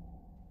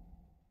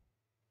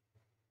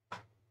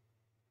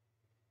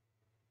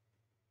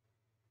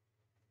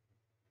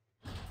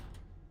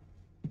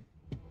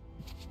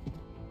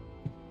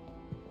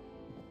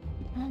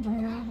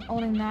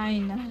 Only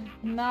 9.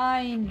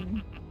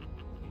 9.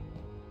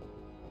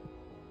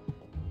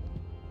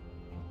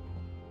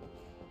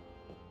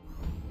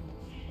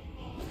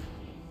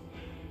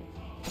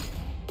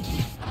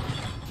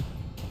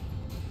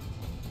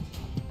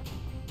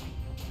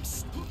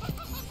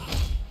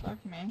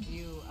 Fuck me.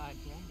 You are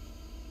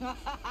dead.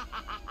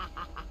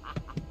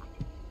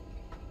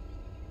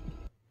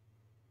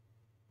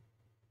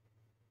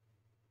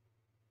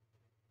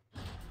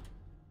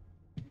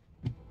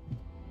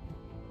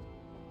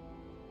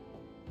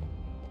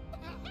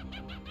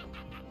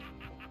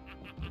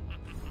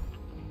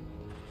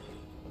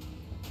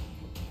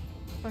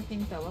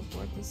 Fucking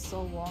teleport is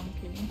so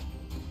wonky.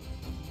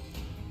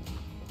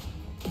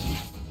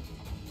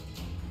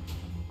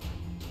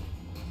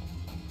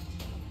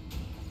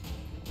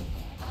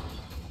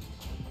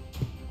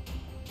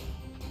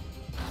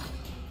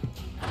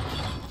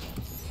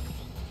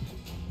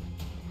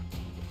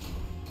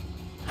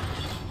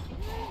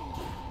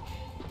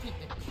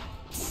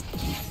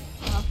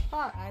 Oh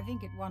fuck. I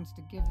think it wants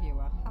to give you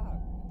a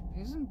hug.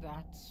 Isn't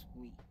that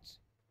sweet?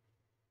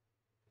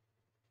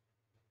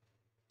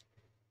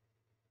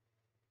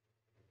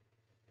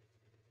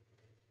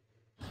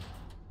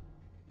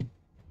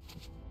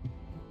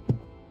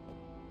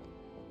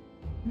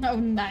 No,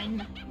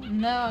 9.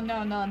 No,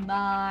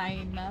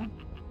 9.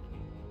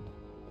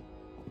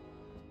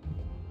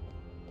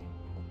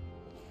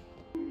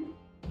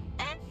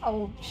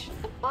 Ouch!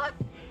 The fuck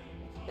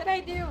did I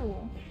do?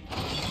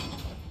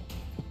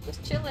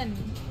 Just chilling.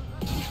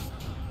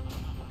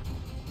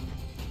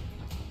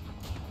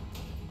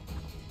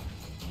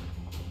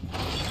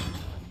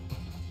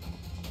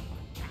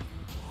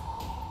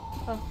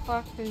 The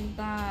fuck is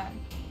that?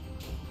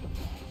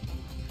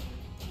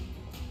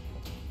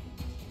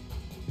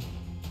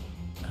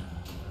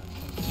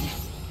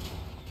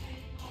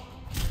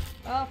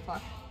 Oh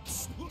fuck.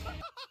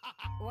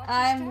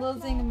 I'm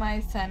losing my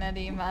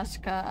sanity,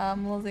 Mashka.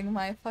 I'm losing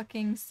my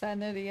fucking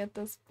sanity at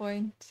this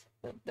point.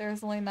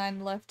 There's only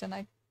 9 left and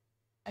I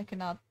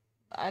cannot...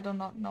 I do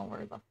not know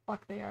where the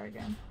fuck they are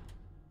again.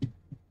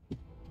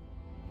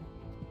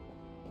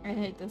 I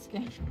hate this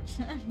game.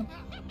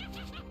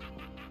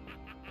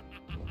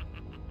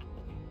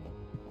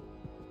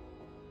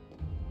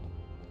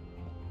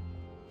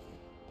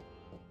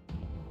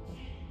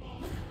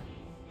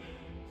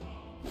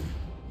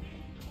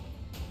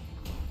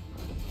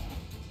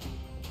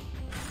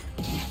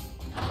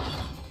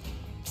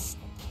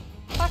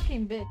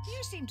 Fucking bitch.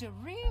 You seem to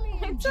really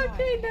It's enjoy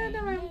okay, pain, Nana,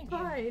 I'm don't you?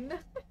 fine.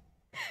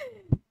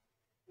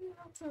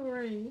 Not to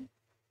worry.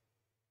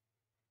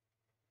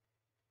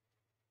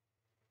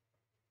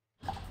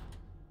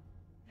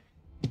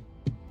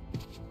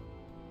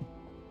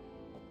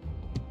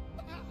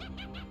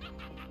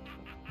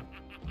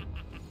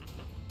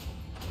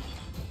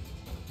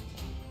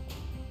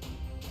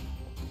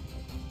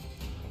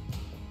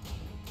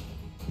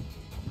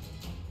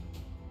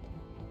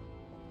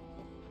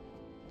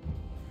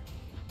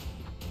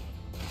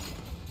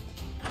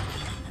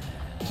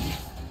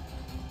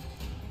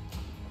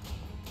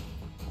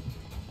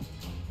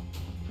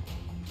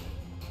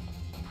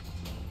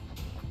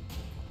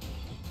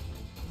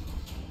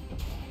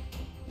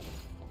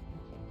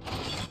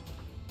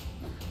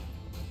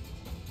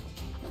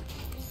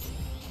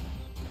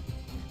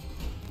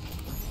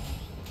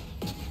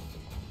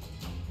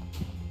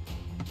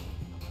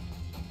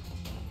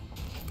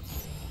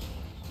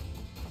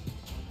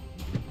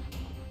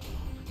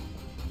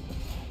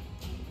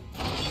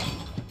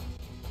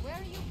 Where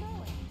are you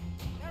going?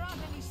 There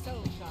aren't any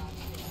soul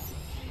shards here.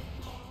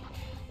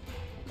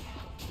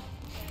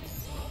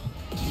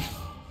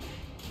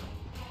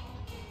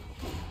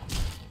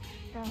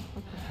 God,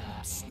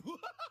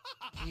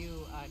 fucking You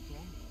are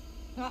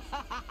dead.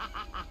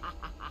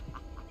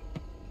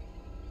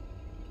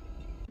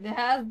 It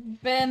has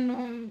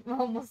been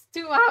almost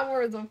 2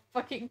 hours of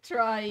fucking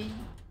trying.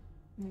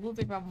 I'm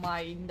losing my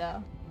mind.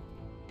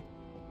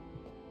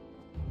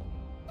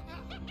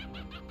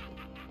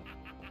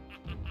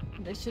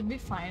 This should be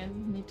fine. I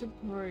just need to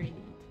breathe.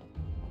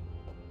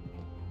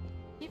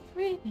 Keep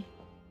breathing.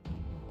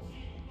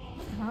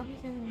 How are we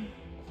gonna...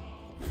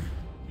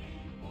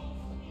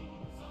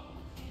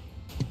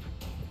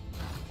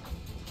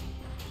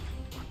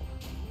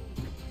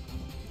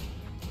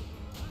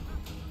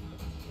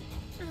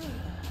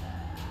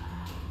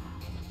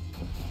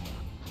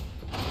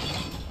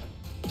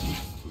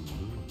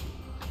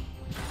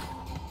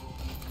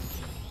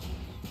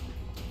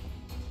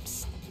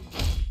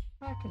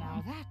 Fucking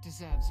Now hell. that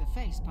deserves a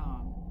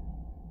facepalm.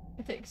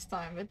 It takes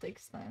time, it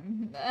takes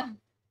time.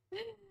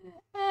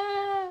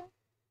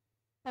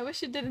 I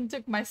wish it didn't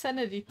took my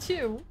sanity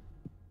too.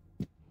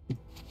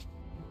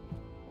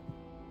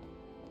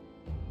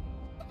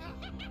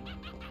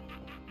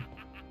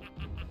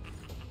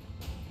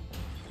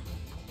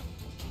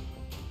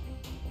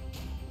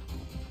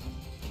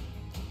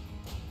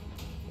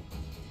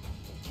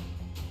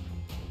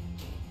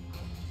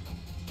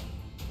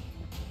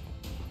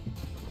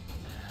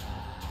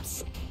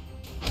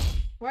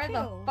 Where the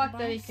Killed fuck by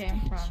did he a came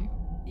statue. from?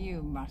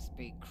 You must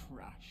be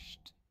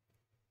crushed.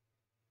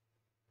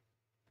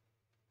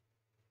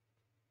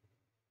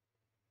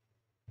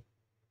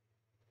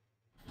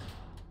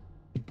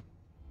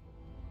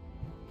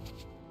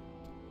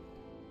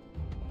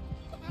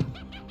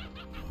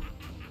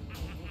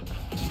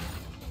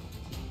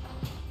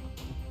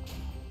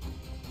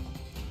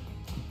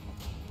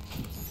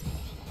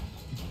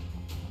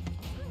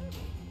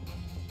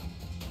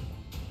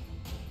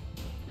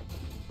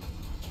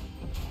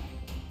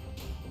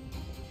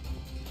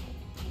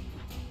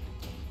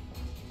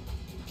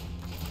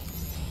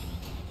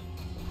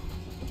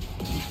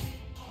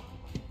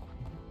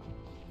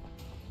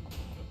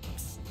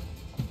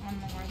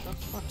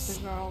 Fuck the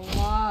girl.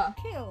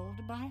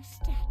 Killed by a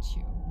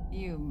statue.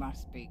 You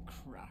must be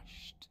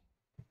crushed.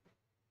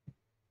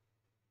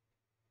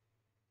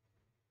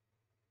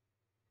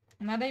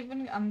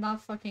 I'm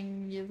not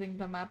fucking using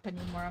the map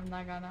anymore, I'm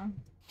not gonna.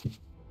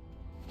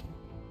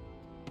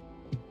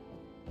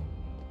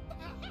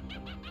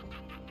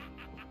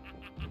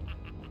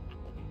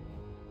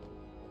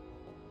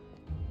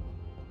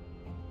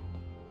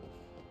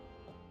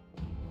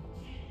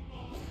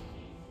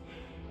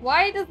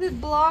 Why does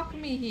it block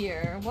me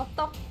here? What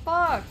the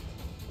fuck?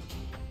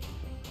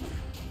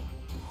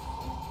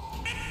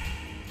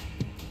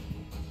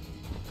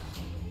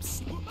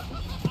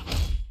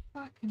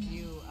 Fucking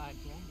You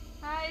again.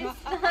 hi,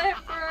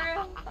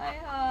 sniper.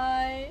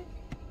 Hi.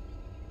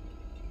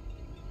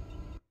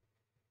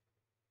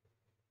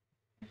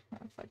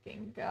 Oh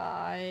fucking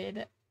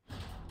god.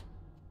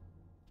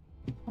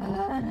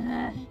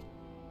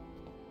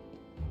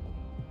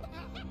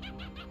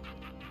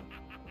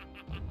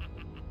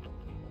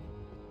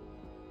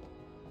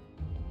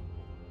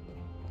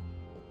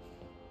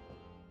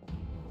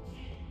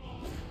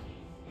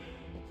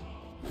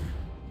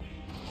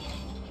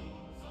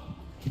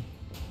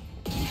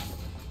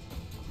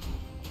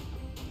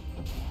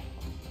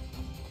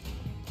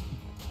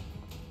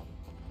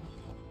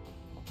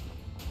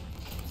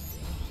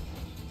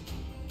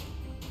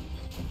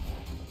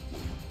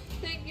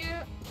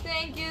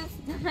 Thank you,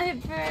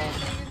 sniper. Thank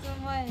you so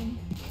much.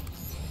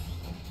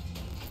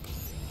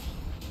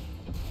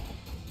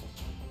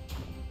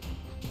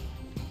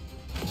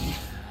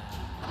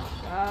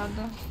 God.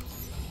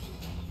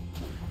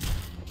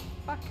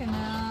 Fucking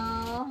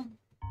hell.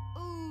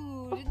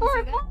 Ooh, For didn't 4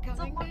 see that months,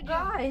 coming, oh my did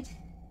god.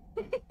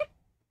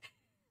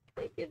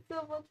 Thank you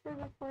so much for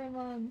the 4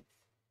 months.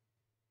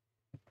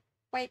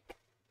 Wait.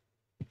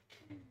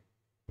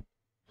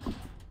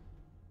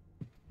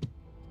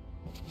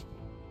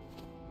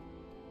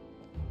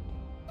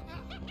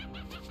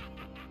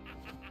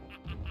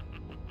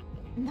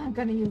 I'm not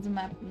gonna use the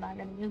map. I'm not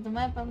gonna use the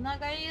map. I'm not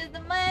gonna use the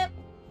map.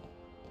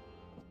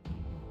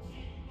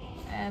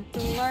 I have to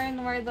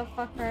learn where the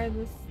fuck are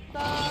the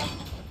stuff.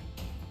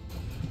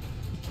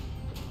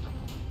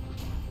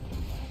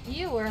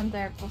 You weren't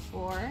there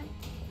before.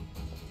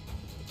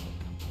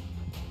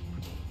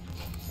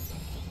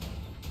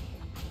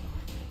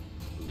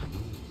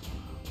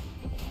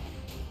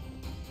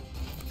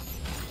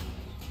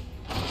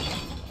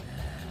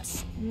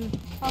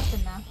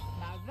 Fucking now.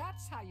 Now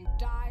that's how you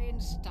die in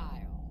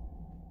style.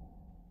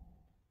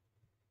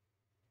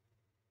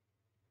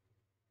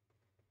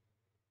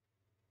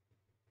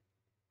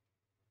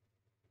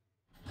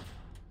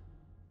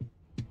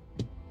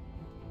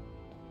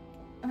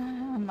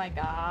 Oh my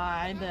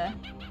god.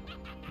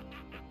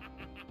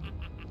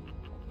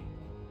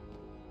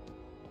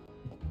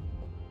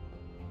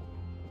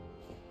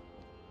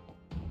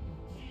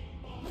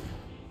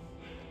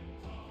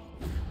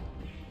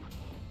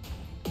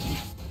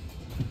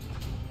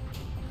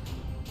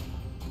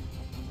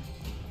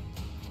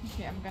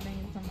 Okay, I'm gonna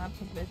use the map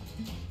a bit.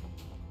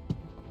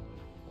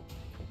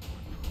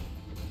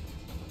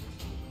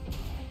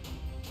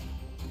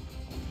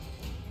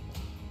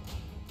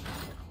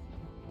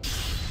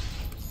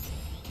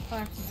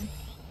 Fuck me.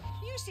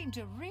 You seem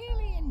to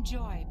really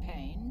enjoy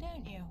pain,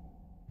 don't you?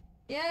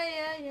 Yeah.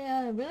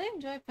 I really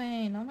enjoy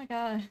pain. Oh my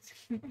god.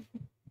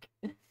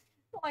 It's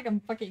not like I'm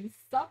fucking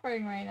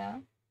suffering right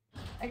now.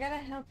 I gotta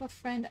help a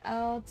friend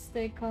out.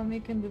 Stay calm. You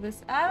can do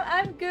this.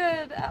 I'm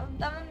good. I'm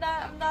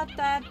not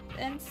that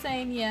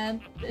insane yet.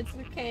 It's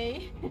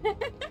okay.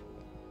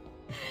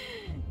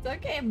 It's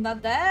okay. I'm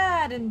not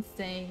that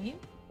insane.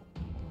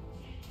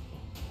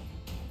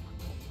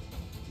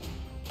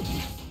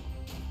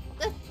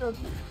 Just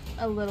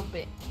a little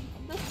bit.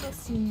 Just a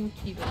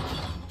smoky bit.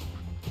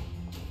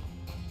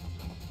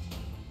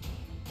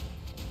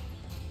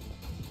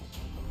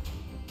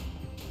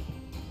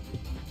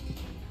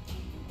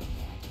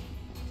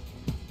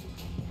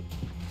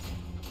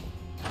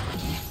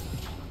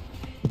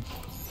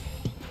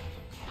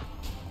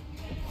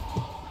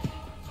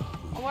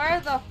 Where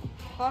the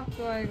fuck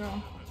do I go?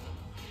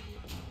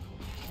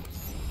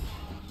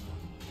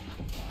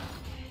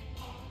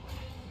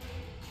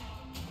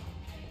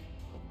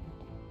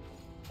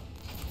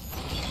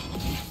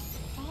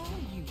 Are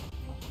you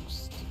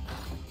lost?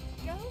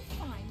 Go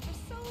find the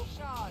soul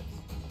shards.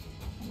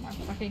 Oh my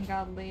fucking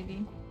god,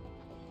 lady.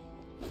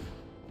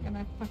 I'm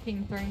gonna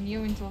fucking turn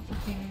you into a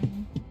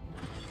fucking...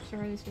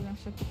 Sure, this is gonna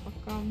shut the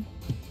fuck up.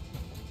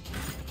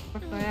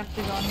 Fuck, do I have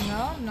to go?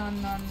 No.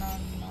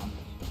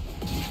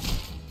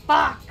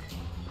 Fuck!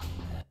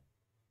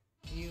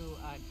 You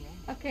again.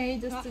 Okay,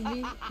 just to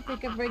be...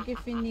 Take a break if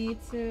you need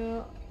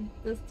to.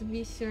 Just to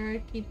be sure,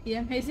 keep the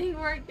amazing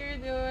work you're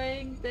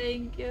doing.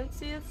 Thank you.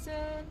 See you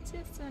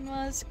soon,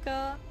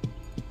 Waska.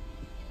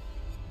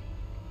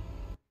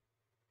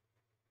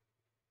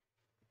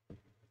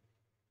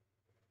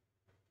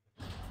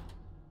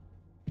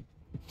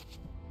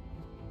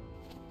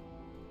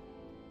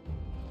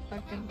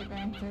 Fucking, we're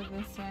going through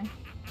this way.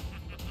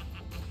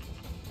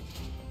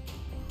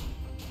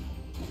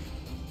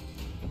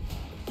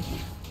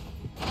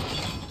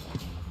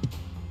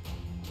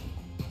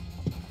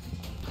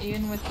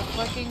 Even with the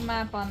fucking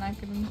map on, I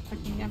couldn't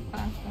fucking get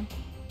past it.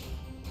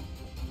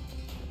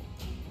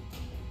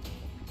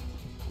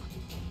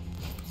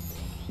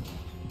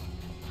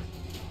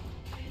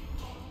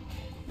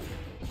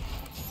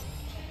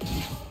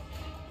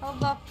 How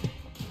the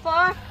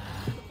fuck?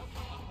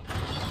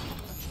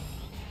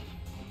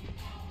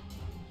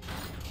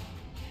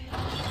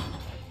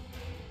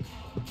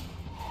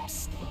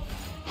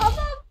 How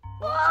the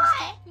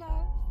fuck?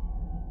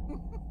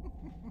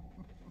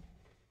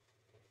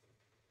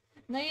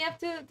 Now you have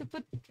to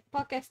put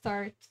Pocket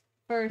Start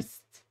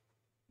first.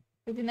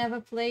 But you never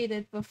played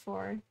it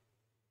before.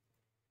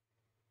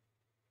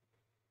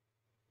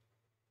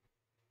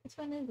 Which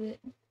one is it?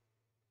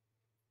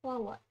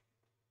 Well, what?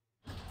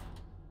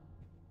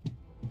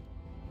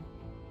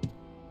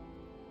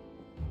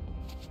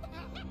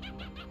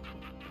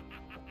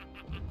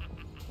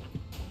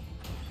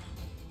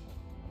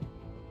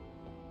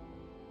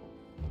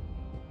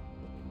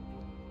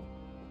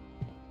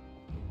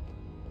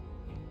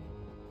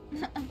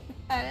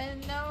 I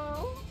don't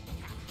know.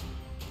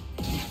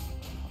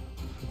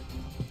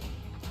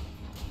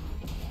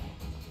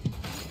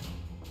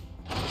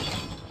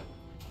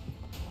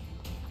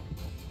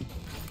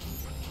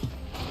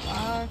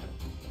 Fuck.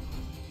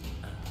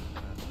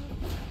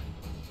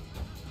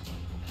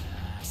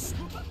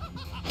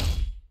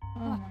 Oh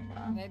my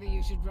god. Maybe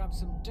you should rub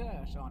some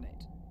dirt on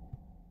it.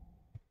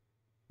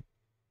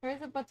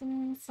 There's a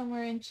button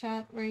somewhere in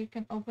chat where you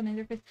can open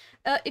interface.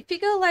 If you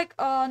go like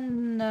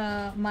on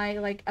my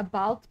like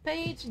about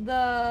page,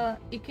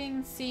 you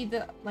can see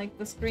the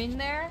screen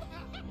there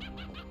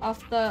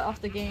of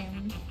the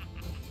game.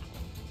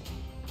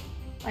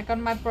 Like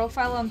on my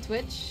profile on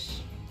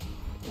Twitch,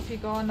 if you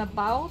go on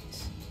about,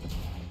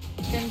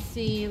 you can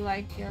see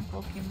like your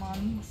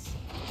Pokemons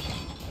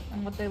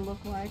and what they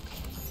look like.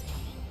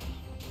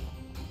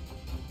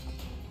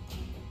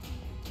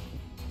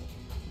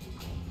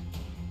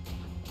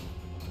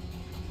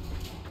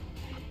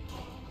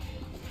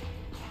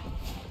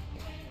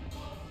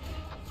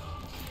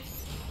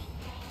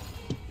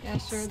 Yeah,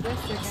 sure,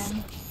 this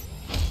again.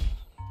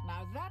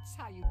 Now that's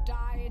how you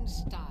die in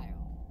style.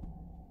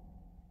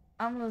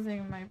 I'm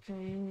losing my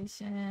patience.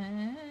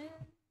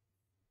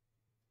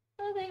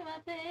 Losing my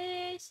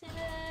patience.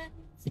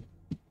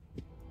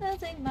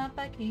 Losing my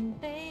fucking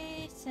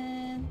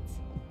patience.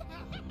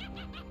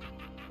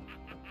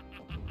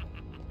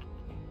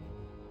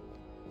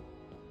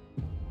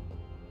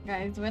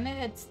 Guys, when it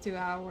hits 2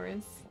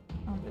 hours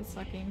on this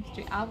fucking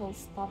stream, I will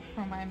stop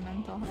for my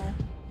mental health.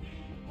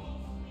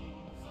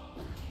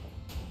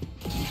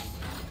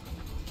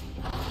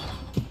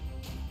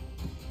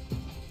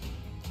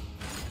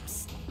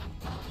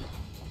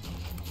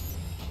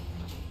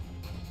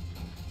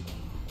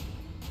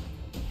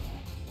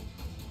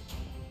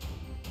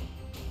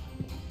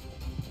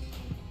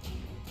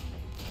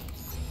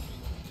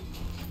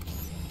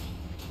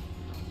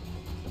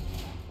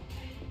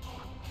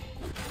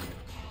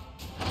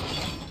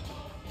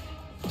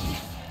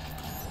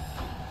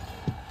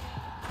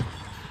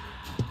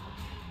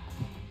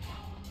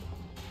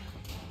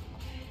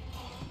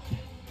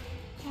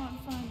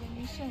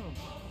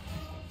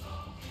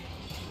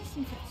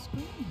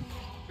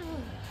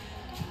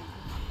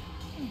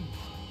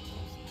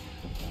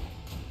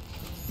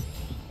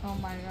 Oh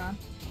my god.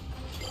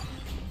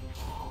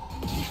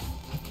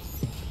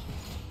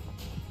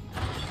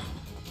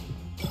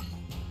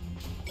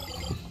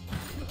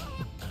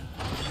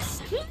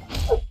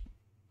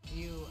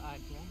 You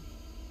again.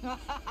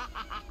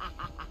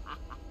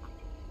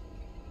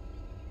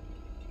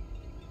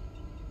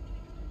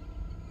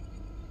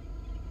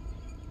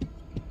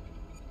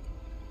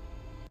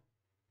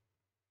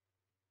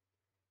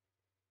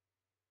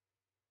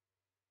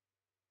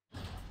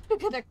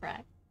 Look at the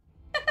crack.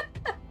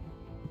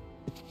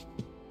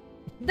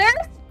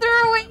 There's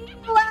 3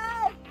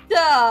 left!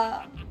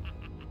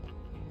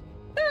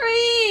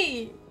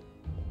 3!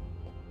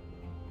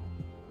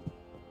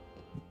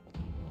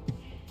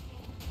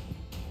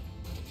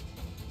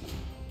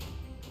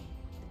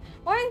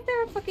 Why is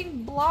there a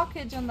fucking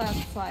blockage on that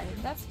side?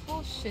 That's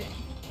bullshit.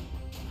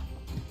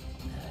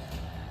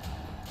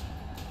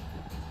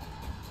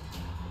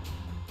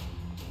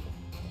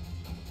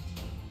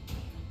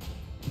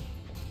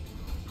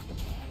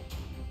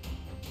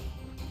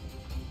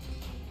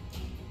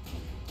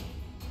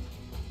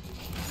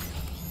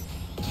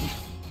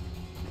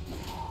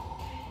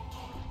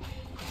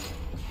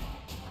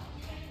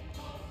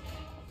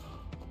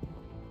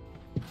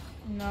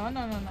 No,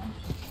 no, no, no.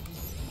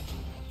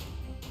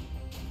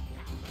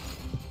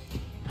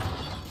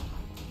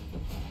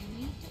 You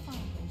need to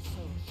find those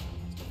soul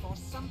shards before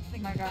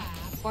something Oh my god,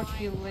 bad fuck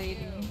you, finds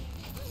lady.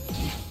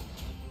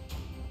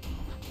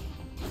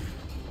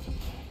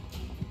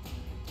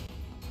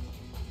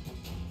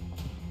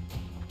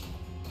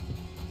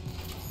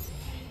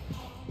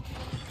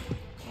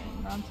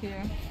 Not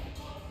here.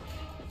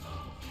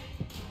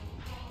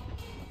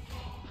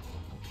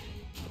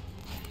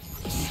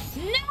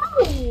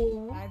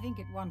 No! I think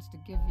it wants to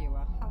give you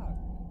a hug.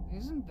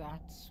 Isn't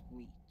that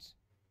sweet?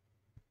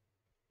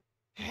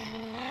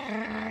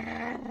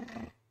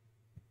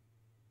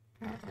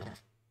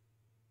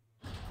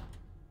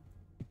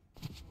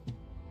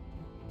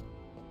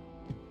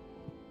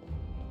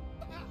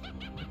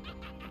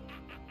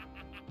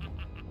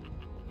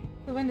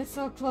 When it's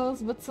so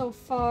close but so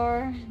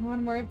far.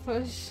 One more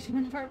push.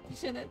 One more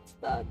push and it's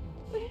done.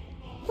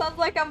 Sounds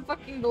like I'm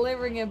fucking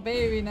delivering a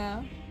baby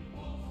now.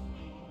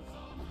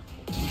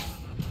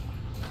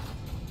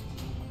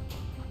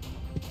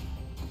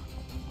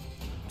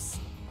 Psst.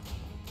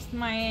 It's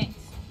my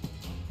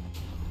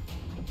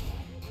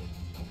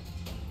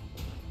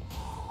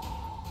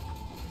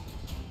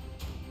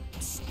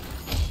ass.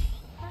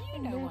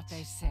 You know what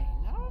they say,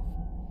 love.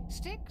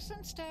 Sticks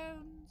and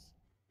stones.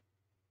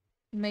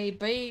 May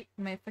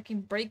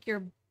fucking break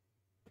your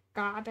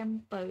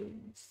goddamn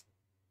bones.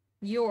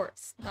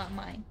 Yours, not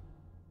mine.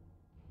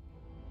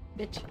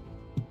 Bitch.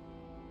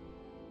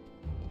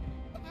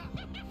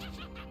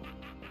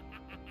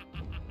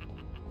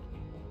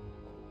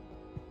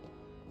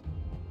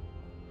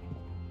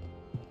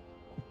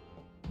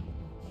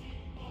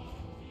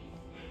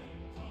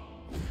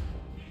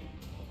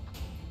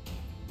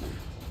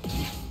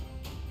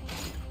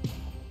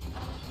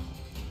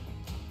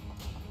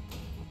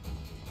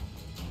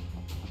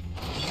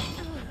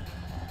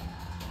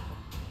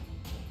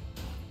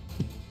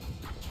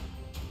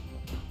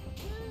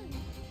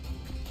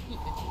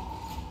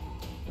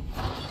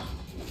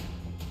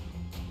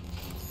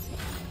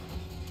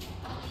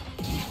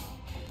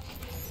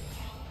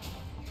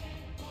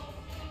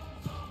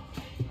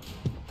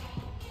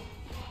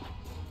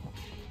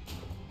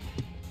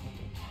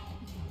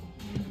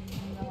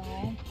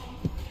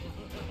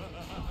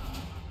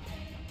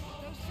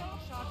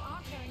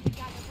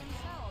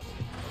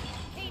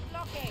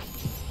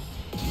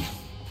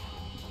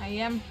 I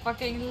am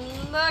fucking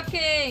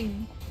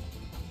looking!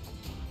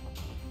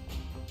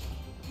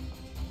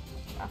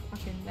 Ah,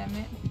 fucking damn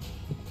it.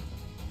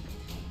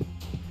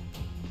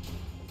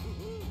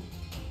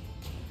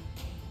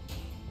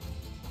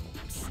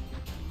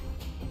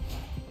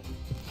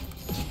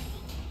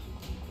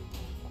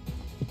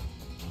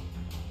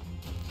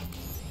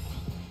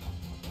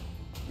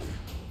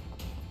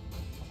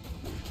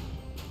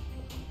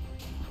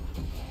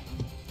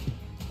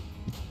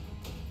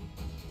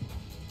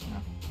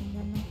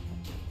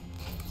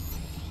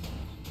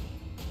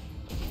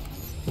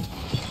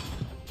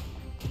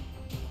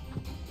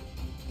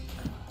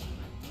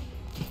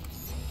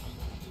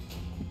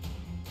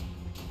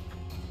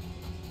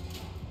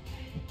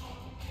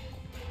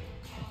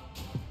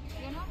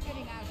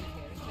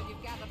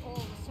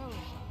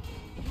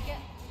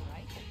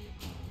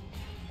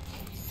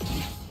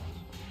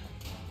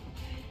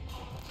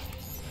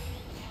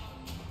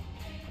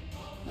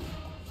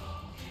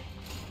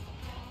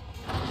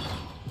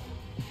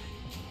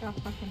 God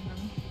fucking hell.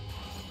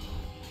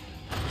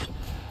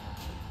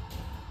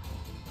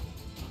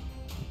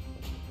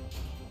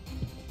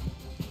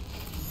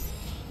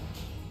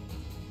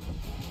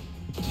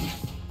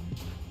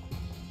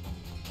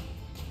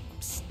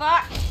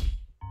 Fuck!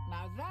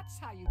 Now that's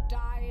how you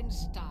die in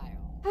style.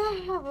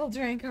 I'll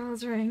drink, I'll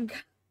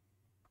drink.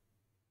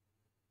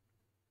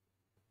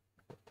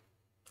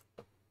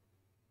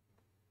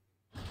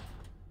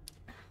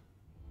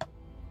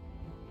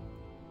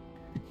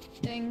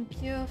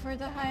 Thank you for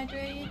the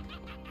hydrate.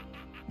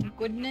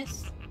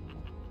 Goodness.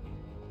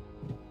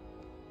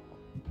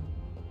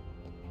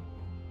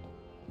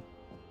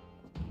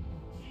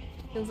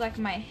 Feels like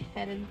my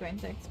head is going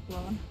to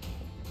explode.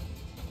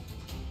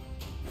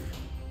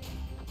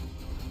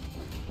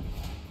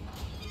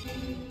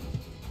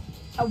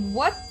 A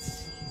what?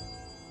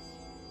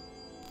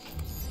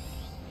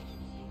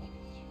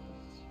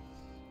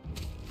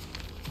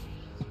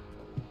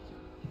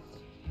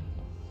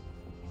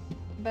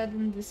 But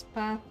in this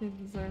path you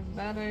deserve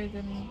better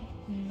than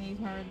you need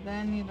her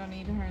then, you don't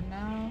need her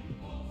now.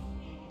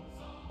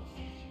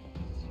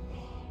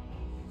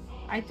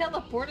 I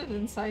teleported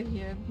inside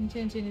here. Didn't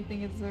change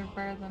anything, you deserve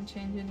better than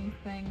change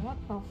anything. What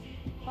the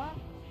fuck?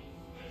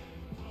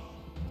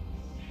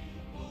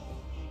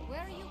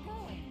 Where are you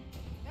going?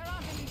 There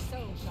aren't any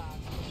soul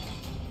shards.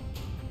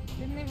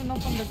 Didn't even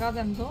open the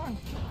goddamn door.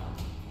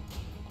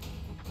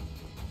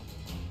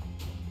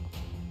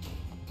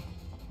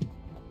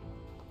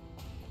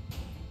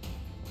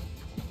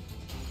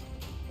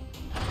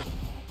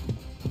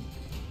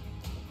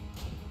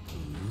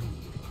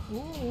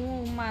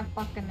 Ooh, my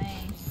fucking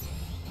ass.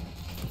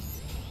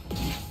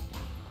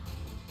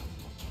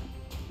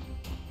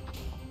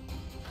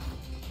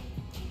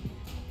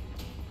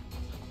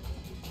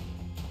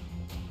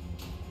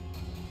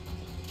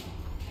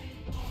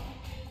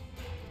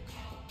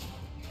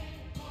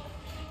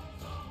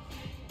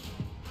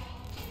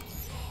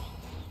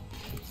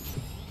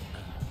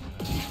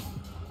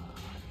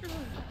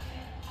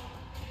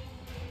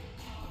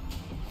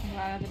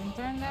 Glad I didn't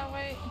turn that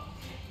way.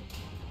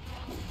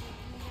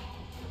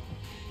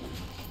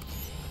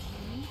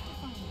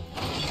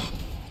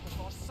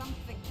 Before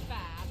something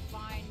bad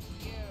finds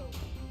you.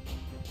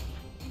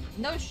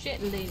 No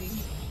shit, lady.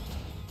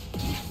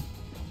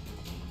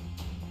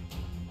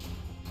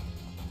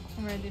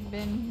 Already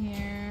been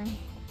here.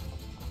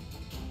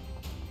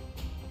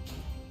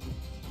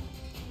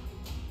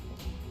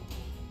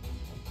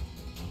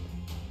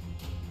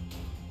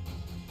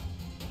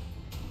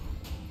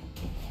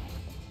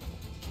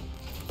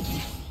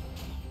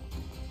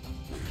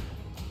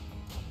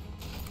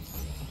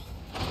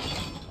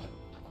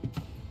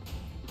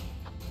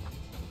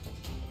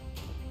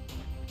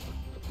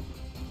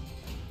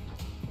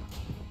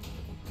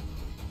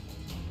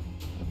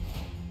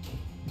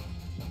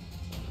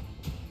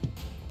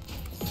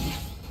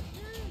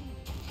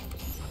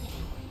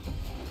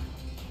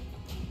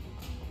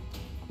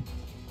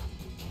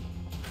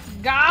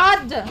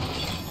 god!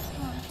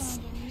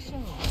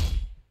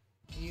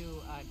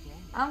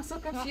 I'm so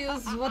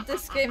confused what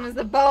this game is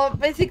about.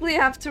 Basically, you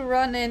have to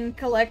run and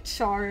collect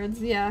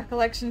shards. Yeah,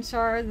 collection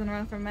shards and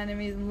run from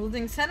enemies and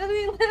losing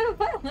sanity little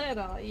by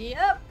little.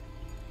 Yep.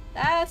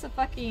 That's a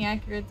fucking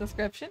accurate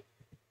description.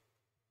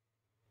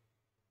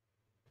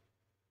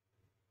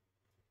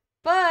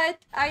 But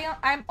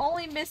I'm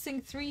only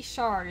missing 3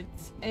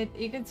 shards.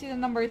 You can see the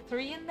number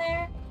 3 in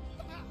there.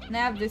 And I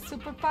have the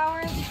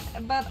superpowers,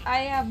 but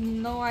I have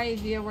no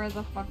idea where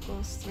the fuck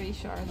those 3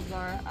 shards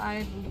are.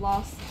 I've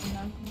lost, you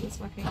know, this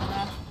fucking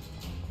map.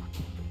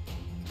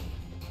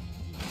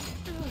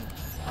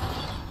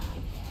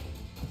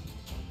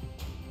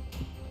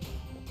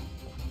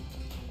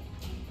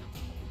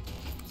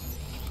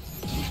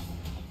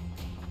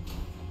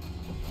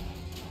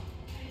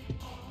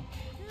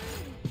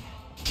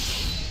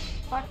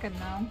 Fucking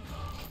no.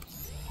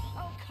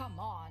 Oh, come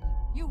on.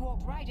 You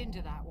walked right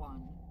into that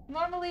one.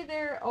 Normally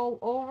they're all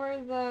over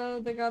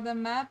the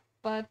goddamn map,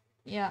 but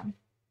yeah.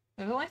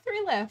 There's only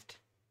 3 left.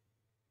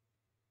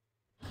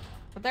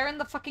 But they're in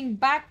the fucking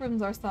back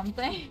rooms or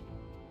something.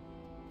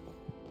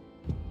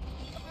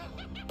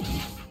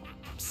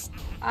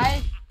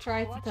 I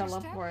tried to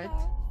teleport.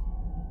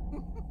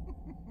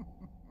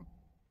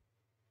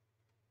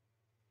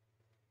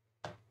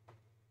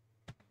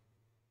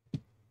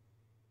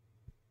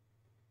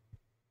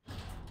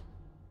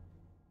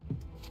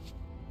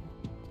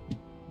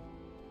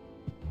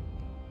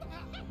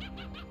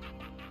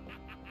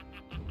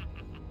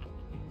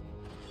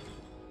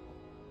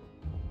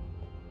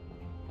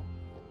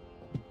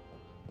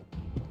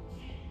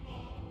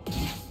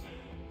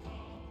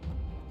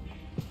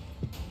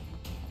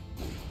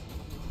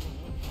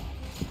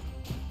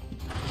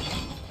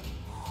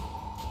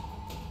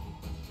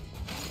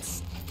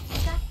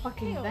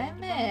 Fucking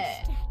damn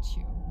it!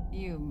 Statue.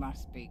 You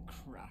must be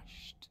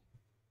crushed.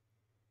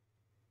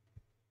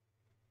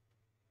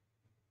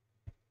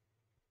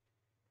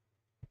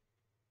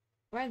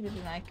 Why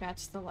didn't I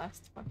catch the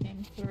last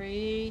fucking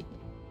 3?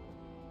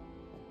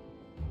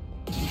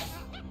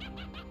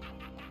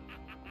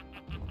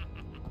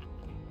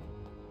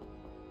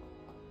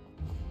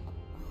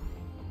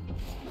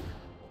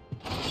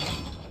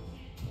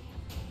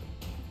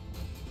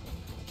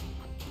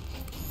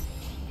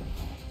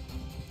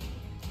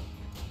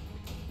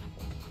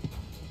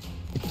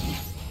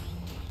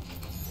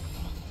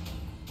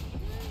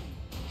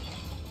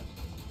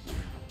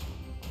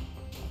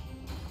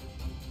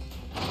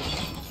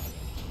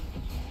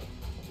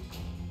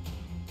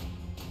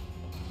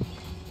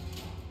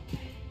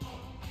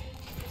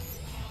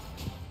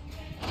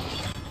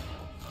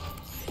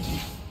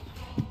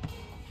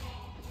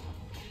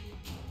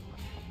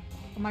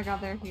 Oh my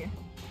god, they're here.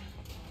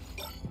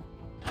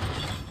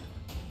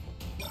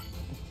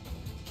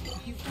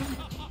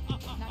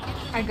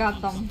 I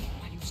got them.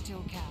 You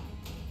still can.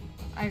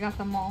 I got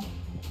them all.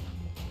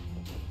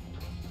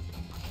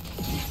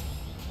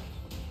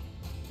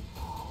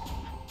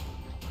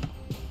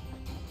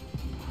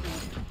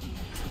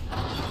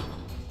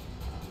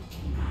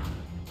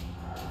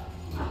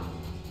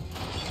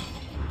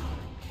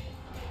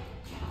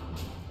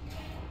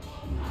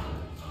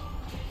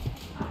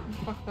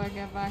 Fuck, do I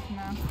get back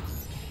now?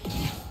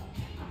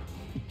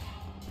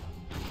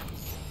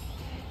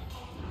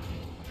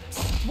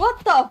 What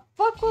the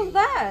fuck was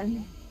that?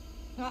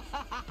 What the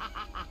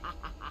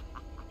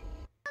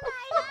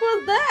fuck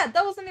was that?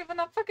 That wasn't even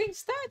a fucking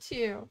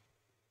statue.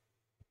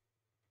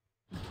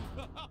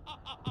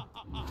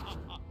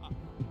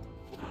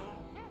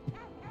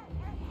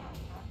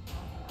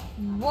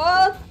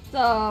 What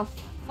the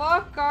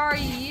fuck are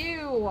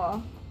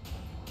you?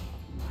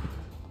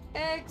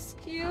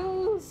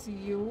 Excuse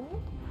you?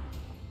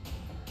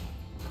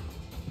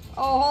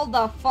 Oh, hold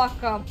the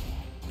fuck up.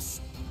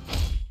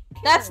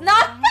 That's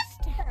not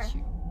fair!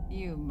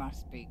 You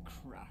must be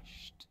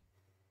crushed.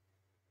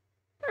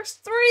 There's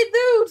 3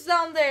 dudes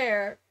down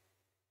there!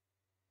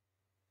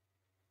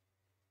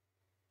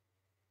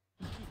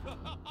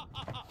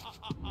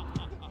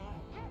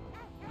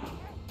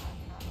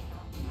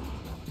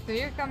 So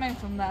you're coming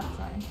from that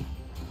side.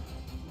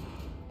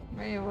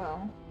 Very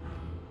well.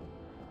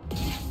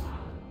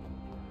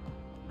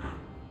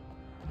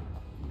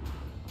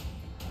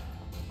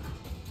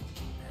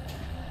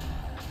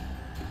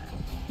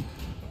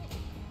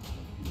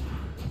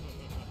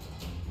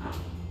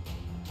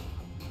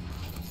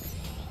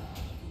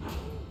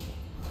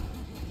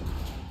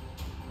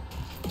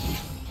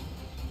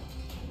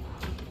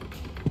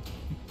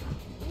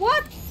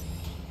 What?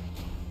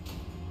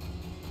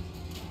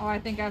 Oh, I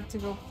think I have to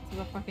go to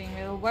the fucking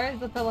middle. Where is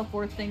the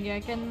teleport thingy?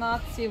 I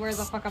cannot see where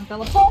the fuck I'm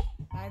teleporting.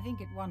 I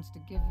think it wants to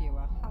give you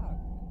a hug.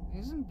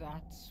 Isn't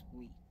that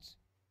sweet?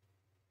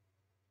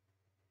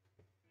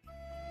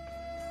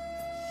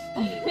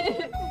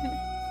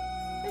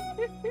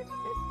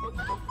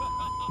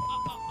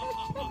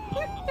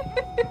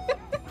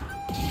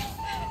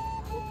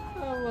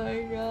 Oh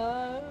my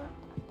god.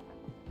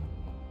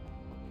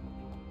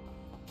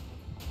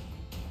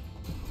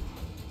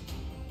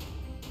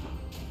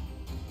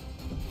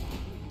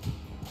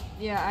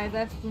 Yeah, I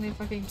definitely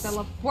fucking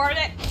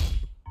teleported.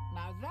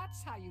 Now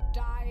that's how you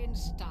die in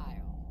style.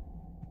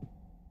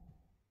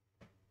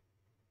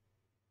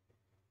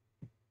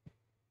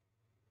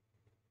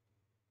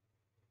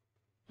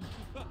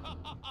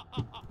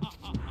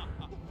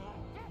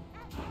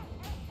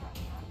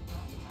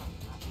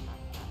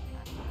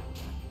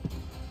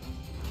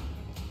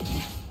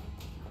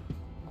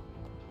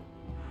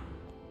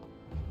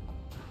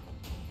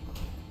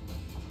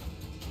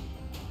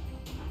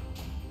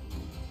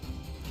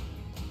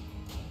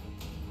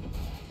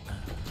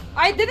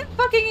 I didn't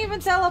fucking even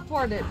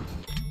teleport it.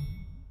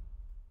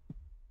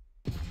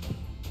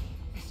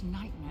 This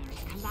nightmare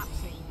is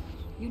collapsing.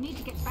 You need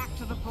to get back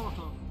to the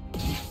portal.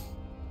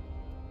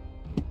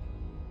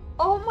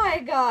 Oh my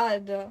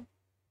god.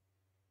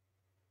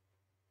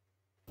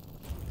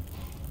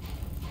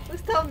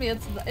 Please tell me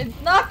it's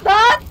not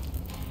that!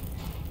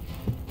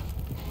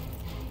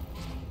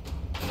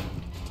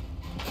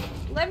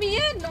 Let me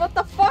in! What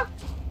the fuck?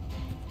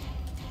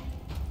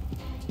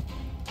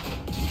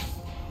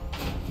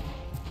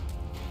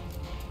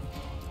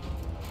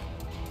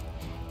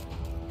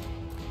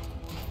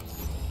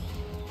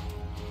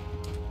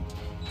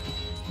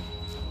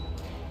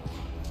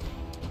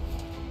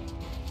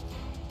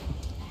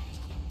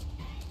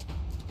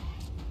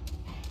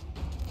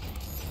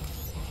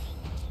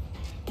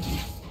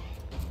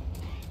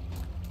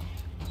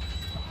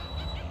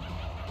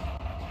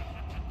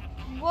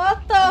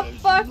 What the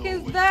fuck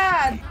is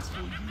that?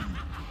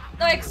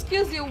 No,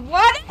 excuse you,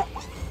 what?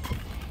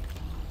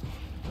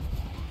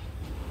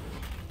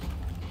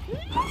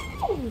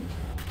 No!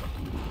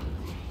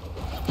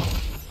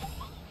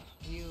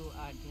 You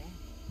are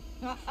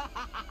dead.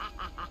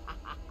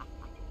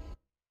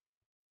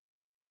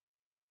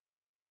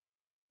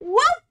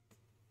 What?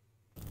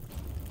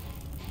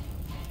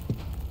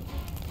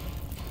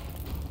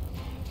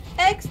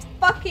 X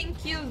fucking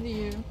kills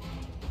you.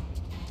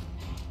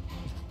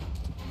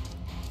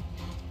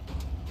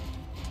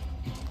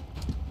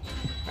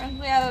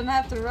 Apparently I don't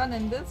have to run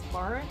in this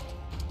part.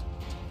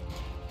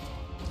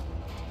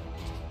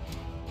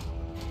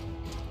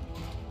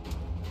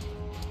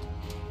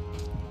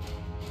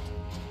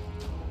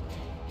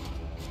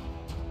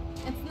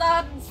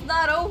 It's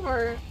not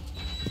over.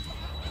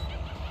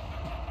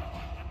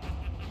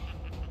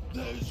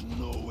 There's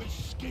no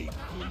escape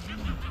for you.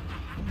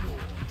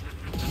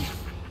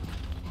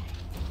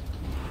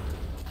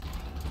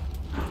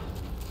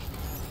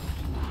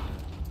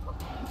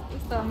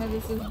 Please tell me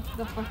this is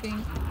the fucking...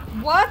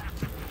 What?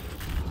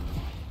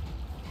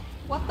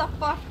 What the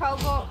fuck?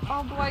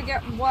 How do I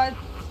get what?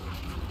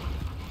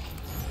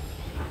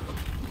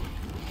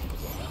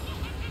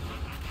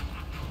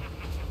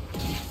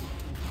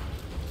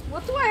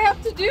 What do I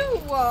have to do?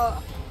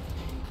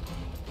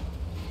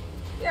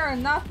 They are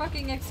not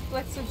fucking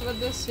explicit with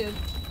this shit.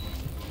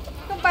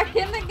 Come back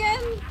in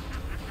again?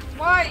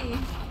 Why?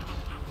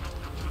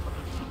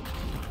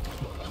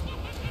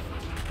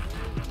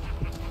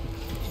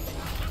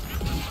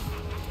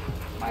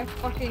 My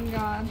fucking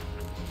god.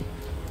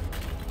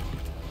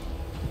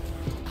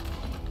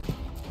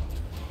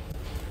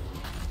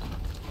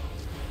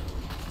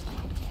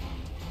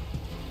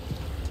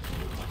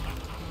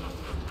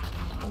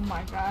 Oh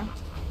my god.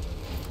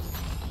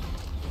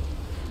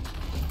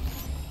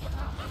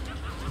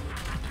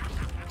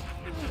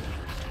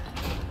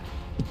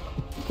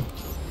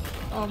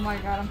 Oh my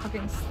god, I'm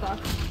fucking stuck.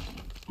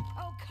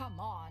 Oh, come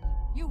on.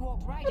 You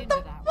walked right What into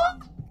the that fuck?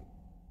 one.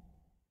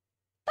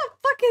 The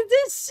fuck is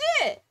this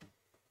shit?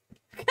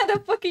 What kind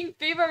of fucking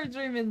fever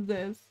dream is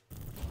this?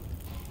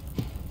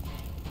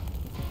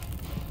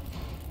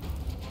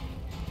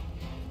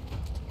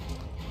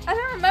 I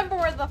don't remember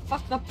where the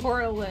fuck the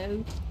portal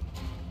is.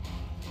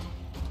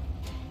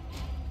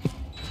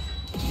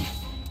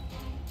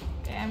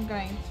 Okay, I'm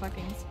going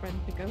fucking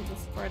sprint because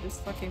this part is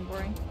fucking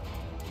boring.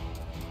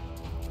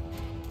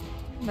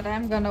 But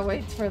I'm gonna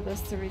wait for this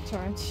to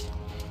recharge.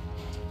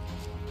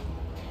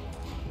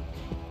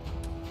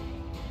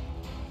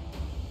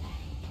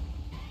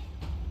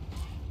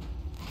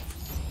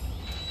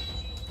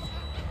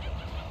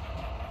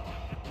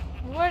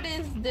 What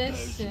is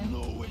this shit? There's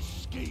no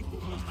escape for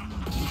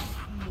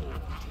you.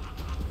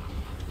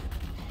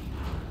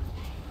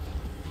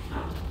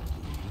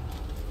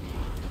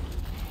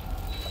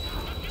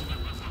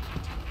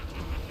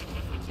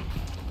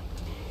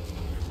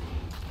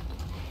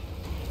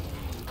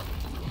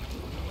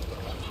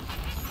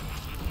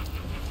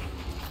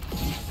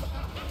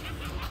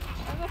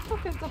 Where the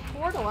fuck is the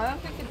portal? I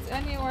don't think it's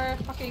anywhere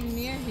fucking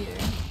near here.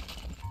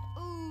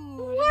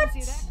 Ooh, What?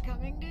 didn't see that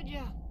coming, did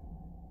ya?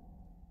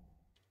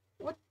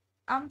 What?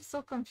 I'm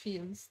so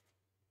confused.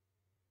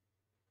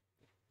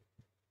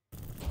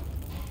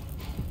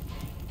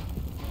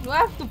 Do I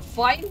have to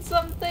find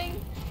something?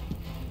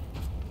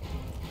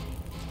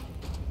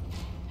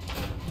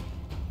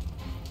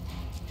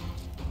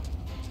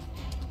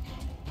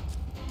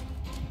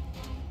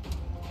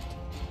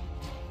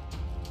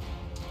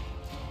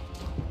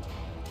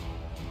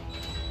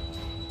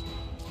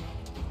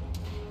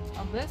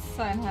 Oh, this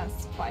sign has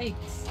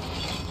spikes.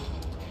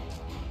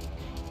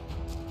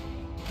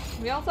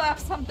 We also have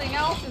something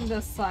else in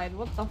this side.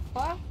 What the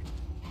fuck?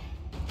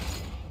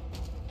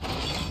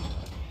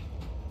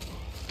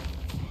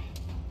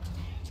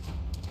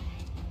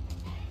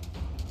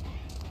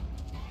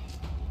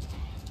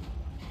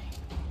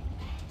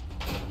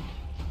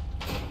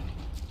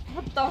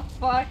 What the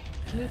fuck?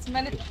 This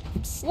many.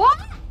 What?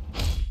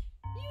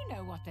 You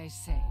know what they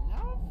say,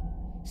 love.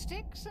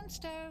 Sticks and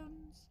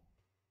stones.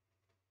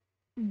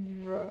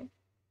 Bruh.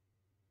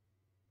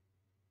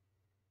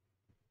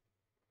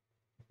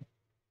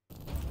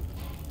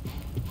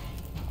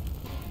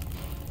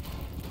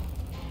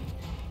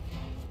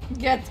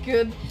 Get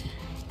good.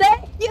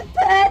 Thank you,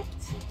 pet!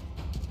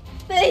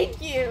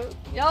 Thank you!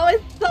 You're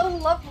always so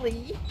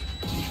lovely.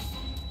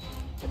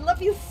 I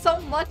love you so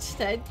much,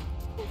 Ted.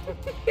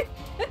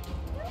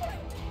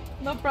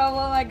 No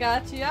problem, I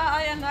got you.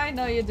 Yeah, I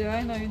know you do,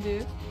 I know you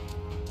do.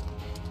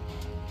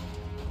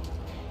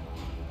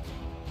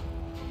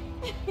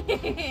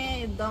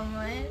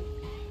 Dumbass.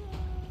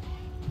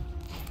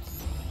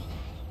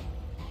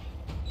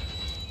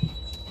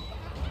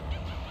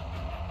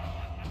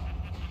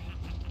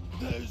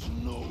 There's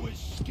no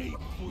escape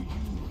for you.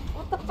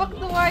 What the fuck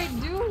do I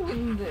do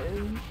in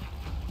this?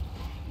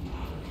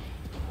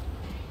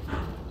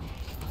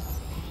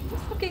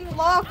 It's fucking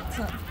locked.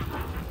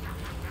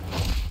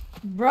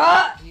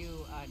 Bruh!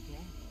 You are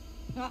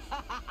dead.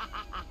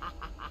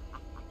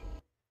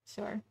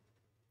 Sure.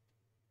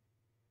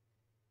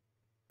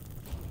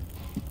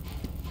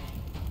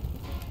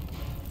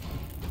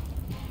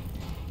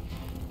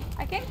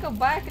 I can't go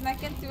back and I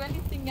can't do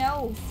anything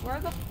else.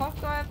 Where the fuck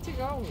do I have to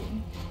go?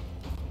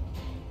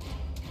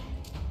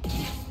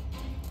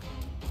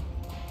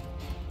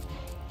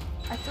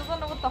 I still don't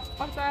know what the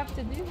fuck do I have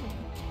to do.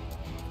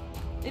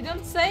 They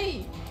don't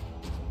say.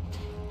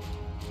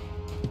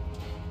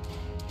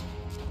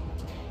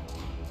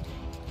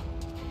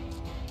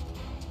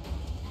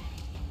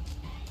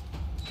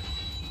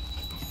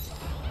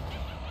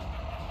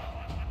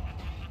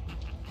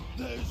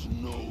 There's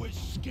no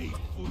escape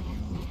for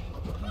you.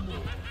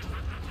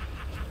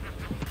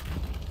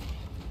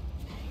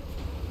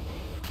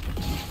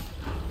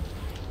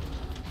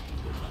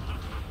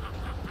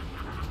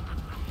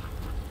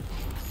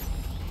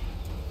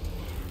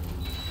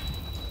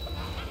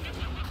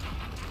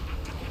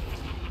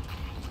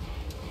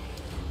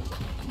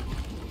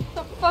 What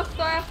the fuck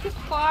do I have to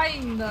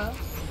find?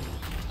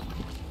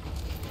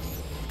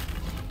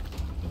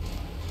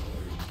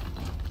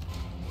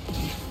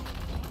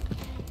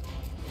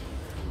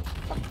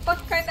 What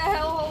kind of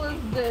hellhole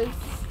is this?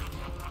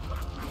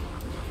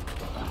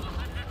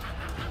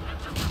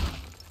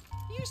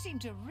 You seem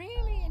to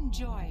really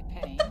enjoy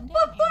pain, What the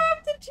fuck do I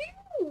have to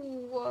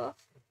do?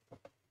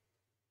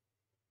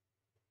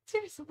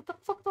 Seriously, what the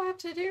fuck do I have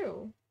to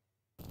do?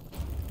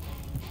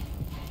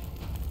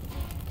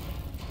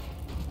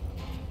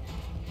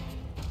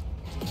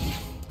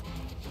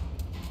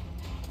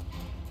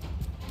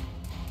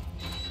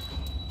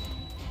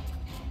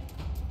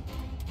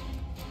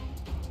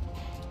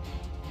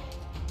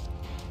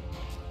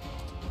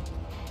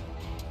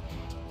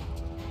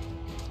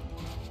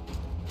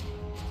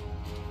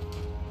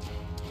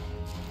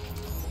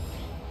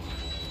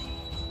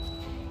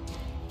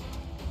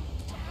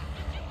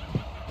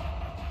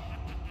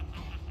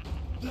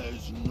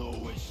 There's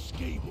no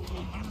escape for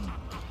you.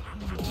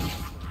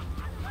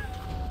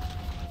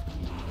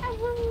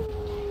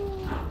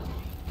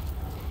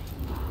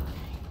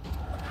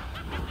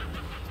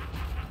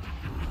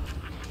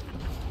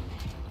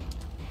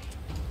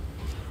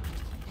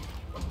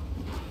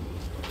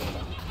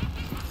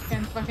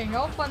 Can't fucking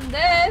open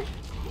this!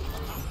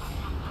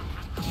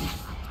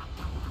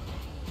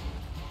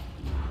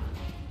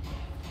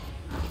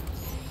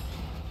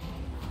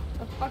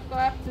 The fuck do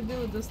I have to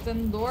do? Just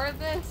endure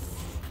this?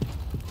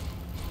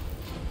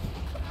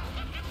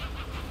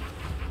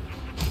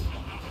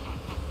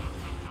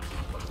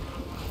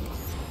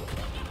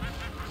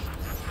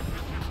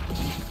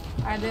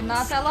 I did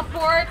not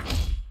teleport!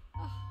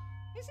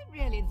 Is it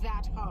really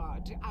that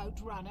hard to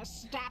outrun a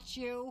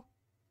statue?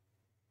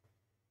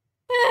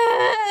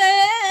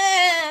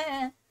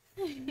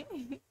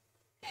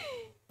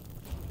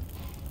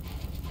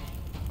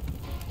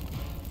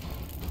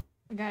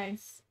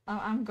 Guys,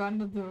 I'm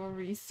gonna do a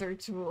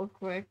research real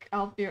quick.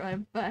 I'll be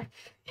right back.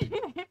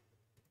 I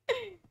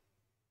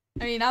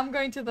mean, I'm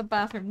going to the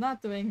bathroom,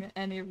 not doing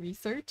any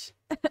research.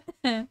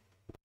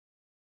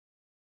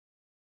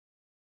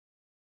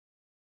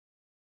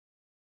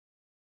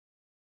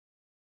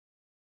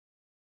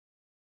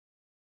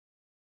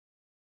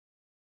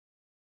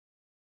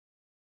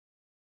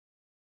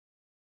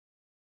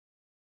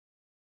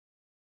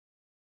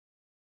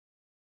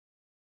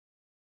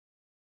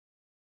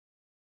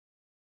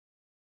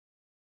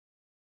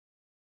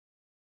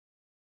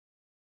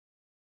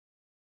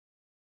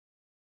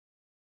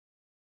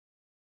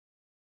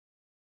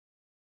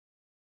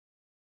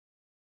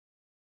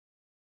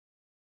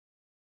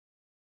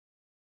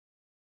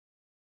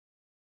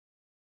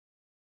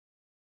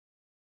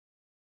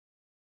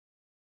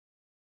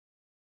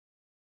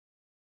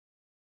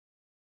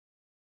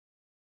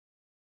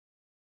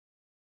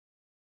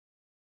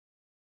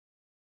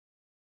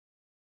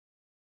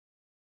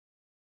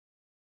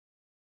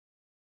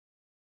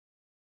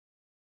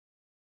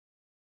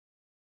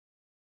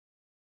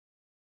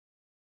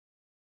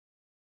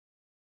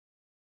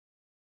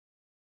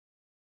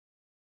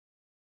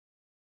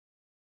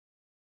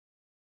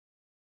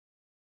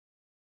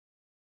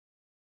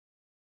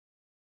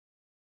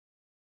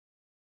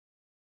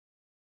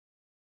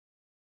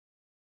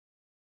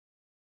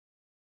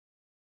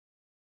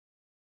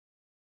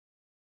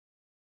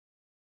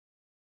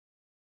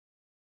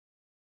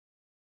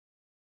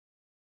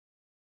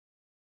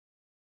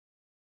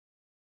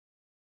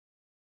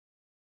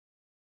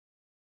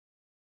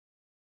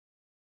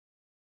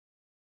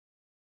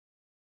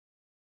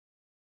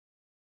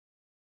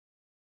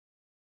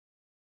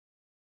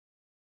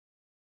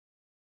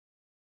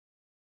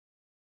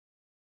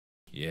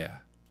 Yeah,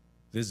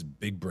 this is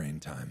big brain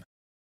time.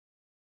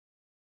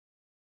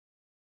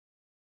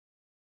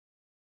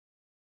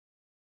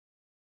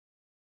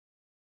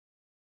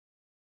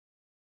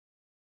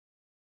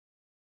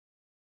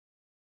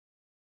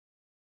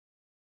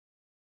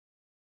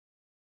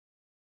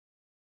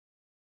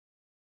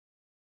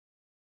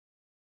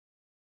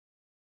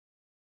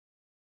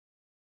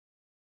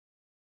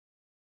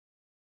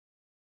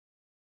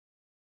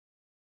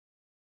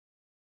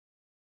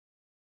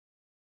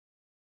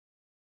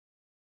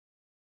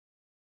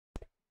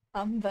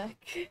 I'm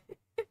back.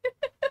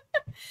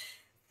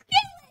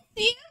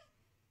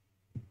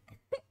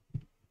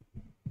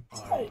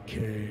 I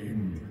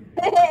came.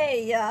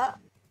 Hey, fuck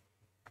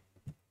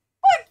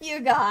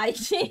you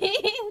guys.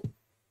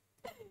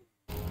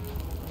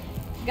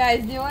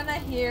 Guys, do you wanna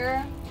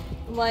hear,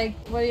 like,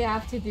 what you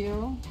have to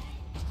do?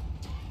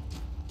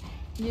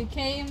 You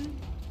came...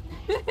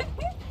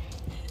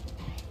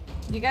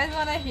 You guys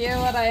wanna hear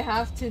what I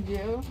have to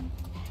do?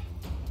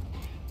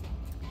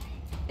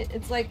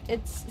 It's like,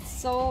 it's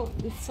so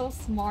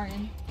smart.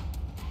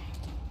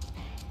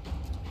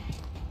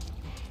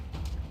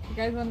 You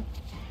guys want...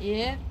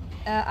 Yeah?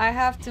 I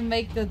have to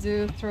make the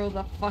dude throw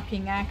the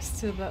fucking axe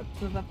to the,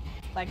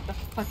 like, the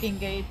fucking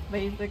gate,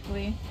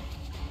 basically.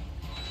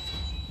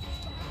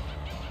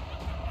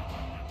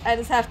 I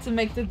just have to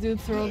make the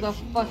dude throw the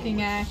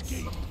fucking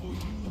axe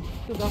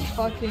to the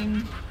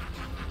fucking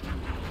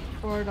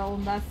portal,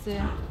 and that's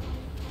it.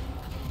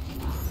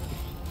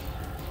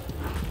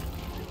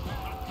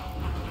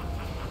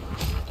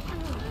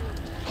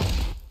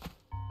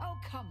 Oh,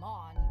 come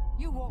on.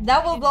 You walked That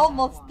right was into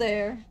almost one.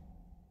 there.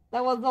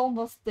 That was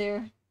almost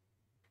there.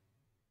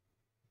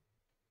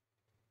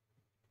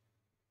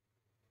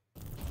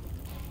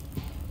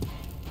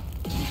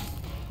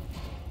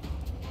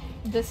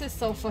 This is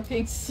so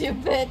fucking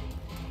stupid.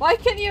 Why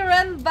can you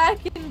run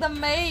back in the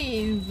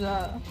maze?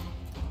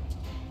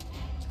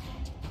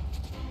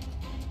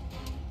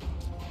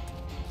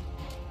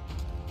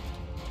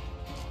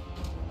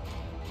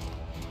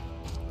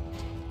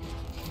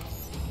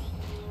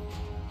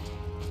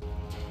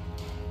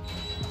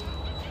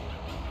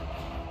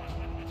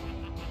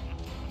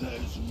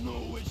 There's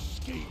no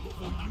escape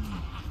for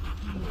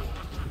you.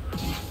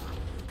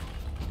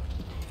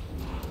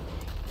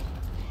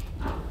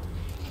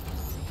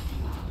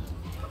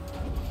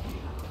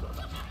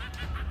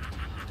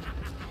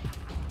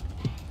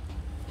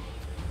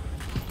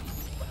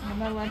 I'm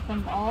gonna let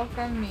them all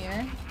come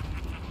here.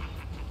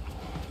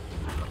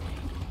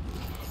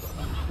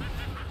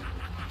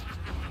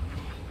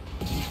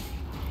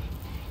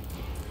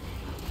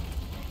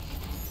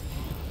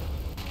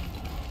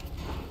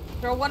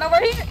 Throw one over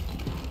here!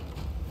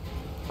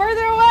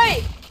 Further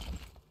away!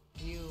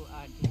 You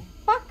are dead.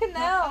 Fucking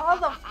hell, how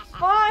the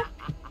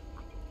fuck?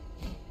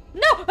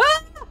 No!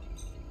 Ah!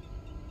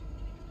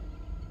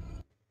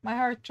 My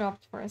heart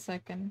dropped for a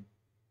second.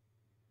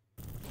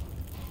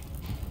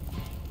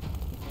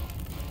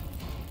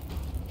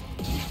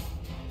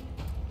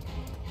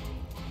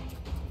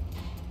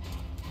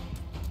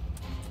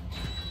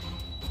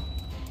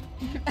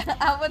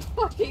 I would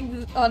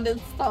fucking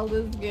uninstall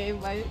this game.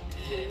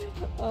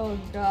 Oh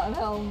god,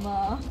 hell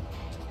no.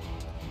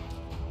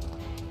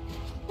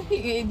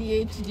 Fucking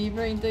ADHD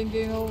brain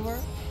thinking over.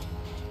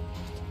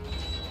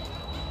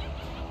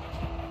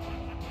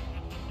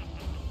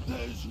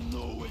 There's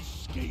no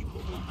escape for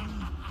you.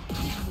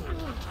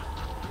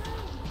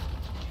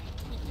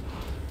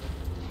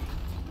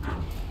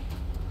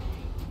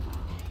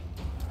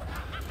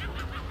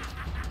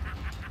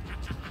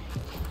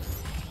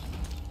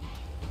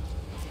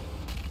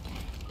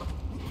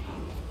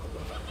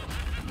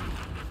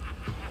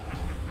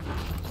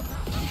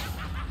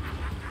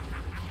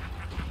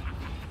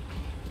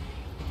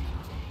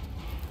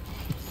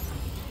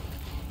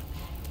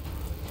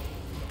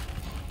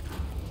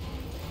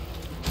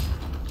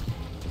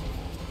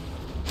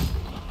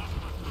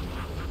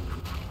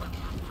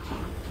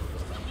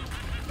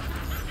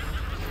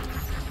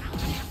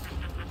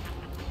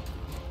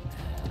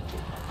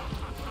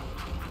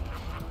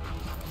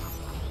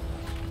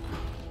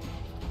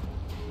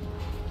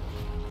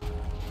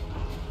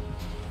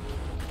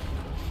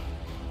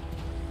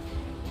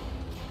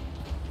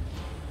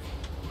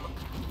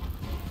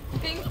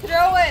 Fucking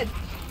throw it!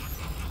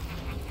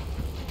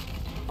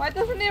 Why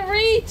doesn't it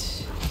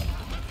reach?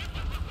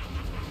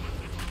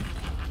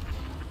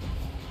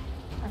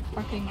 I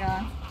fucking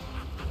god.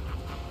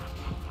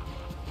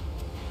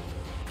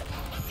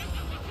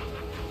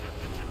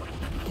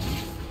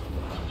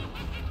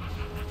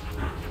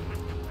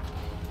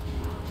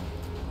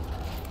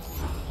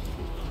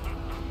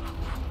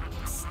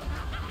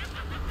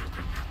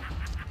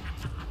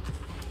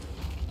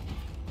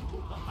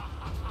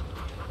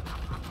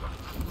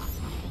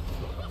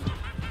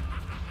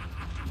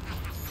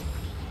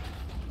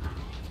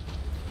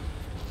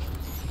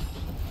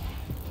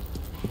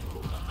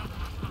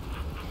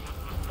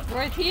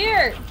 Right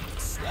here!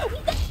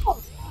 No!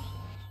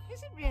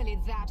 Is it really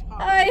that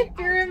hard? Hi, to outrun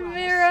a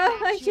Pyramira!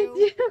 How you statue?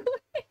 doing?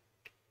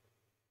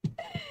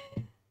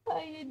 How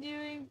you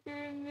doing,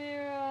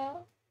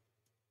 Pyramira?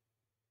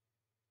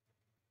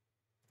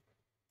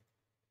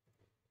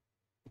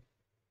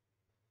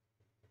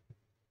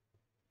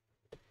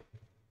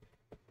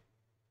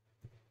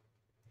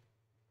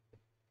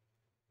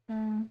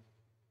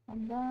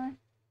 Hold on.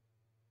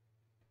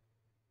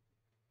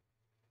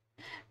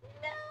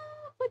 No,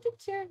 what did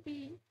chair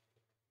be?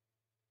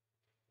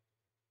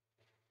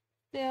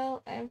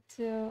 Still, I have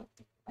to,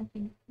 I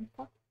think,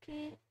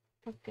 pocket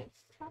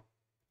stop.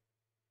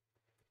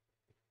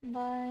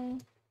 By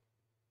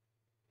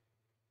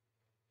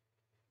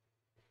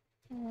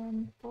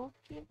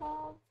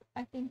Pokeball.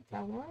 I think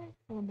that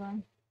works. Hold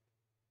on.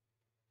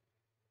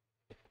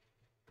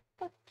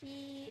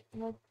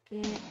 Pokeball.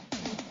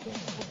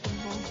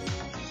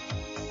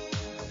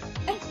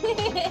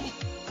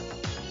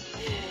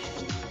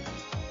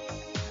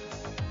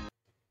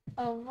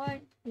 Oh,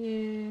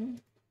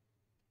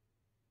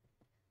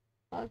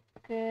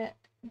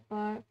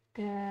 Poke.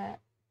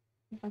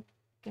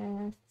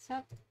 Pocket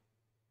shop.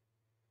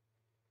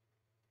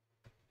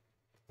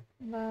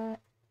 But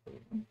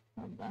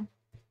hold on.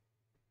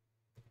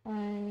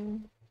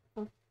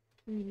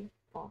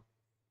 Pokeball.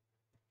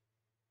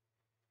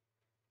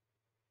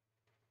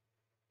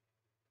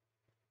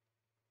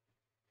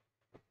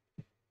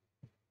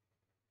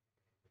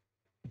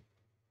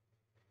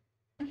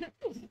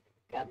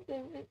 God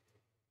damn it.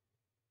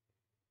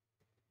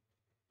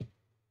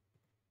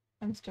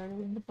 I'm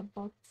struggling with the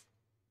box.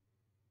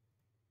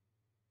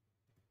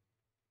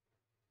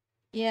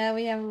 Yeah,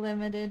 we have a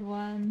limited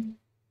one.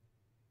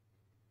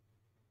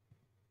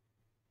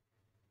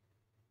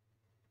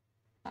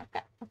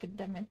 Okay, fucking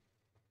damn it.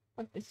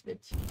 Fuck this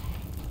bitch.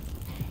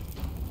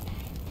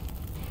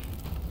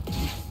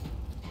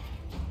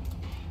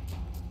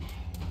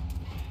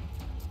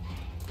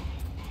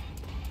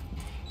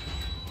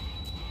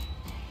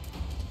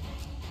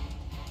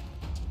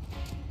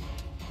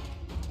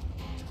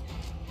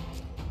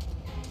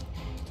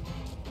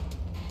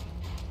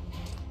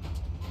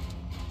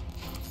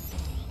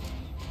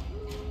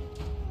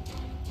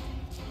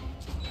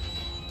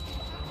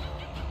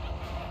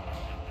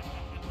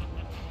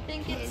 I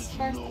think it's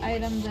first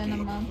item then a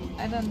month.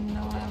 I don't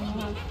know, I don't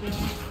know how to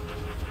see.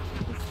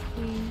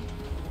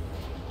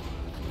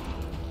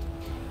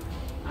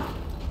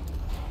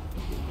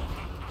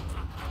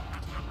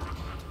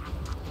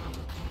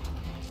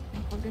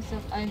 Focus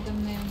of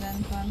item name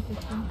then quantity.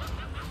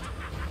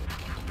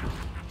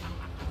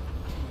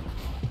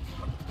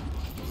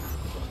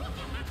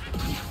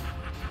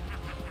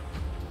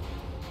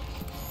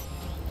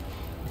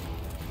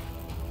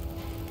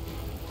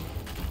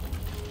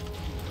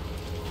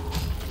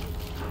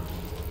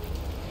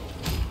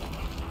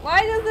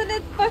 Why doesn't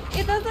it fuck?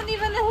 It doesn't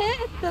even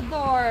hit the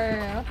door.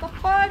 What the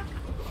fuck?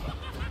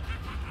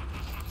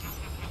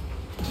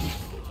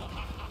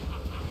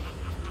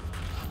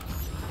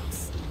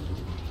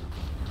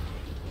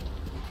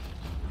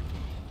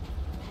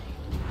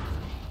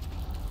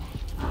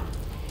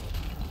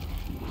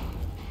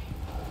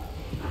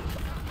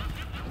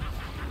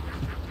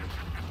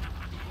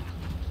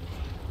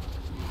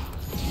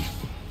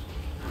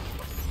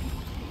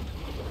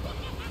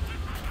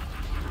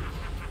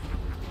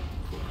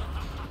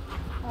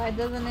 Why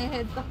doesn't it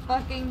hit the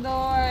fucking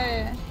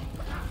door?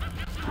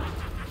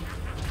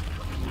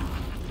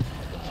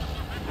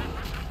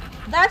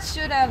 That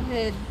should have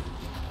hit.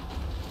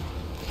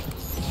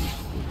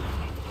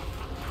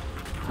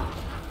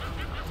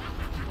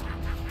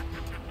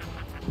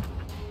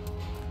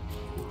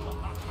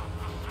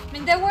 I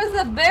mean, there was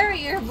a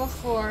barrier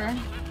before.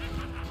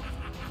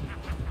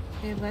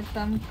 Okay, let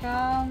them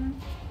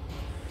come.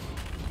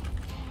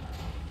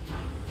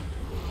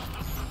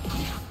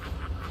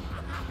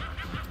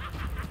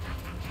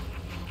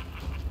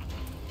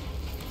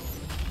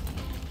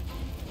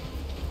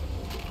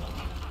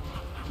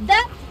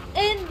 That's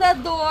in the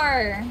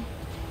door.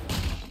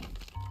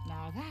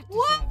 Now that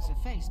What? deserves a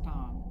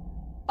facepalm.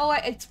 Oh,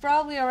 it's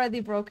probably already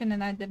broken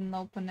and I didn't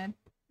open it.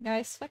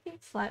 Guys, fucking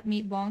slap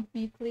me, bonk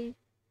me, please.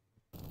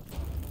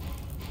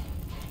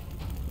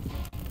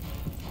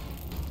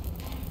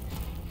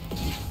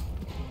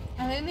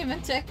 I didn't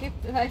even check if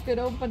I could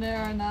open it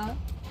or not.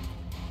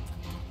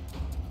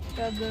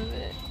 God damn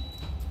it.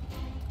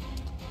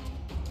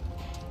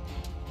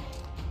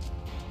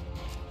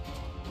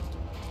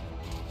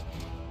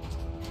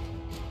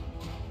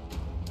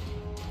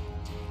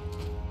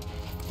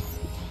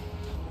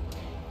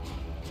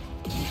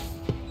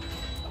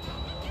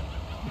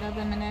 God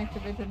damn it, I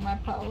activated my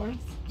powers.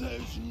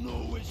 There's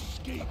no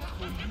escape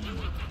for you.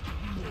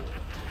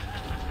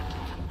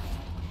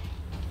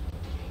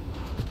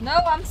 No,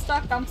 I'm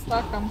stuck, I'm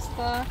stuck, I'm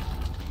stuck.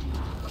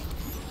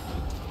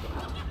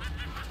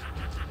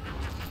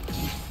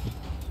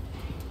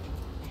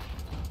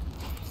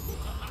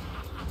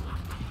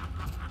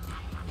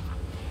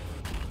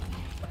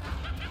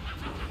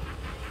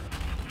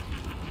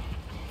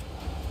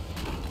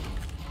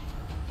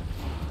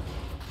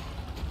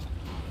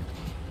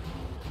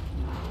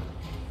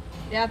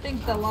 Yeah, I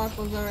think the lock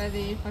was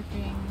already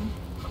fucking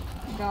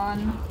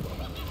gone.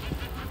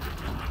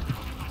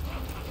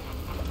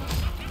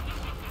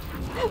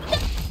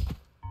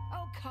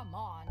 Oh, come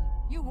on.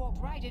 You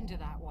walked right into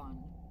that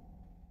one.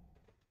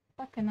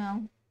 Fucking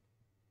hell.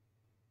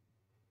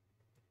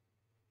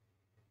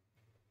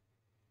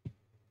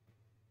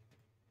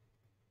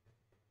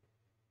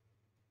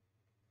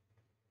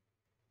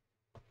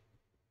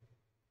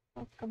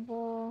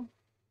 Pokeball.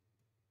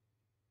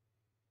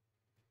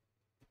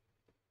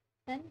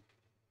 10?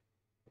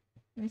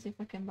 Let me see if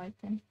I can buy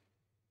 10.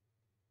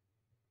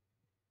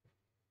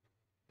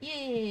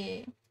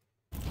 Yay!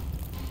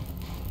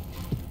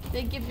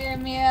 Thank you,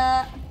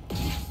 Birmia.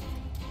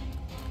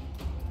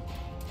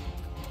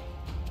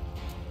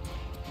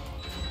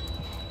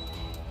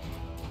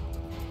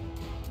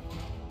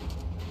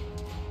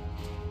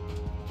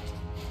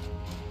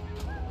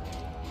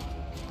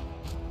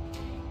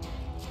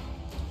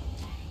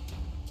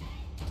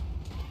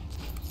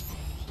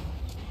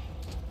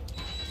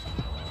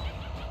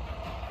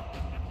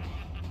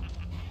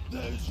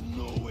 There's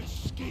no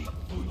escape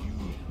for you.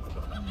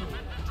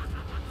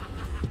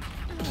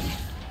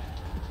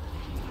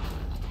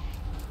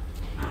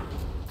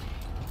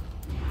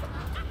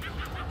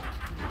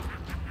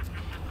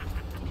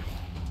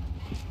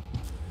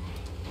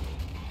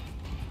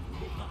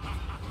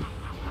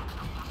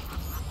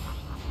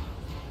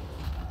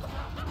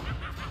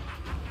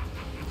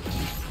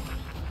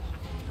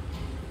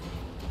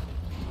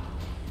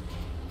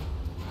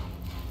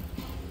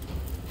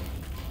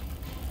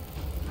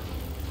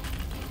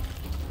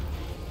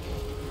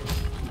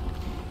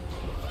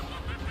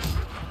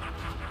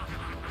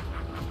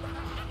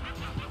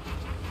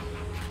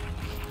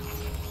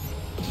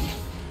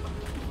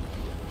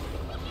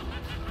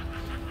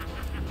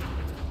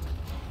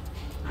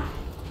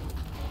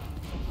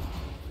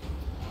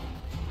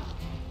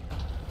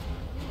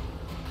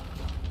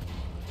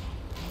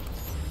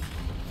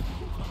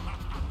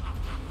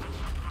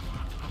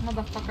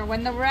 Motherfucker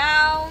went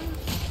around.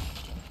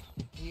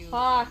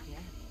 Fuck.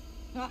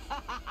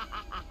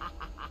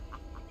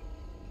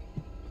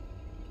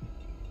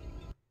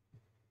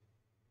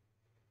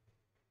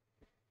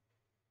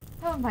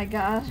 Oh my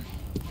god.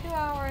 2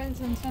 hours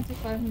and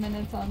 25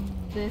 minutes on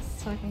this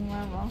fucking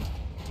level.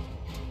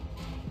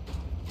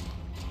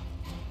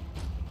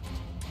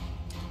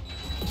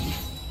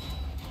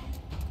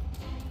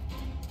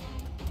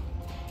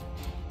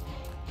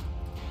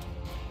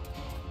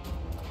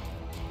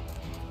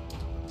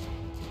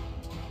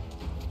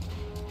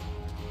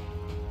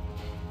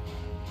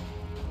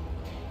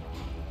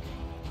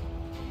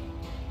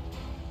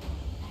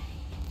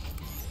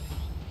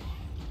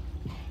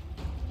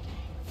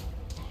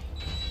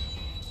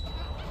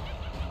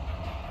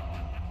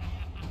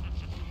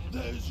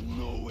 There's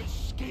no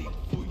escape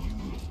for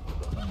you.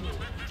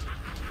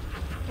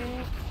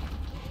 Okay.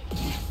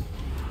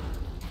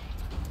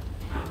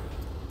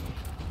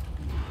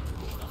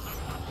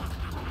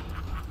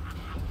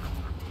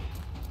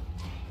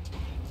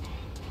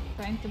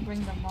 Trying to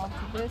bring them all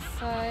to this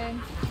side.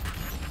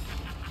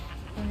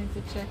 I need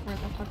to check where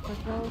the fuck the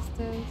ghost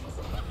is.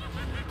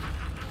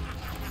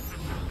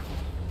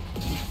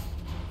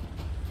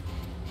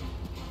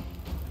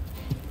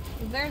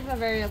 There's a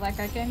very, like,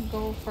 I can't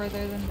go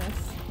further than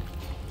this.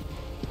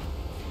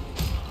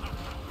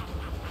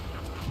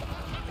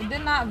 It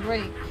did not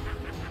break.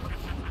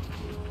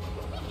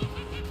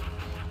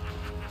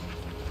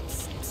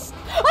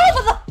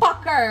 Oh,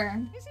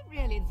 motherfucker! Is it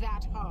really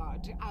that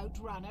hard to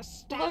outrun a Looks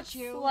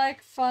statue?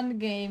 like fun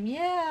game.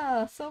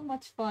 Yeah, so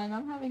much fun.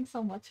 I'm having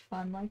so much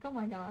fun. Like, oh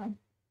my god.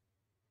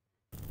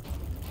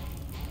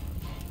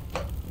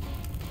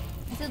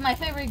 This is my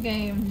favorite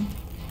game.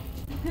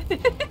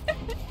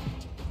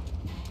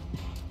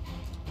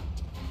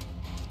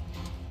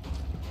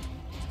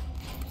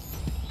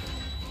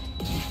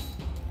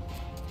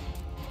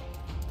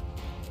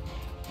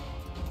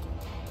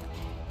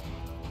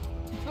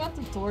 If you want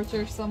to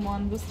torture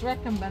someone, just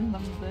recommend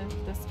them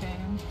this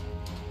game.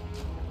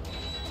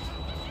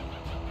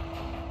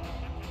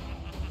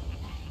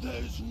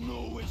 There's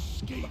no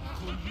escape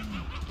for you.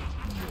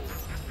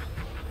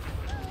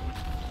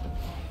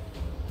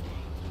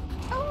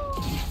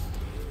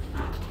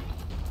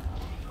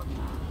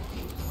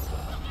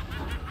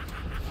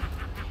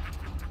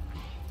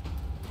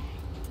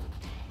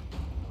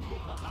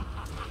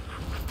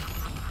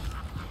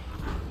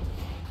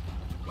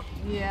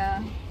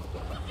 Yeah,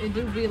 it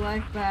do be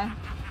like that.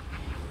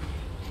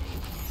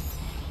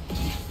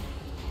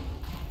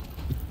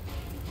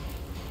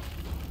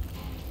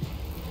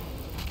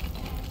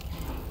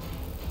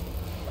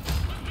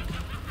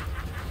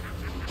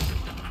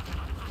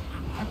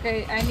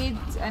 Okay, I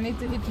need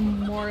to hit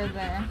more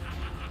there.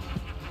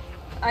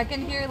 I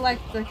can hear like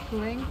the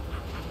clink.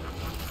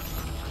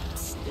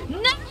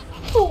 No!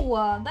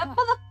 That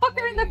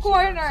motherfucker in the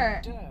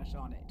corner! Dirt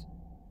on it.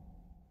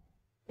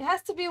 It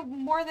has to be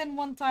more than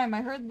one time.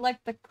 I heard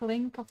like the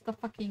clink of the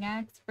fucking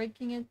axe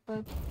breaking it,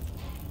 but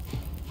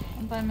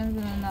one time isn't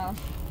enough.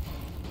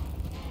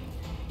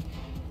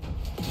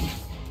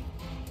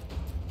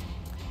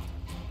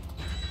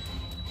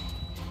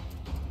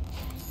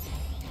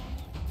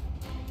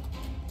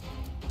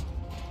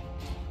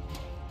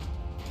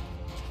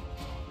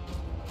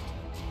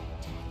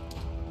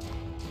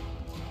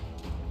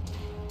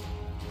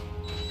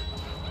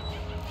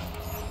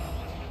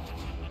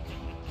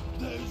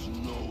 There's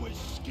no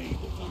escape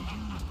for you.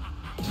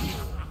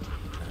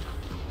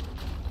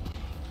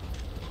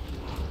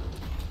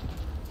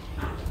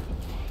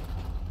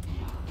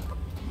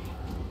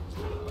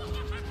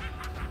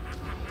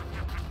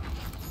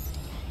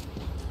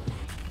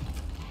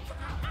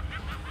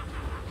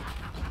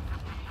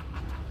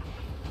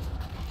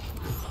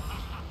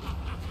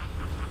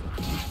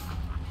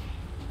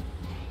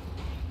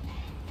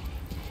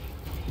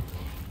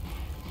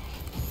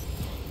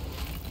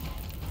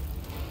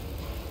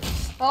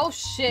 Oh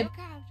shit. Look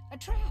out! A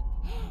trap!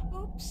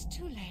 Oops,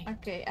 too late.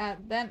 Okay,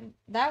 then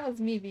that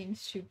was me being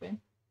stupid.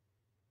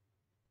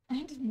 I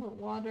need more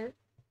water.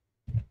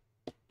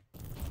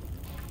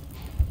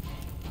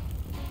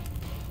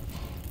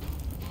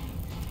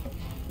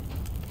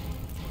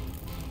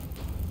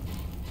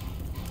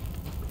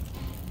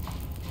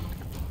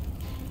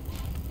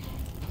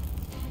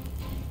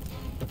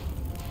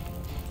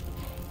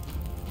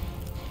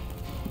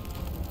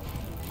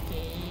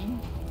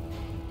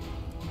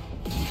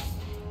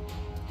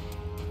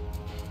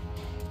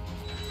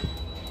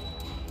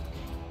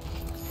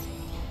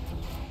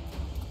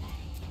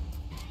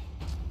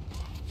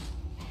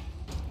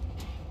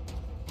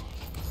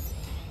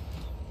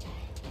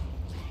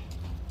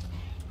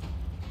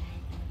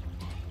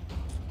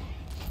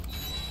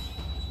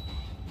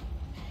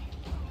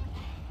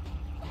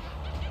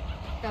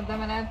 God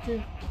damn it, I have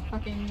to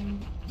fucking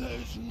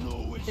There's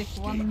no take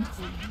escape one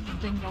for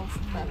you. single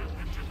step.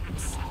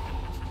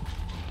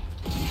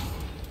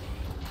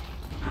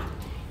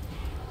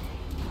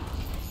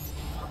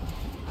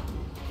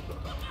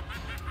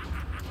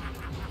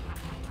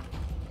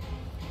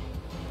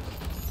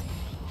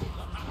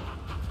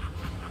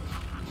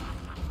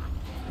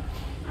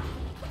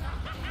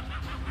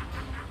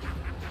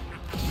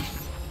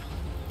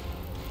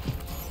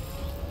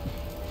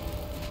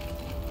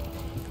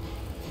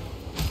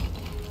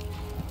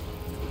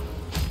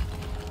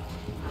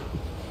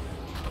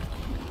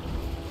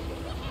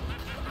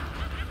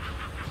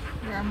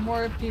 There are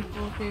more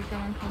people here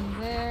coming from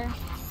there.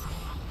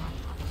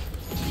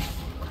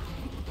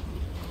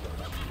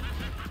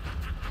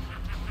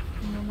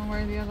 I don't know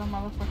where the other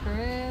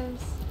motherfucker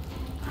is.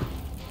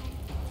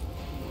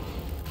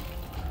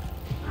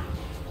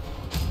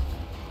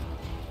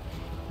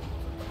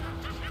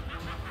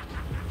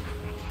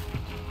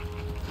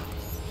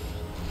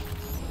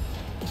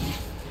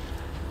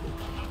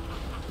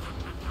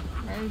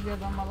 Where's the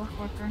other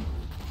motherfucker?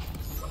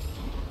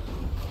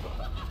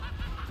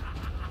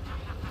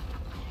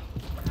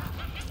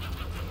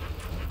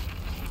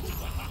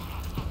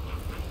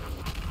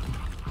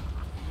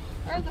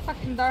 Where's the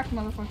fucking dark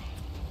motherfucker?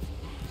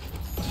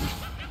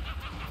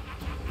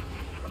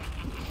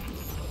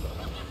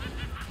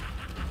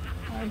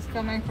 Oh, he's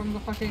coming from the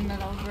fucking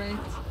middle, great.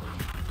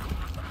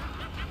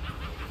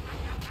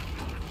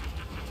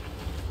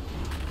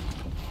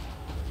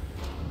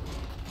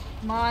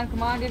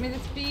 Come on, give me the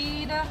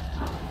speed!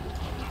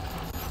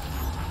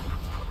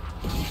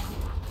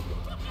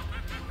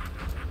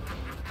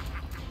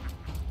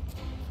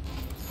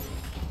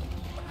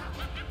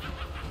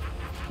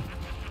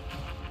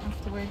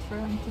 Wait for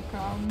him to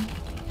come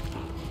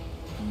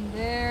from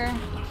there.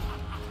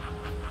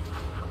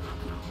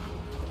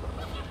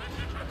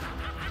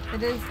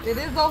 It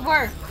is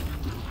over.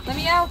 Let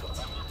me out.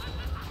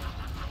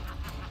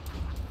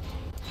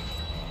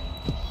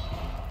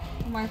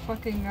 Oh my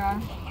fucking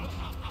god.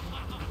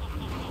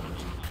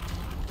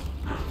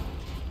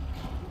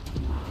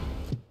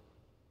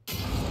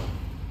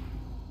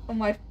 Oh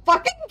my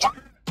fucking god.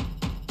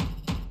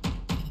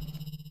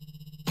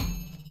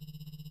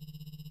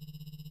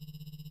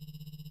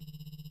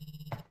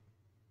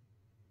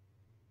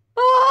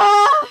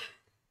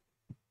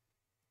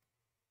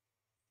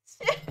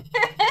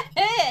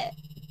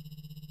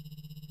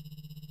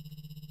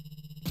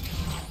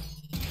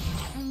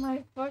 Oh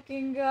my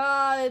fucking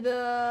god.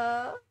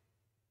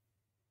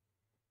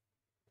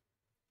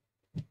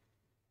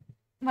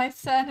 My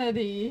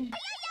sanity.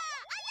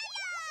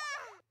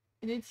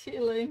 It needs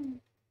healing.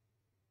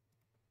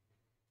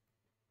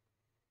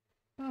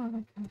 Oh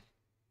my god.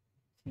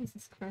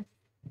 Jesus Christ.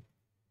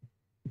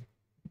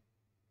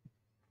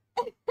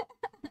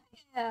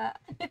 Yeah.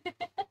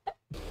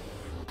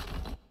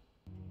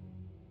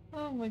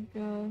 Oh my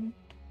god.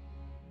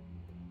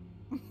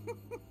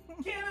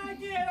 Can I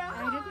get a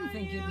I didn't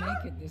think you'd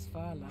make it this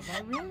far, love.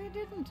 I really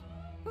didn't.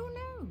 Who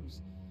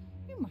knows?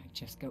 You might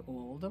just go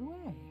all the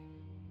way.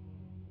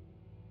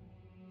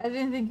 I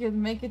didn't think you'd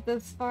make it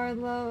this far,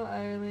 love.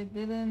 I really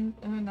didn't.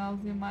 Who knows?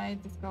 You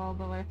might just go all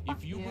the way. Fuck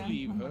If you yeah.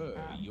 believe Oh my her,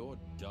 God. you're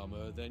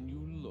dumber than you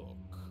look.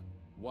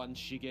 Once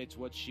she gets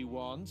what she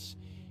wants,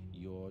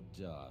 you're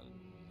done.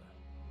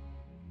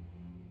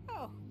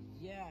 Oh,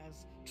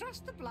 yes.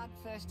 Trust the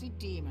bloodthirsty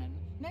demon.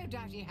 No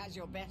doubt he has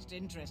your best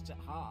interests at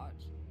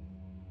heart.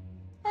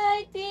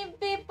 Hi, team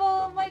people!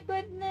 Oh my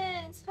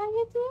goodness! How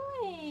you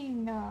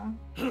doing?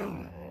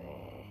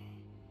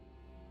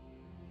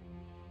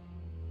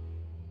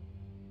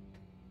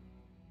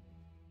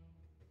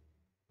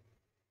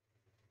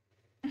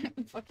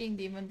 Fucking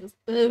demon just.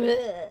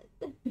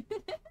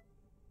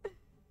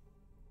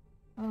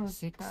 Oh,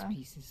 6 God.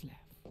 pieces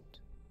left.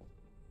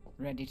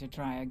 Ready to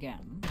try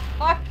again?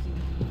 Fuck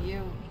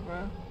you,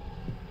 bro.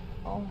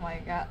 Oh my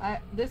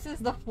god. This is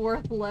the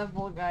 4th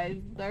level, guys.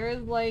 There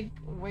is like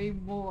way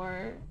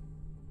more.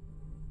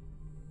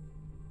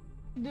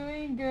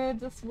 Doing good.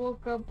 Just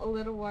woke up a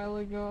little while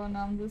ago and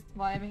I'm just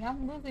vibing.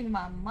 I'm losing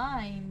my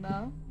mind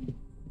though.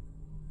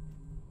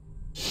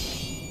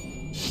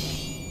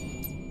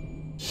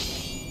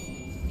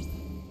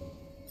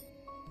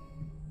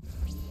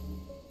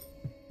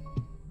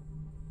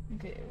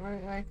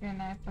 Why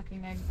can't I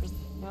fucking exit?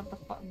 What the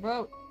fuck,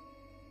 bro?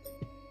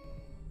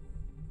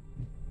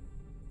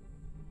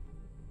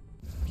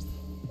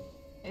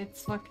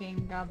 It's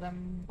fucking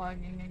goddamn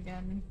bugging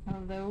again.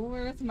 Hello,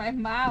 where's my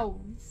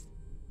mouse?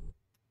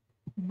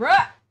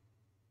 Bruh!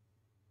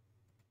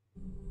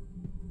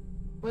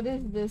 What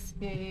is this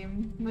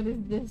game? What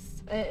is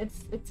this?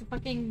 It's a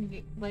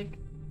fucking like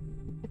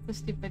it's a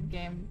stupid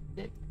game.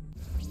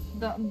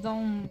 Don't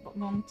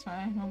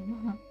try.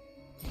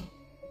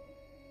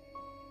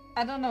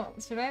 I don't know.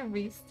 Should I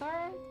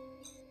restart?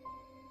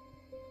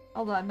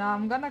 Hold on. No,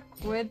 I'm gonna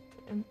quit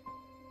and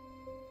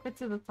quit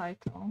to the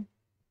title.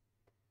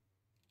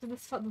 The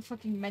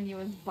fucking menu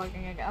is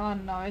bugging again. Oh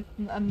no, it's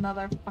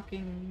another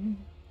fucking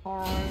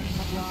horror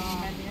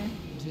fucking menu.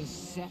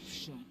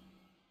 Deception.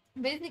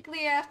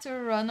 Basically, I have to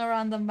run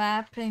around the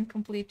map and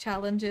complete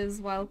challenges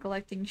while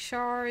collecting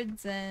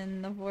shards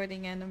and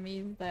avoiding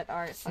enemies that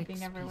are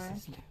fucking everywhere.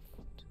 6 pieces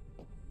left.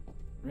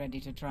 Ready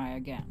to try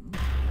again?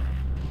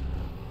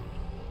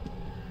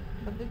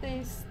 But did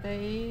they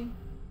stay?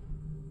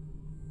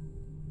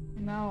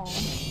 No.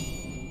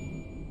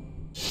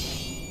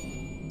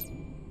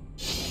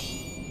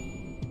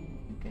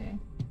 Okay.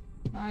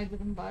 No, I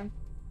didn't bug.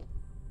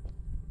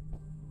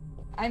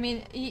 I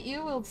mean,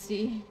 you will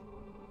see.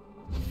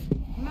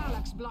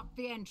 Malak's blocked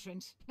the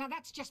entrance. Now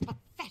that's just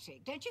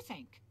pathetic, don't you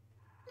think?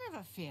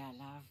 Never fear,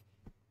 love.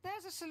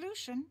 There's a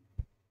solution.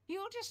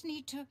 You'll just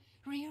need to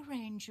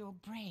rearrange your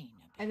brain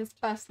a bit. I just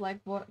passed like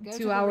what, Go to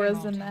 2 the hours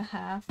remote. and a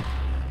half.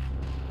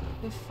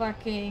 The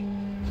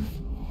fucking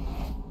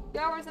 2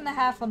 hours and a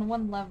half on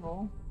one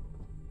level.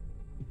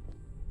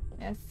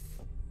 Yes,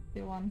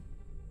 the one.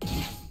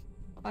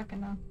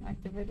 Fucking hell,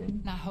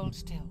 activated. Now hold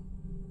still.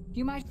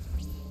 You might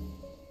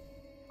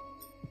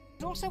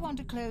also want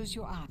to close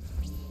your eyes.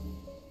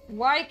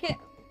 Why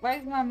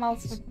is my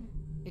mouse?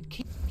 It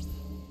keeps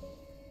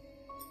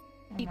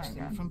Oh my them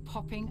god. from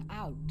popping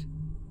out.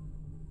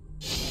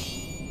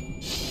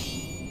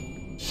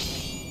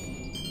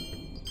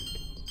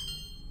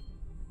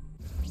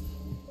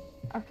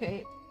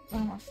 Okay. Oh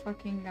my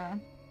fucking god.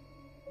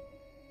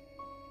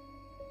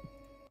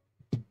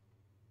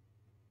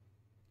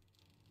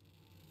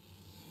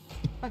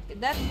 Fuck,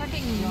 that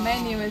fucking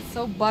menu is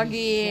so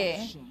buggy.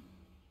 Deception.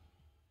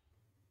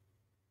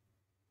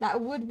 That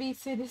would be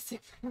citizen.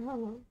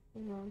 Oh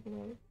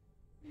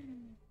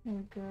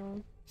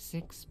god.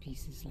 6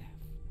 pieces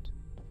left.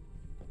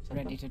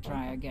 Ready to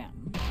try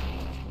again?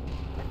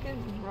 What is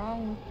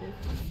wrong with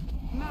this?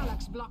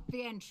 Malak's blocked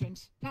the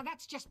entrance. Now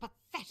that's just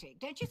pathetic,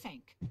 don't you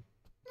think?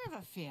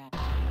 Never fear.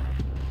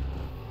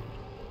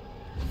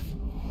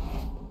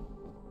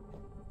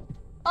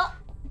 Oh!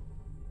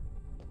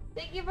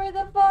 Thank you for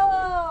the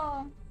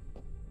follow!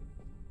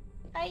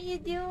 How you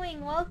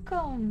doing?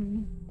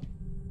 Welcome!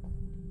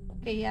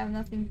 Okay, you have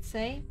nothing to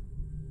say?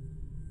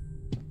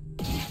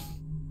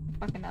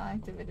 Fucking hell, I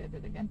activated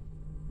it again.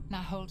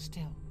 Now hold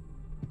still.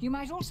 You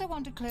might also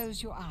want to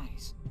close your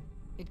eyes.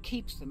 It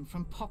keeps them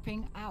from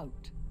popping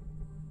out.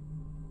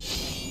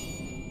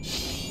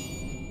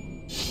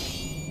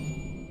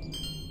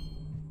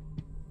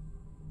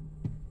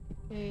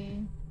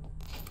 Okay.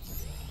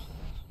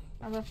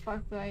 How the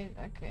fuck do I...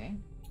 Okay.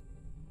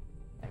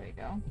 There we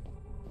go.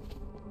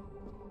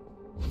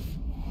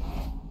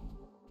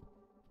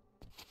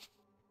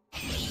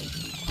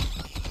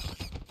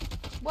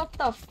 What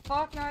the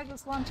fuck? Now I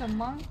just launch a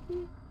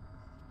monkey?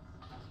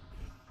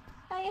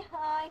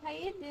 Hi, how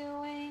you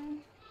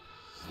doing?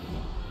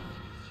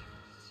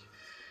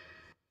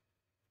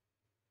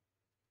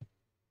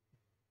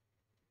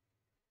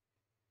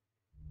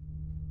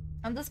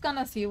 I'm just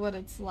gonna see what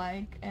it's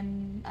like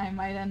and I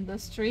might end the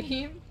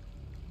stream.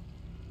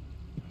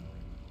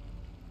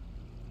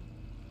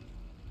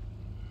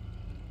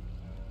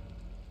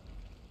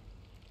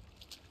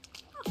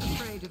 Not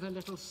afraid of a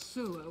little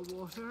sewer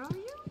water, are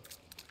you?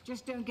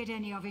 Just don't get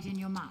any of it in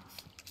your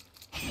mouth.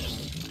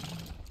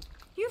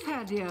 You've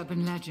heard the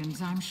urban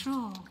legends, I'm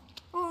sure.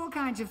 All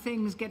kinds of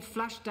things get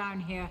flushed down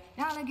here.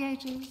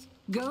 Alligators,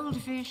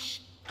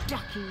 goldfish,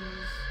 duckies.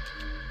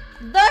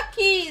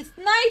 Duckies!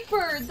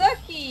 Sniper!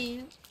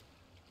 Duckies!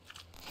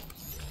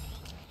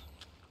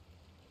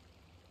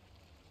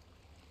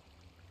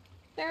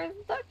 There's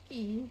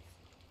duckies.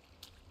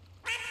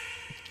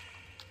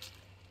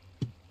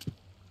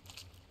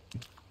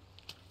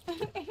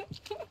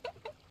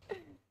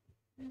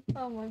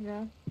 Oh my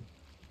god.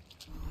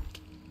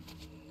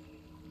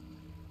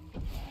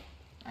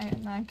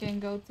 I can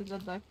go to the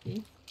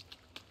duckies.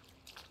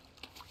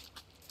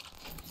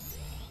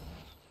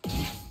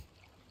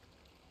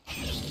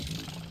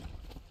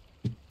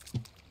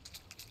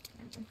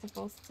 It's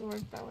supposed to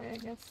work that way, I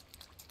guess.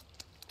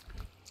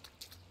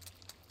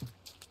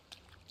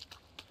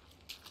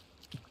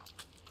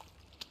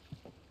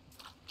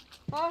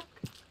 Fuck!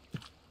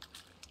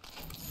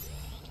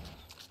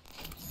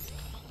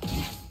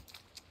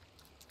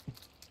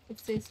 It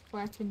says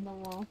quack in the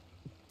wall.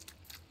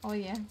 Oh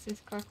yeah, it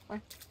says quack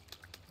quack.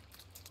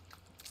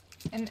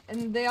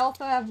 And they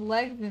also have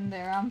legs in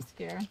there, I'm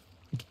scared.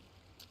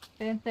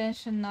 Pay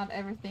attention, not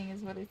everything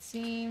is what it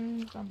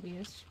seems. Don't be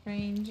a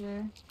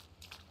stranger.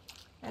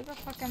 Where the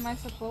fuck am I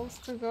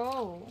supposed to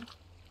go?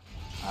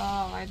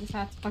 Oh, I just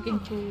had to fucking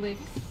click.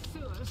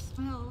 Sewer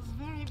smells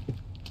very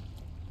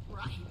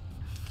ripe.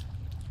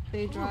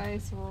 Stay dry,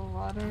 swirl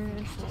water,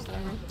 source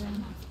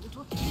everything.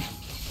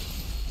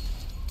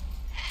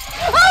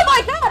 Oh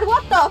my god,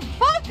 what the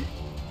fuck?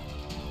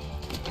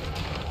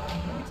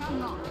 It's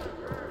unlocked.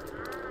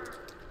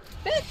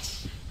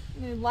 Bitch!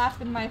 You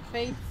laugh in my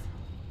face.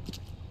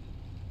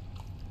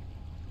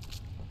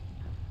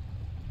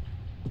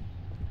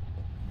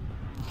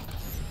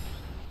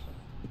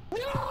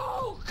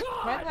 No,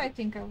 God! Why do I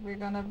think we're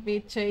gonna be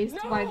chased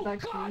by No,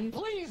 duckies? God,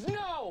 please,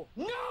 no!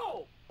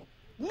 No!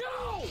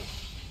 No!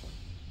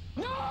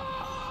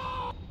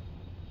 No!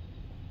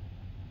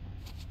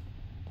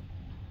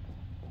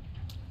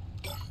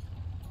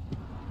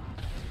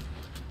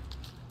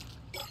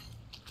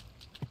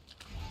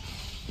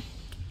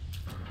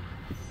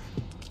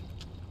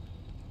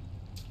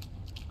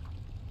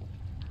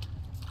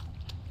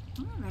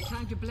 Oh, they're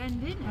trying to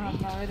blend in, Oh eh?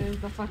 no, it is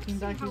the fucking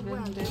See how duckies,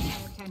 well isn't they it?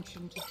 pay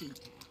attention to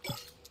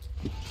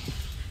detail.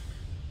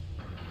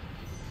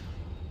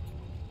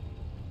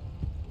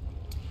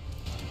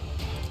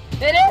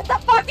 It is the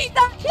fucking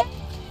ducky!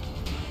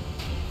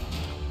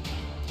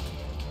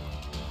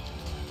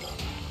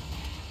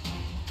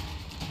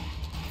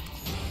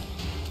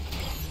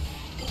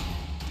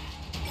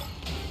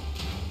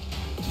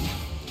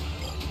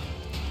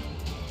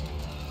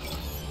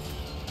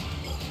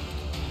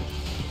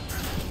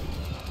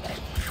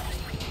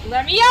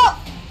 Let me out!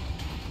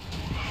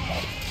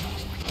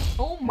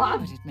 Oh my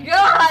But it makes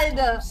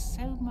god!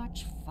 so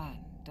much fun,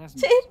 doesn't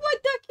Chase it? my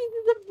duckies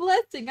is a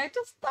blessing. I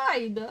just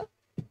died.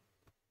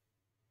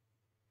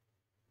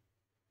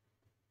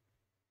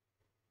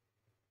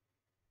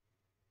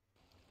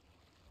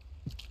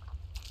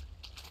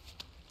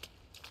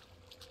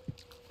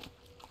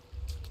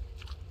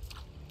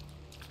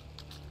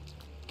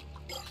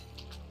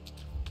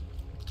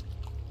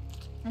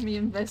 Let me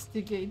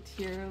investigate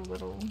here a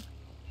little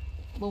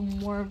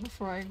more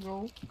before I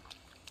go.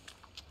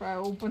 Before I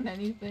open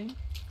anything.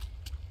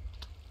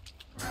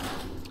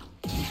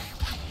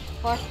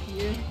 Fuck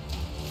you.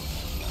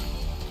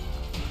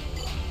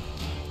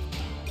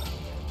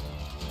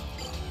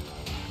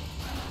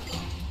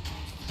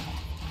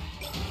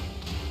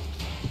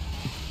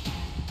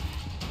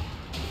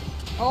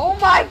 Oh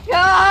my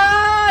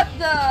god!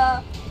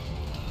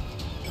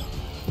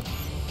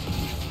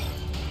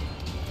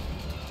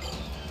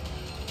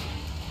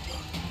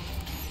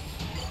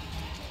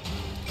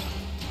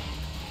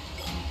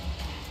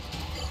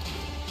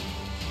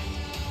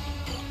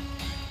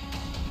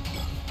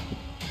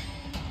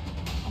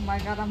 Oh my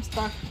god, I'm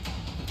stuck.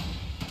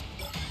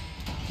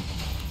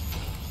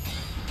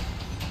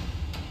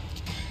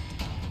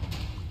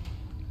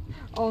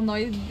 Oh no,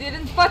 he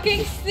didn't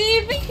fucking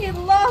see me! He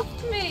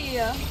lost me!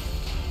 I'm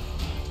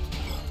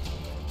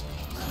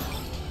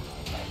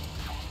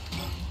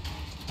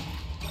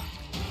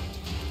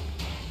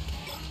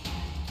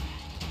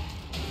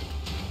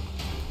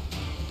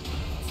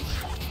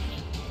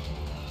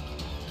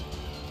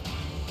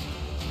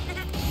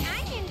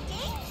in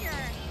danger.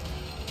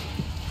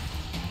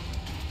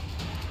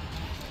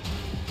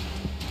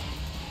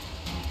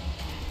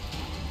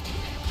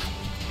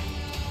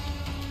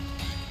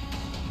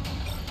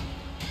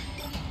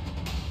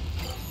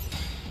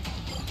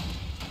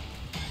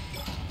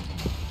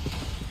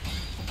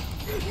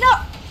 No!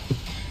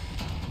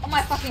 Oh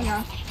my fucking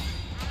god.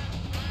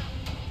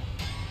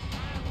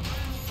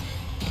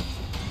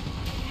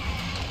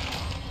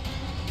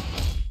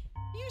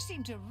 You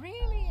seem to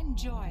really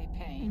enjoy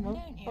pain, Oh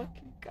don't you?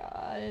 fucking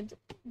god.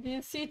 Do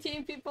you see,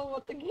 team people,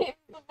 what the game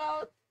is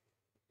about?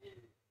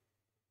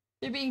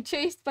 You're being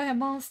chased by a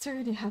monster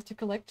and you have to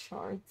collect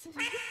shards.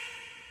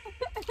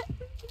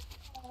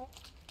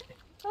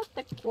 Not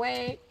the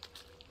quake.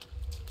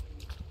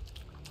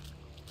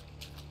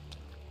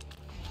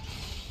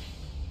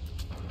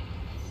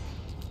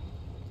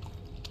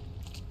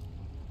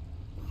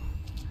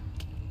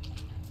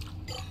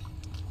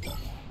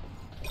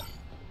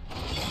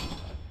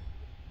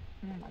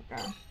 Oh my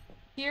god.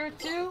 Here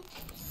too?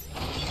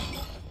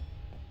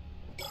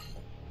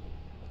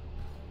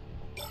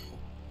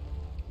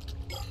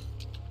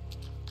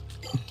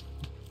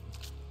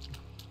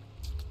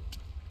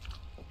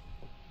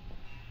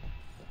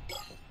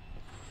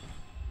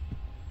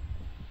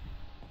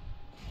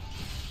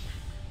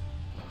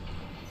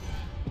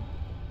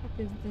 What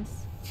is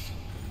this?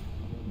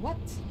 What?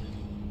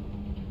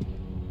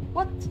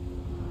 What?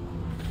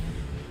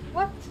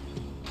 What?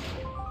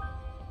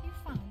 You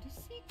found a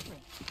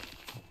secret.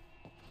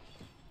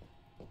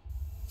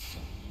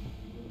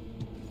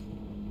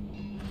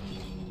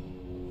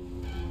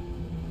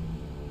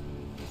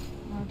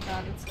 Oh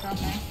god, it's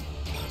coming.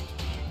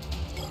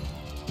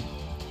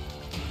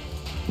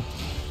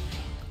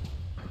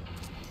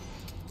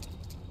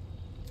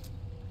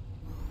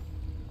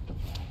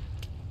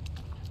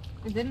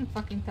 It didn't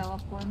fucking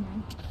teleport me.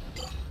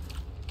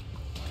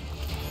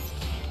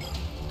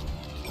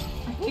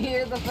 I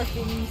hear the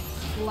fucking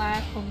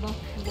black on the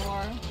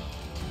floor.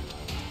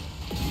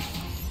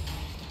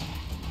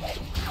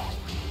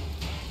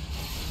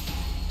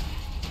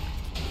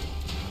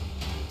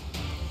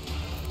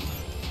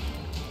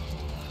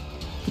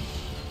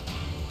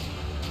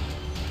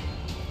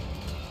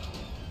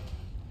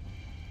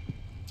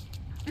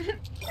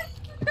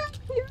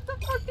 Here's the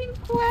fucking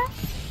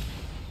quest.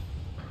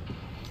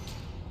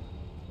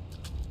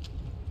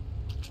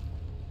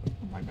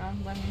 Oh my god,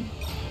 let me.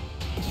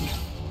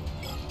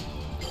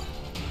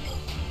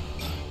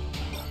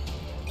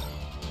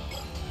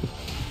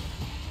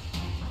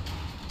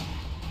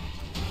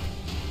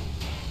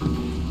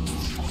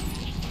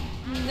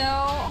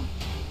 No.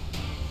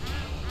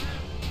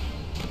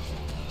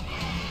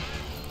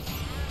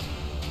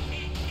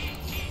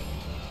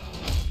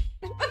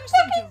 You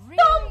seem to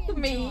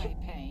really me. enjoy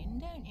pain,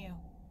 don't you?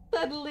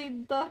 Suddenly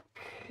duck.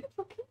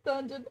 Fucking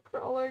dungeon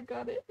crawler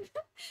got it.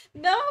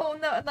 No,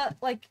 not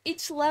like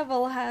each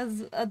level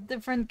has a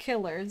different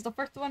killers. The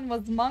first one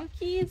was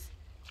monkeys.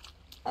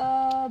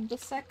 The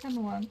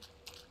second one.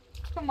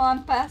 Come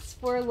on, past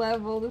 4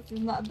 level. This is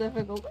not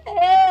difficult.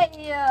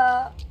 Hey!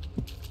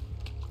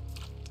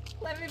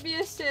 Let me be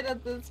a shit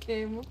at this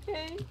game,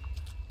 okay?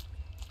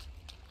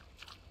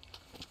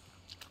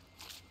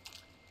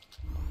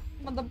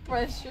 I'm under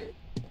pressure.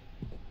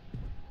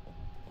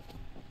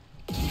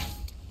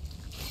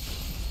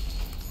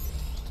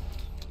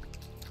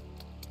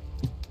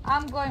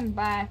 I'm going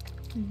back.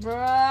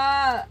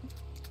 Bruh.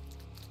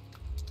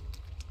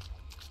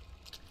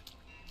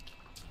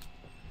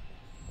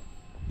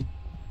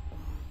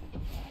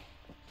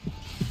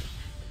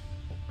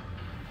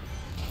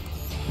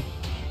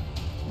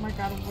 Oh my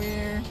god,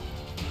 where?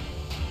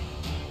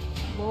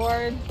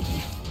 Lord.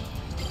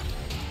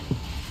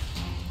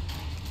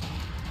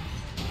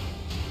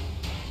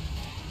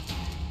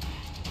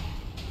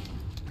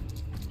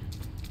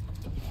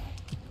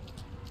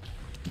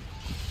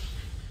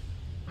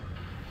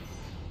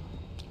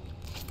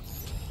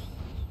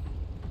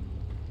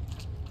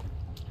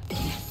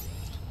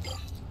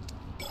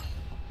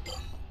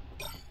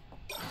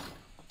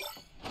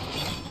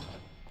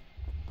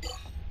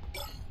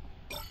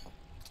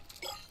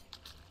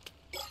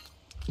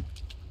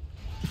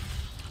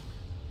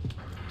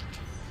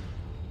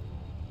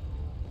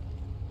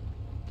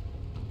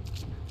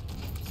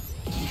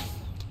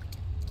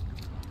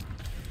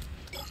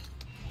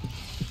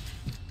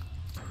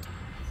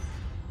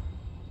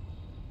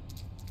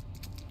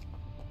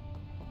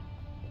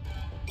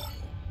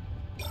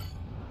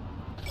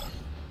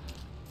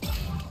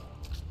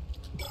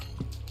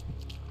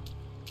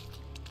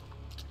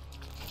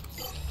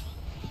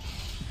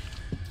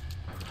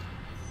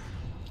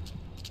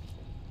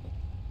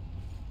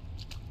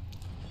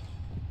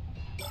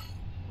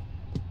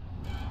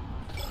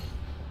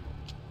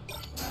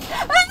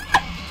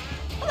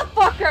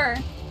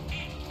 Motherfucker!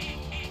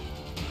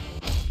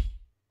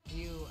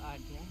 You are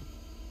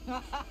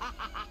dead.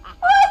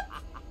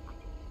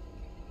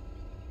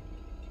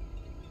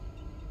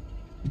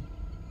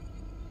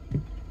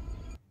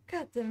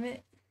 God damn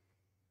it.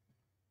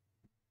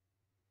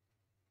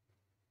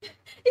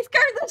 He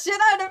scared the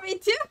shit out of me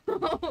too!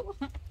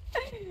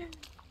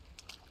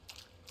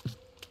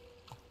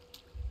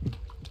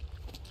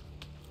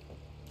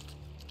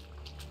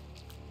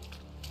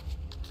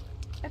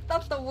 I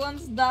thought the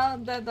ones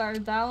down that are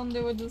down,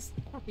 they would just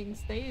fucking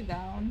stay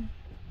down.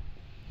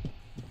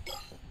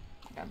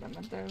 God damn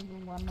it, there's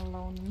one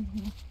alone in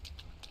here.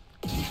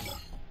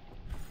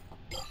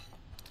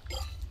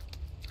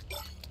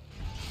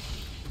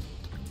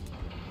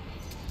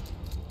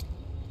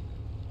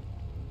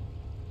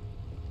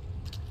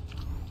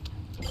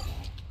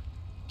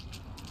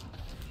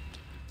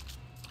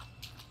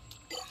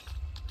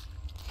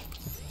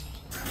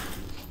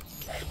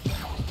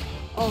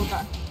 Oh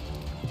god.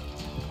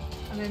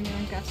 I didn't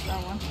even catch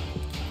that one.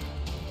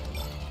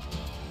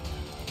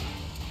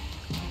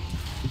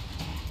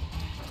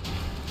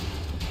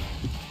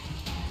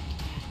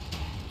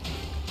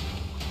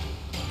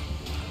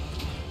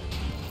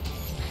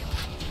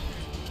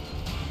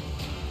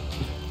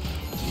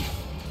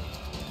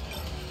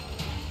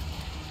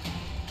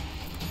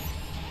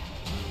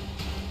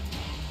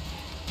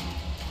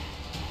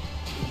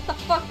 What the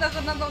fuck? There's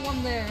another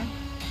one there.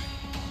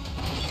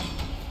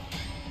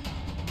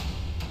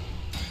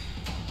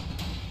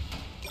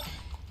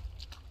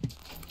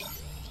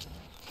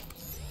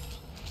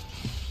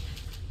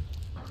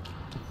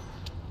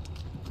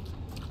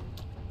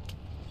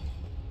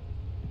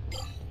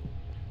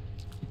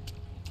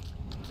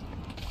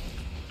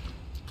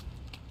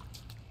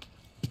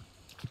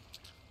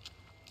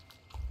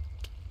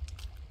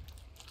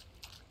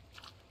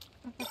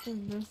 What is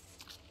this?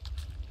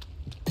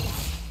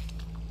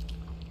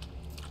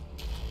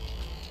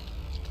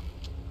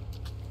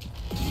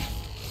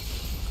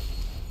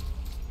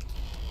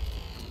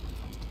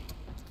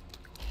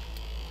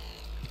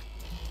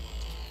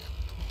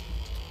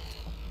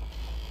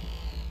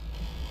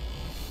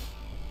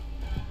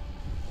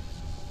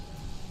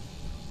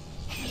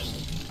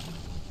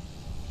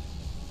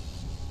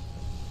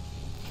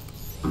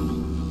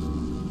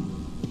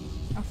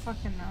 Oh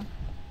fucking no.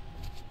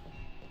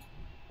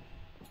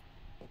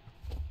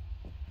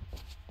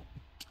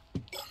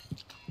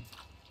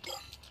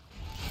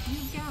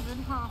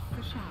 gathered half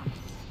the shower.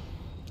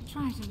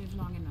 Try to live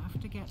long enough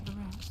to get the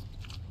rest.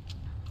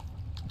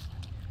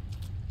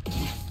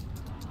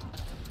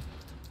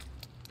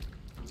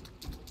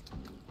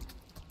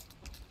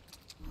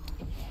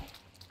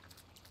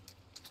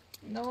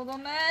 No,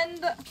 don't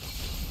end!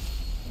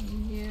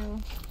 Thank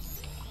you.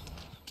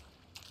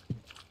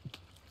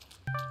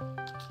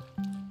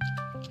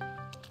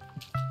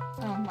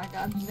 Oh my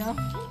god, no.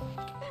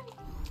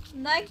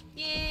 Naki,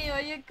 what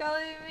are you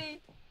calling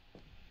me?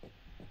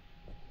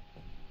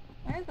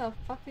 Where the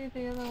fuck did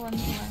the other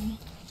ones went?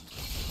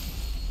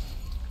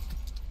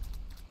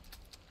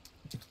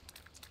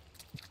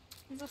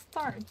 It's a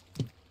start.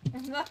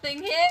 There's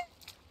nothing here!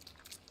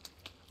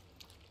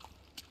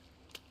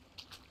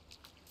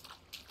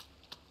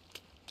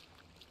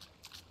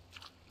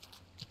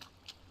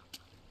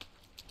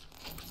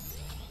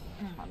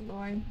 Oh my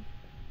lord.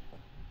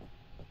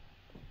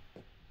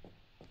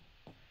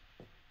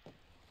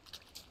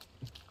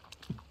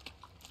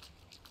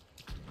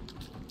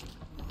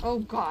 Oh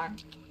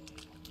god.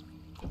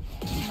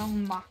 No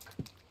muck.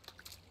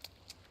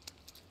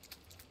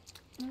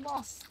 I'm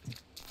lost.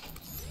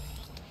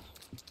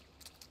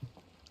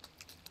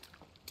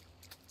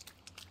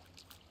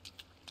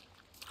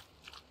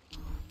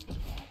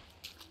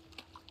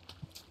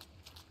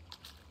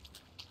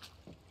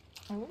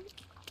 Oh?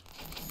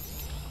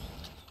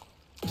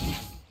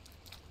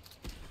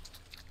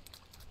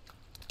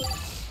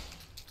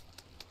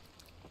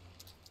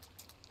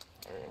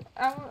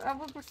 I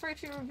would prefer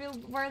to reveal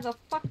where the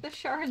fuck the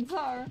shards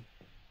are.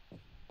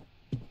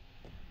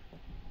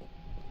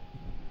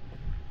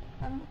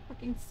 I don't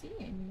fucking see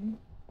any.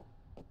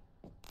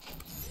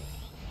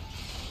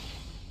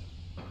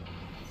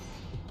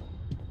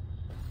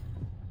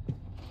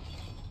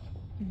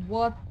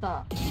 What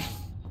the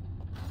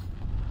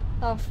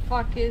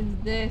fuck is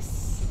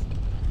this?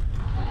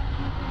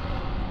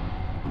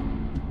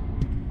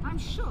 I'm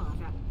sure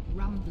that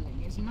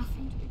rumbling is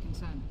nothing to be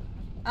concerned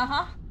about.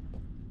 Uh-huh.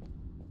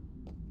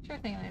 Sure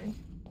thing, lady.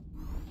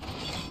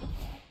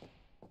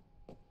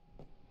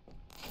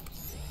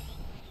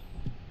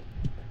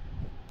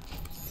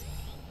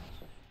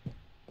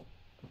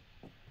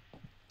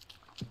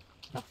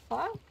 The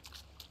fuck?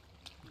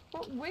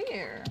 But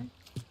where?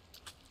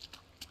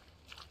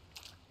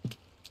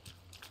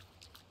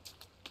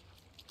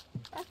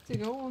 I have to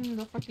go in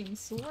the fucking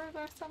sword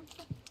or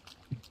something?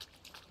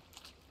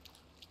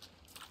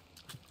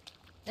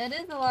 It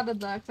is a lot of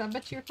ducks. I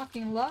bet you're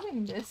fucking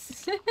loving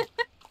this.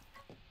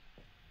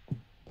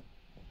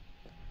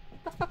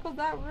 What the fuck was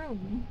that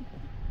room?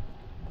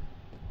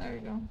 There we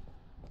go.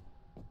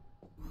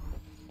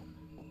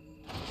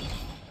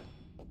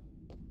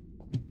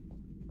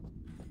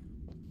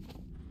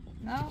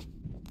 No?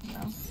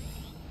 No.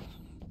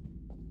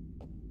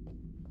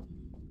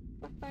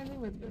 What do I do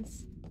with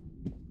this?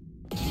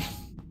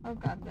 Oh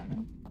god damn it.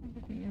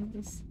 I can use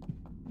this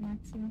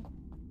maximum.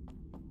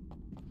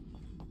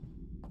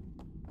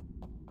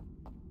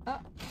 Oh.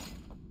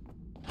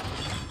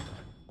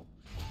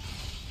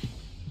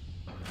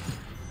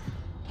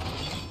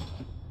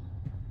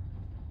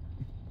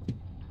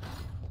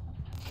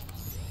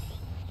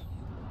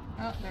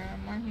 Oh, there are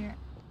more here.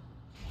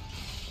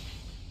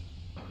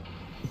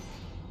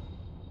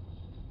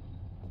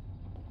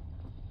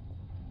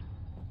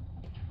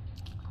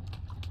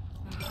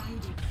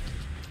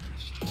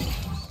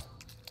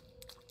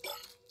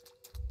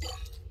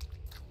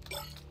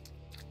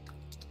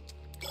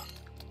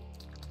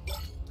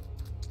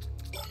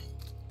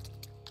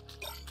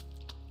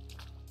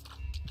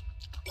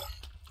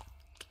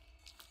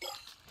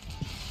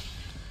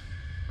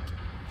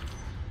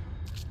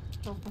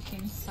 So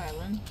fucking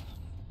silent.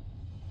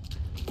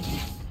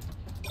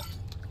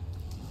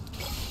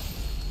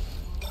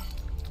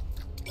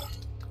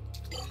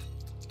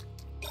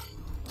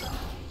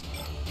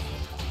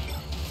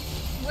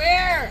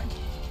 Where?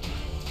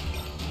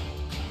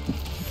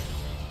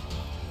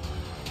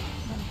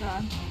 Oh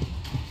god.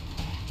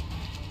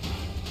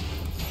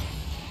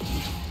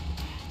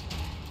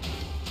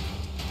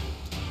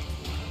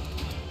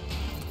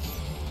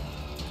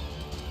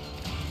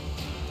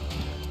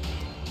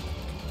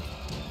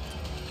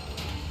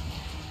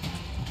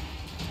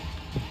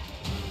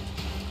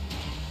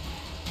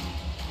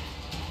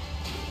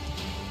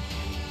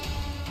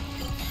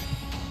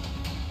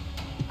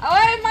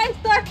 Why am I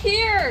stuck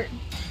here?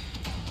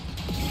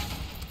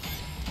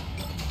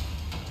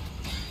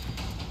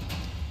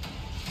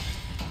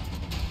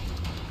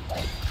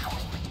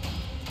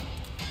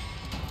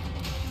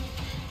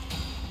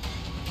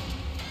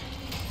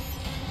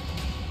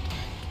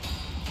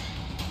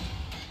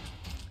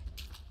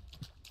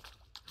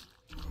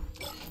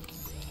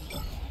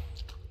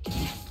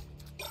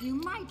 You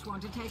might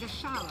want to take a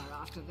shower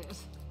after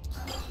this.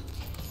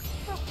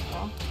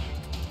 Oh.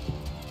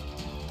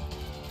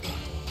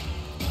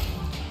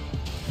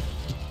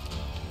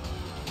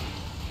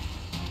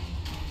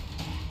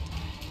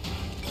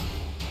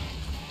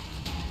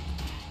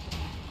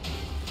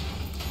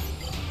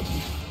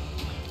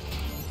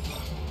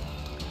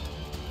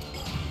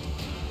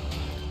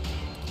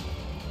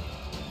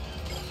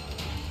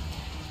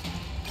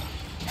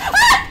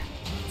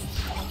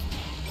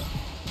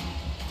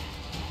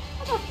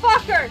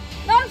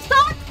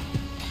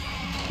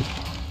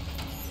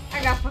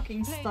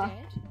 fucking Play stuck.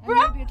 dead, and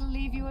Bruh! maybe it'll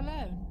leave you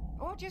alone.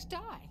 Or just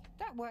die.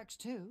 That works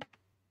too.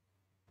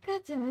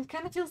 God damn, it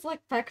kind of feels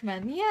like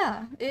Pac-Man.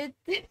 Yeah, it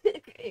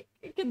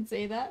can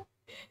say that.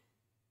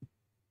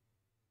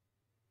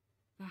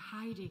 They're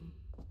hiding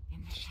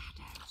in the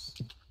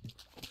shadows.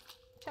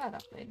 Shut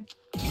up, lady.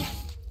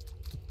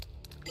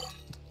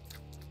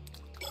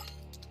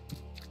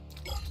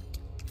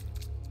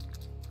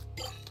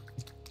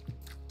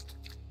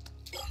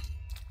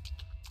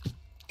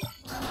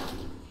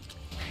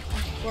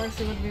 Of course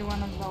it would be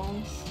one of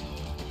those.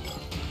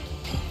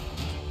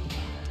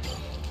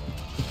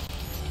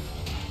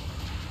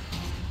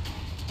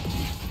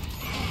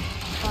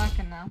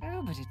 Fucking now.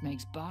 Oh, but it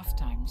makes bath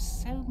time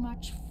so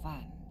much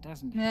fun,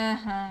 doesn't it?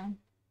 Uh-huh.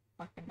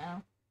 Fucking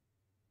now.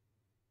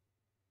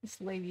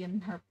 This lady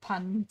and her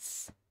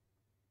puns.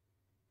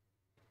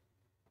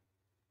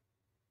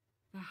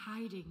 They're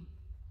hiding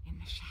in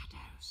the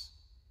shadows.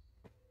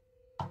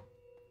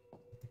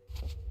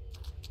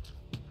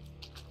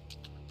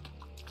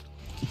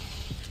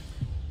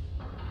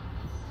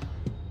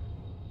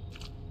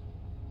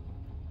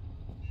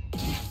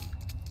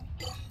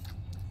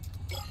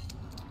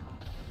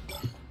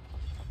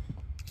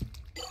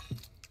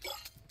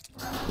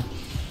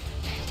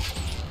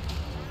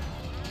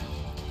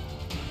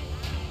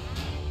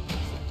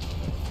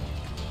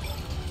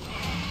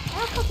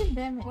 Oh, fucking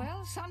damn it.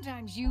 Well,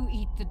 sometimes you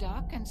eat the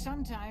duck, and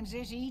sometimes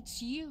it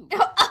eats you.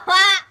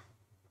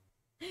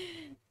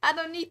 I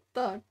don't need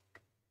duck.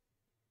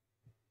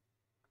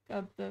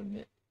 God damn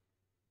it.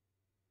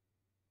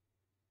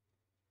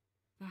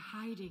 They're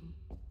hiding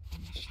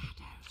in the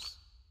shadows.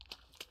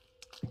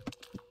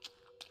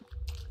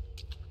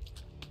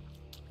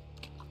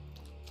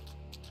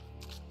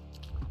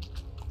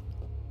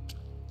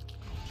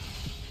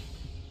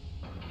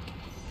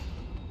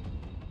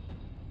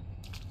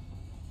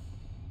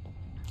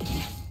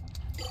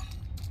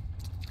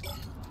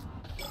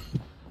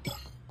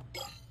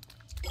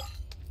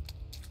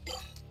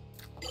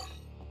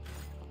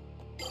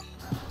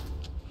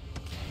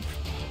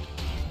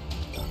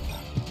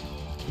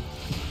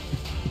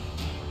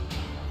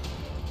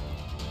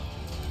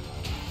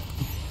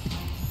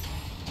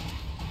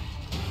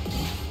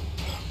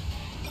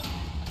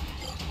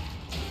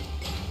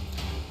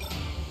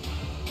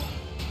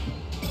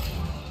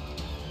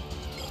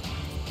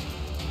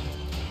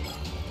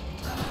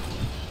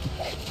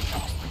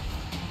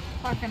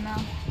 Fucking now.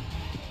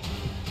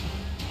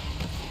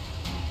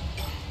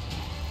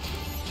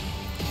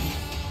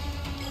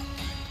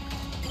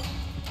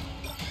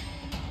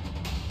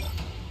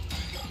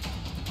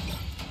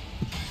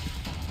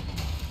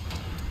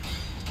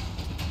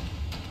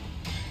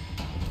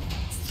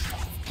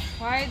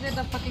 Why did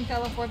the fucking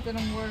teleport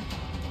didn't work?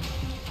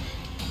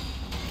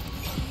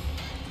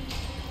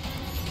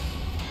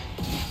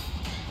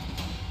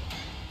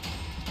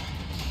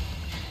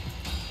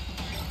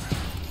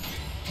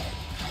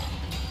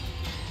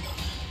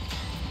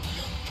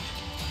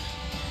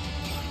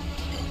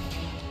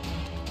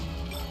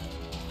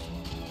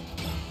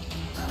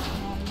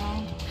 Oh no.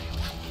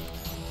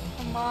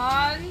 Come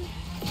on.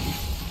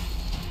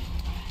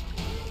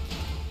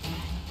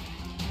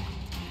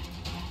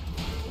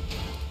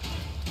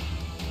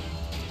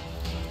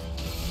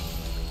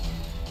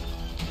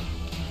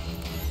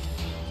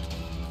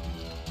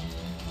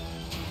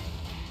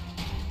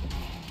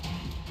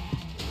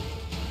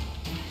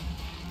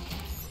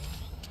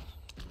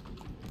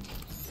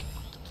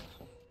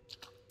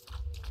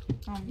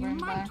 I'll You bring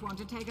might back. want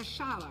to take a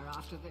shower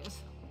after this.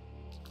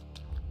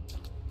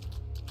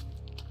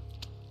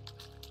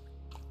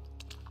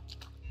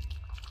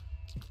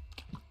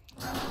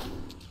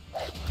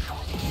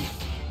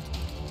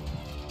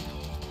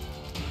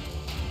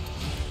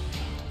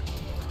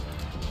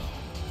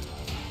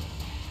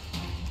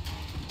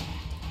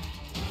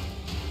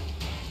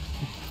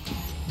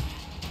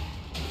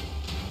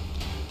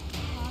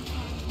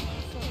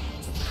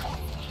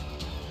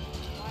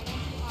 Why don't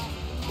you ask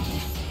the mom?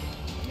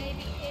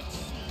 Maybe it's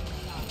seen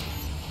something.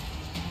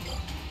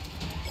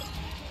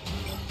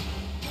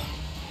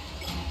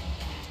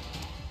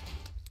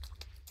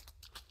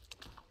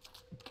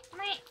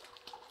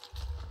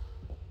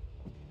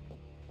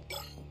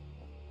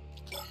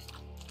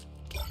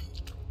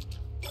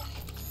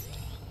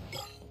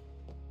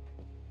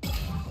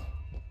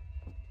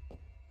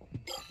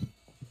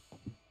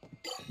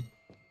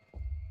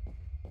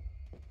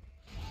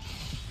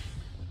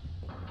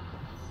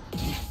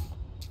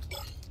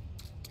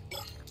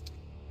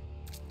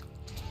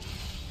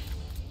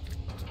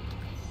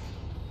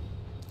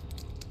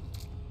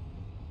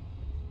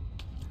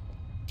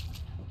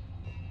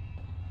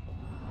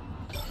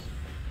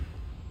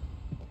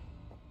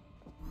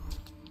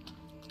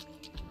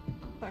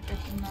 Fuck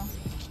it, no.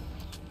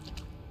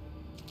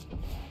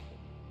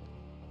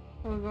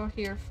 We'll go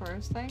here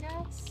first, I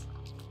guess.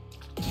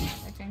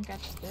 I can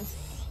catch this.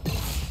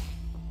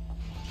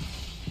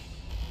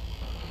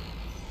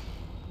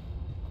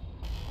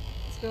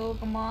 Let's go,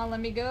 come on, let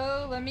me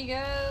go, let me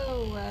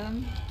go!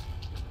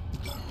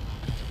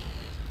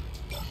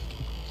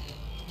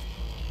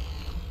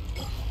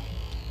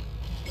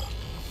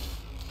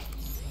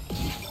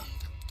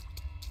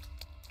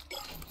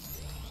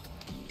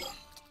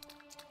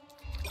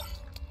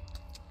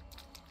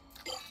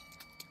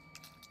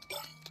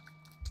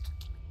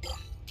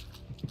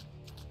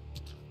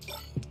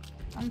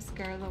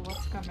 scared of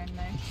what's coming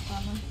next,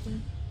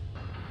 honestly.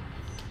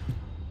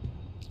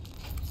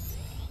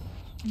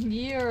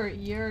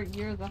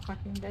 You're the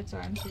fucking bitch,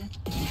 aren't you?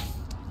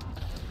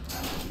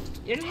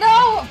 You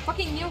know! I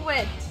fucking knew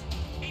it!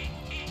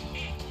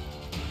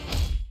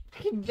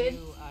 Fucking bitch.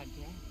 You are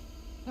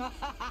dead.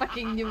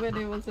 Fucking knew it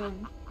was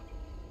him.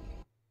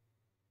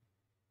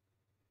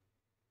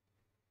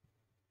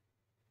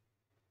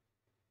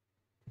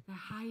 They're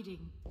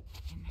hiding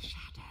in the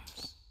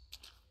shadows.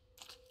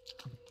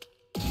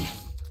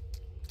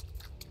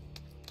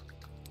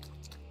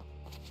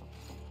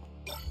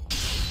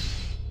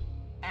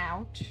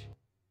 Ouch.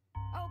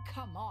 Oh,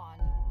 come on.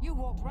 You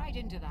walked right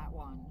into that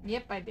one.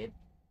 Yep, I did.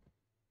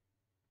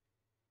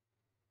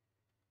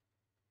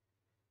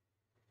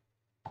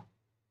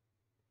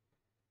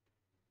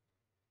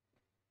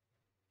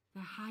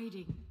 They're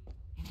hiding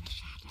in the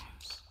shadows.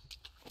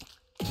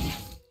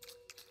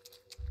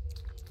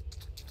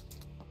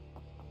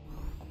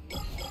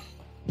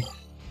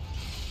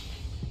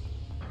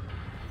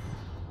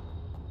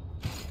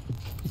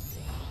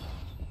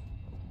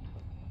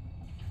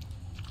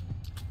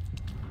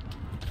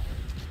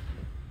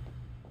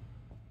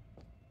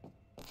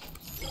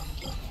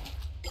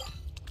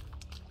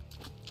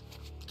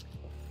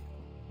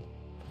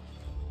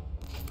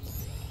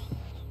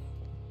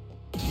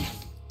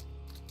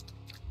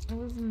 It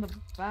was in the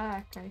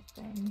back, I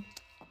think.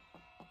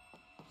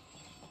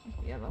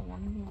 The other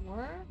one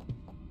were?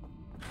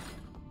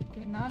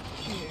 Okay, not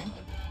here.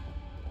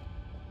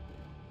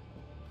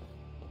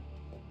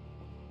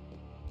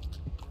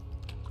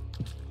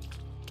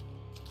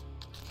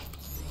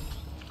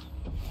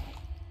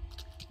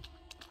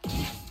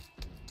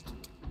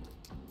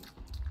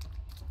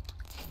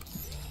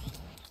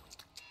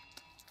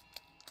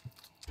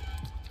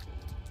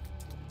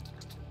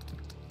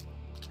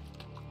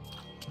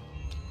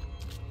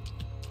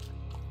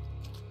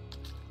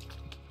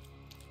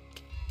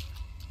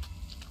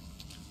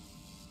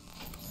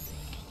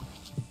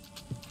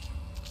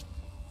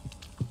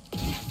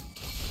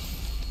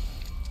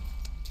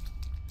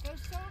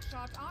 Those soul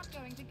shards aren't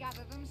going to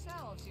gather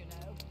themselves, you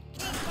know.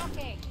 Keep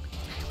knocking.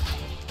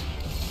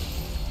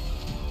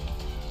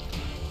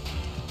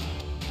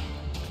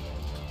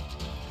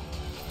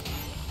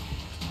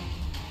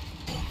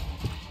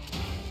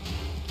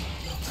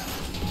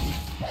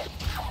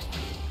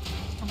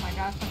 Oh my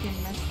god, I fucking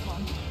missed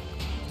one.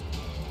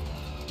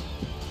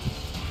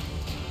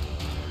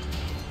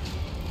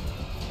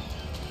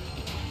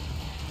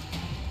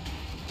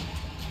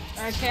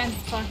 I can't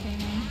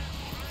fucking...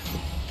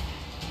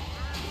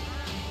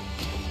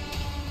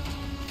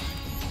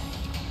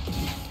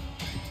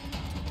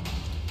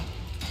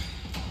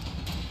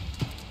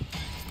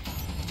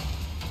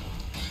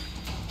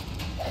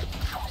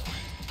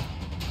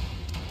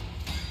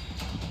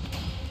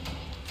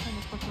 Where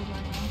the fuck was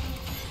I now?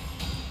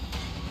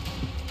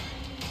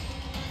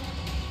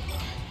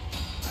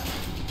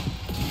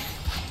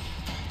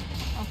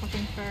 How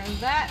fucking fair is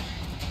that?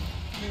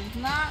 It is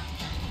not.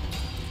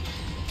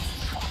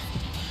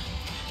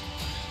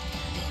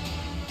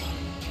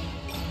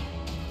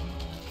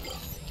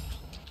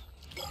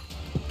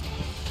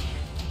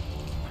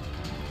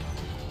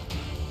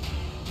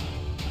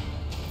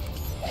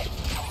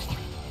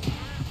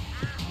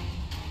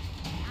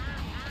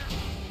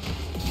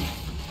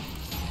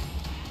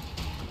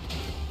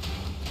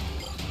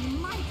 You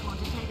might want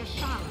to take a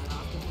shower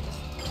after this.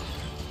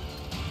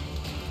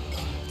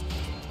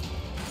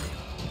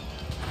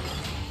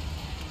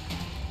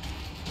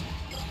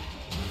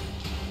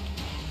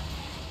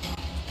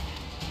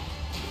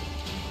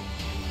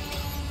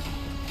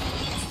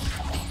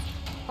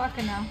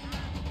 Fucking hell.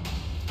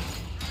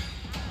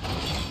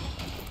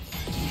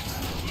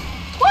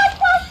 What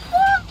the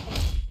fuck?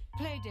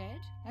 Play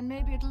dead, and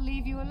maybe it'll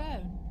leave you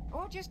alone.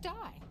 Or just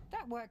die.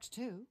 That works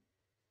too.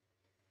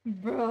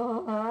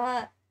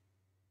 Bruh.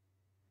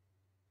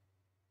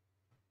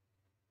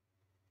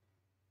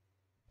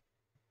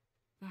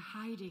 They're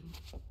hiding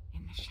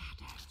in the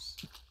shadows.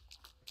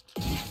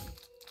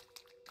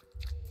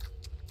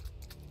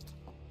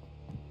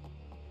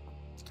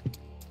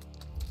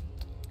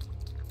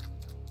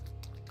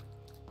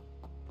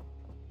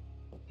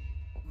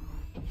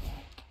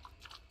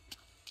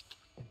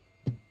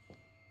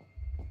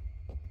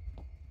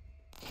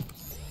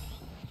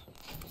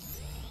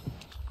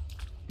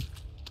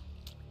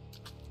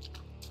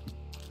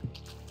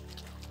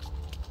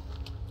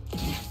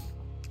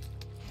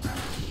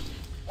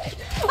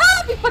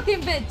 Ah, you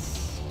fucking bitch!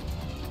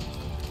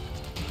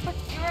 Fuck,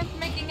 you weren't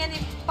making any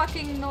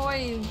fucking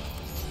noise.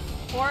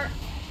 Or...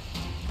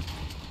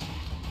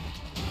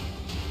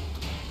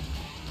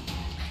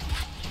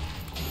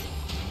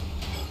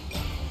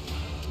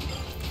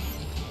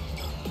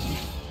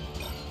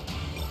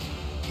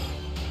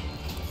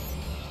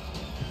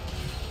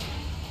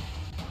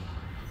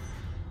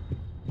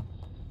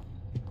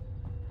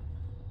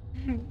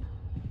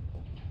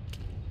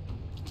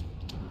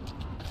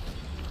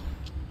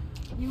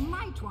 You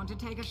might want to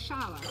take a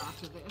shower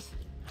after this.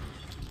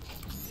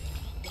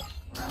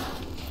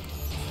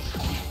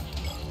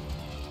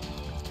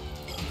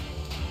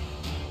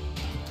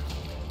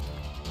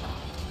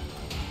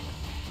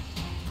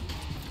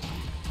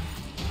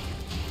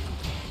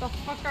 The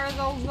fuck are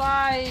those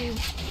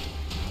eyes?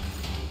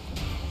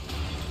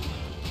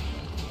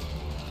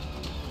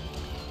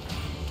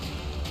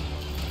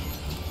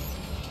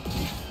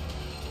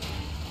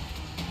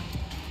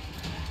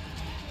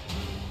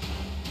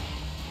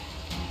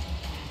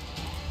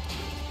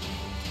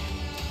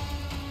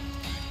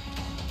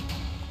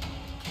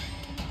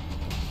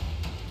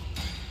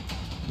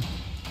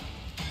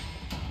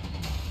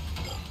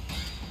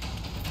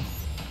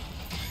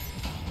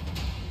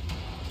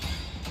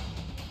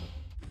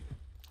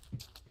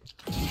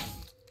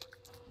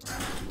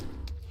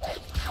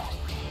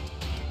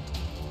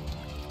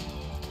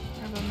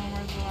 I don't know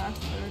where the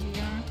last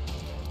 30 are.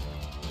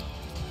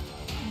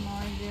 No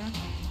idea.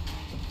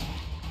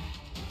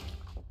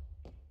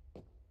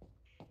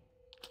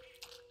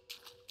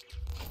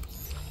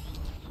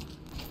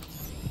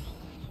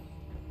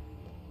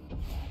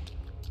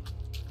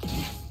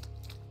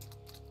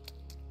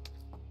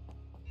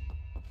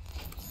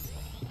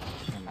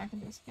 And I can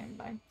just get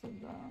back to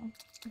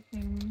the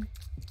thing.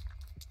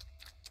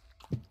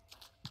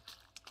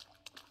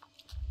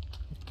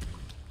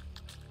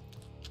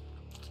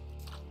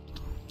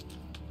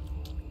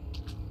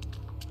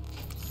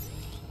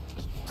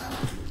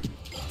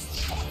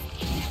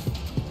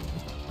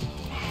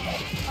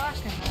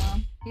 Fucking hell.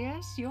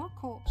 Yes, your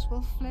corpse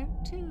will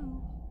float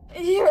too.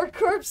 Your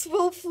corpse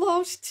will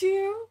float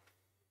too?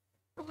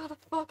 What a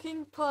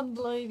fucking pun,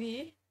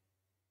 lady.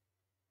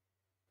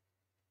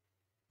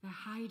 They're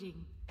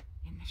hiding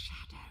in the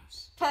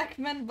shadows.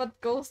 Pac-Man,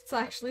 but ghosts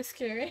actually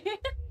scary.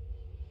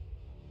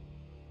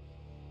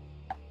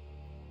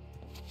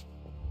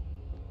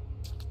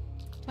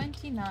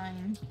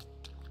 $29.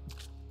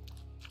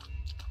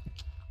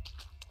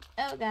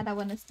 Oh god, I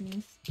wanna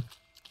sneeze.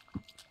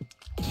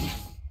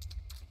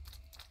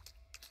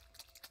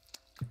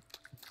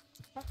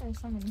 Fuck, there's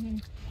someone here.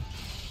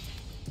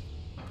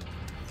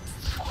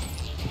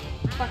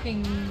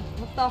 Fucking,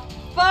 what the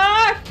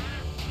fuck?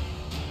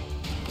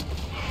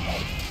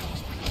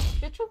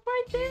 Bitch was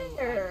right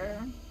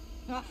there.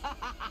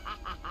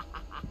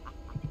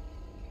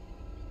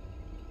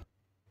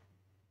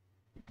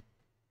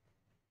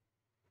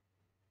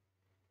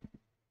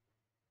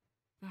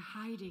 They're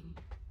hiding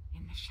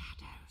in the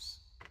shadows.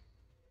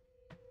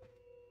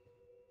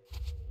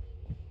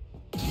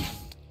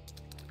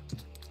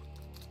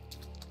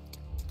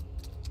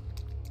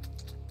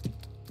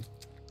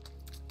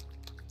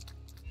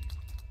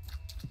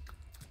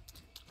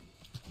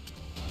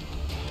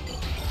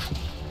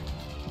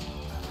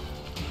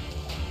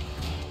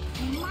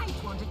 You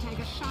might want to take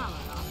a shower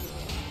after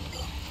this.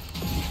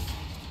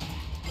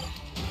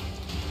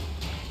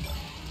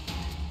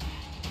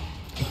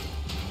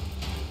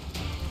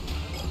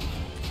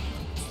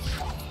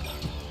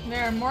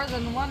 There are more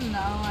than one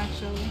now,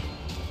 actually.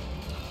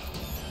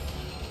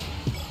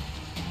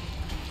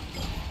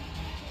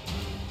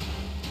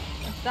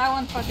 If that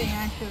one fucking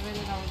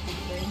activated, I would be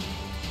great.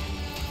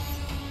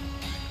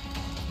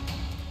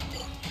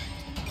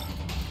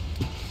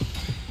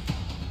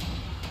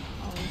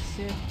 Holy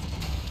shit.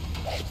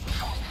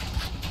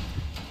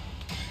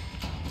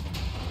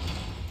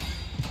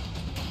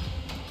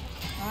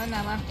 Oh, and I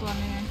left one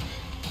here.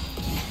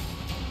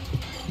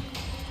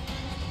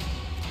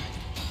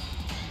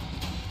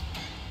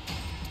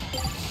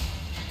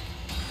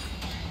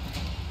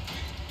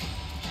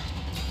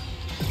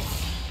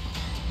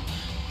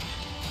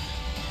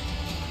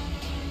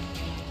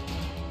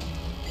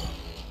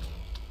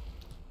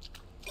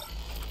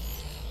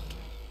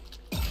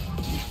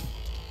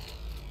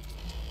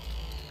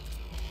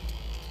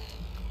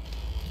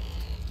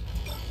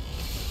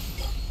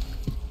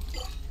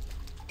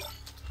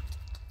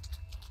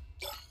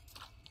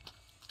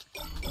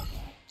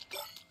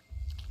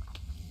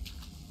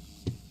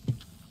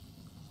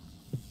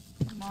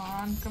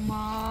 Come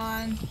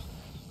on.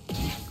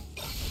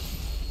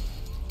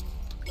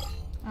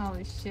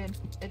 Holy shit,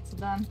 it's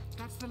done.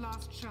 That's the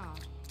last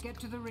shard. Get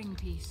to the ring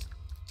piece.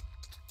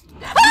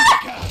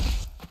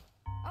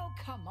 Oh,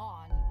 come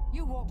on.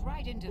 You walked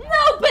right into that.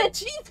 No, bitch,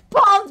 he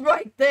spawned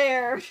right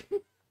there.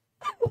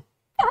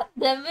 God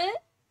damn it.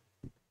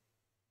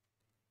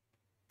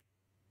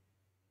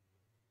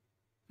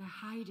 They're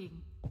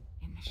hiding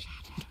in the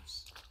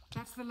shadows.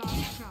 That's the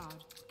last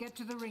shard. Get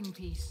to the ring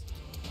piece.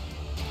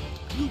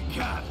 You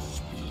can't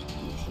speed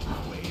push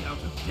your way out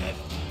of death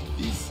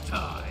this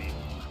time.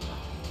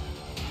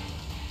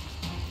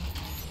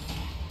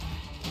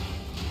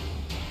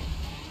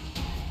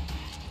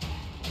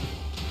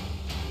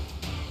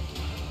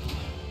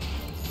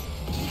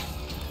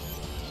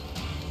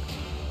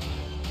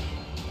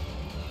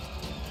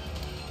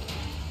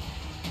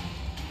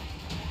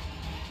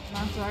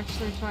 Not to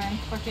actually try and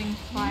fucking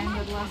find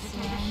the last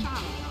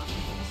one.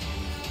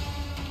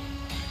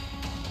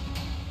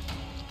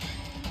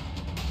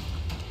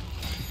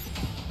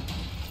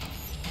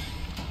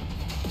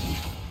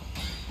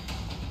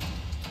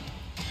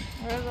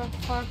 Where the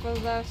fuck was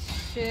that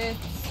shit?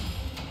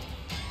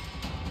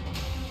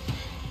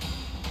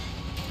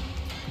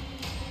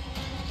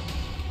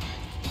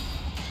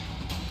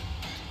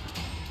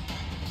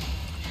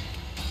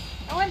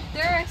 I went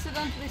there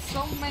accidentally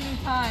so many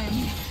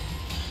times.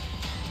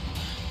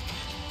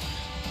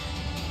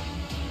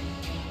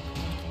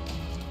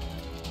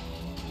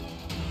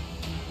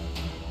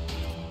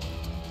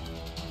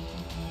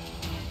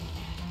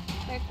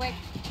 Quick, quick.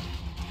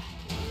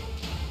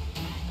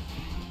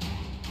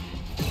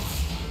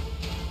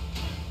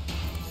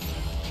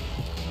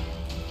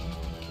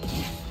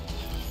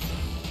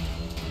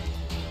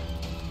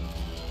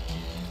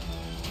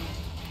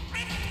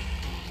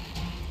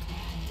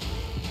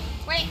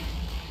 Wait.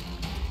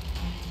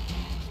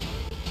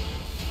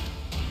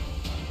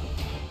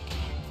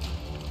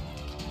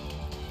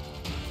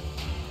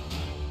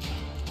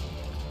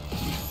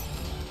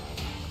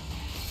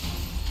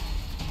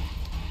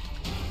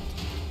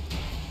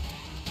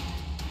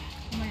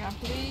 Oh my god,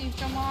 please,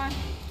 come on.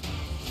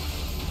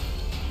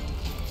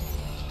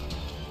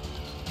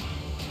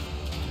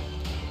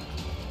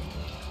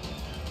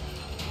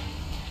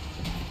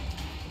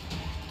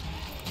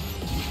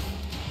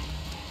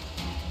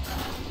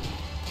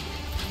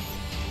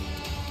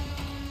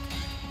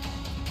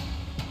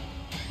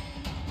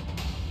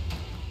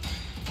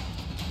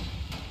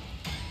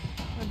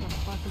 What the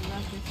fuck is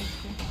that? This is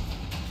good.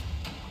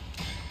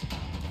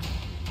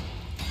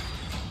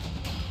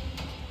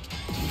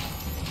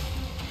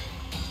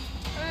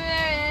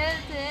 Where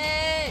is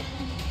it?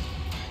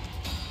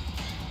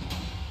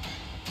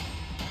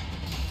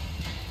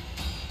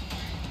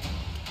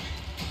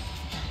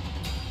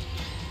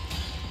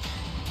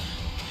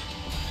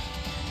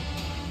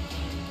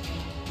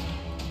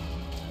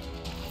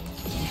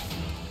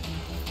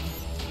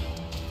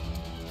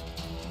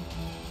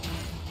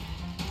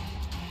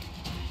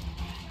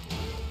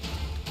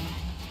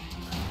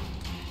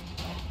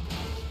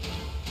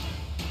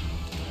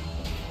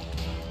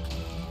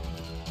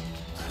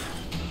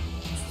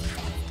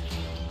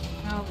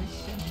 Holy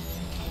shit.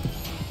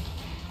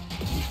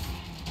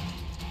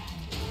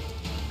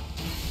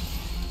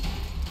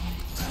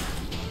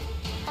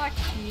 Fuck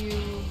you,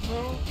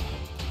 bro.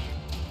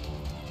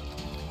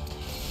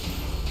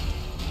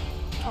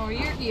 Oh,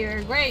 you're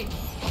here. Great.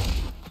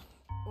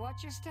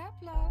 Watch your step,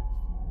 love.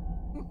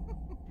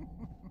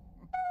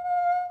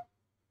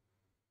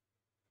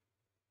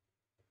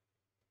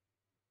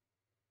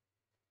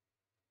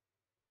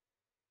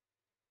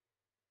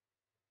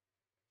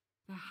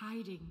 They're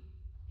hiding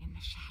in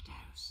the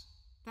shadows.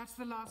 That's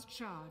the last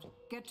shard.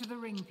 Get to the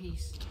ring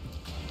piece.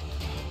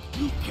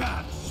 You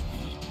can't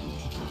speed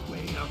boost your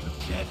way out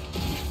of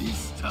death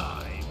this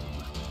time.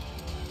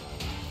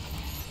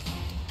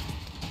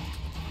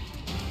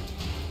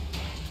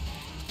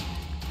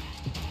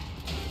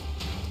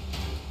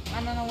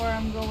 I don't know where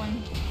I'm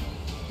going.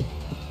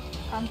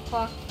 I'm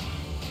fucked.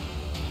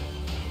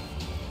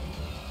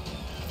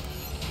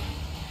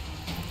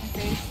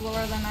 Okay,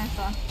 slower than I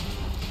thought.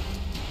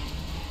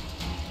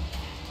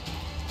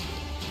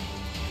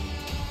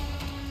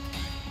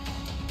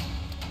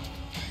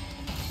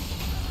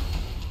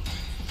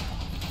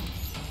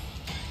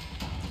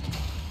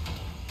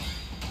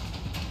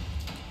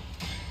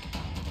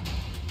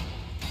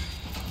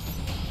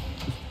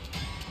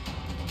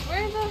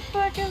 Where the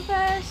fuck is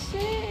that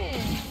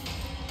shit?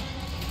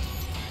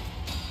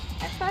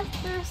 I thought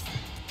there's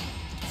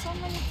so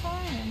many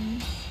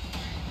times.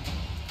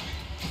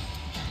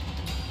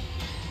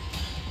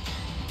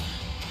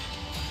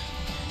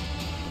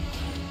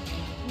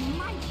 You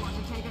might want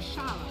to take a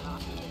shower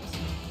after this.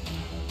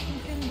 You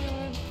can do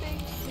it,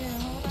 thank you.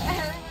 I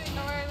don't even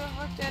know where the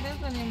fuck that is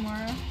anymore. I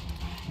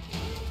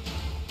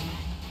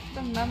have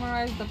to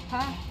memorize the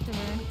path to it.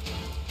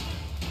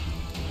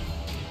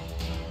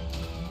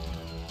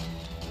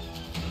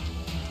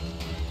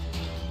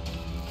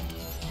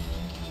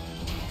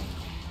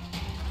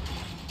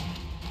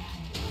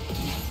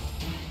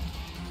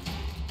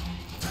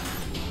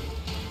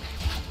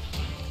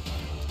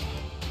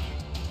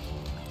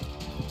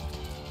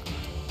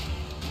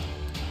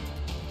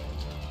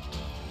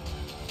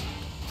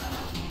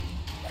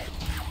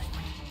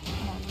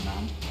 Oh no.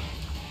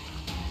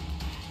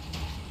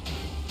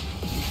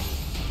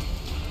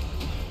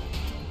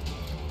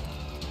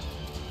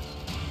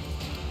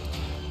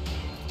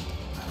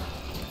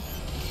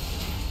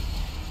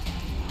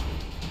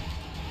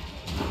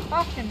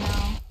 Fucking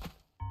hell.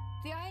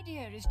 The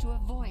idea is to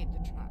avoid the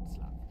traps,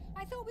 love.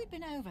 I thought we'd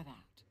been over that.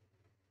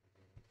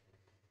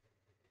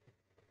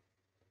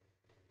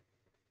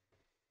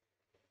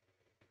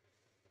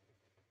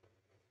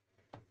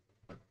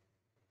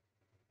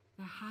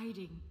 They're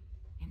hiding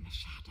in the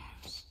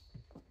shadows.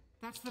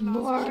 That's the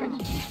last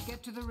shard.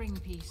 Get to the ring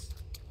piece.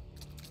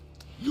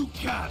 You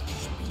can't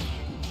speed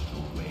boost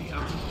your way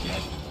out of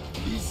death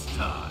this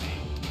time.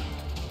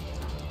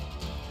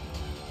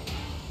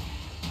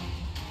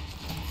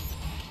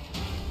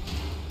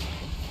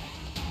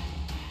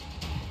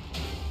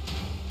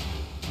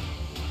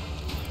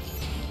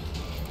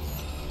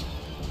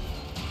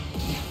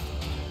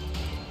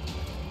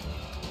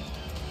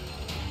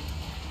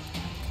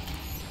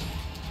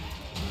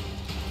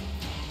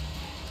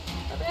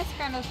 For this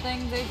kind of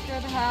thing, they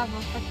should have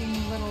a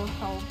fucking little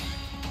help.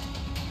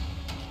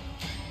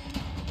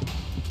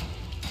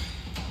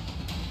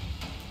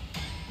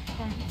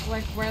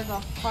 like where the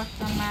fuck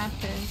the map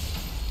is.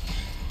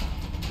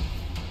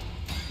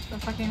 The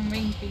fucking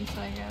ring piece,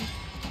 I guess.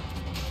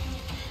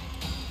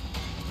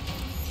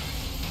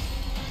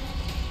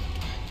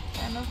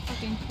 Kind of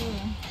fucking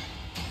cool.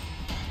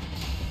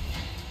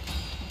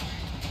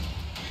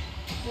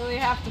 Really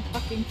have to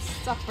fucking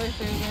suffer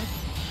through this.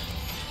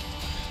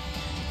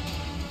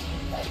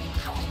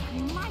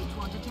 You might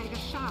want to take a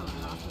shower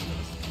after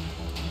this.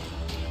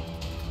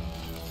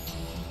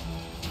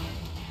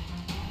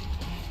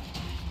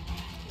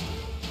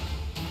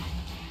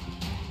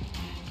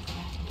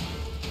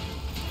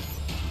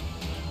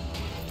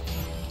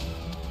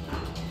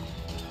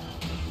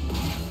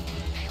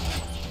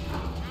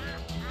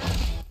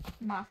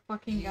 My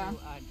fucking god.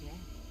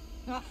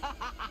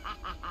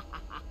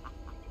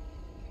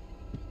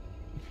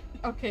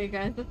 Okay,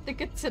 guys, I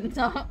think it's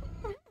enough.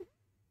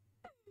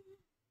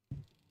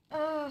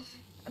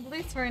 At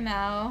least for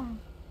now.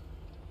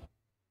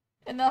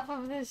 Enough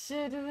of this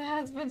shit. It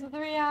has been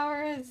 3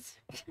 hours.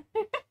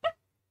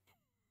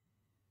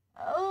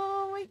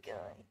 Oh my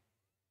god.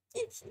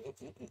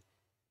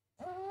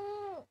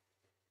 Oh.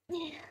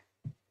 Yeah.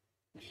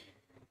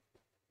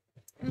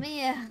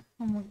 Yeah.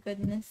 Oh my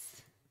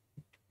goodness.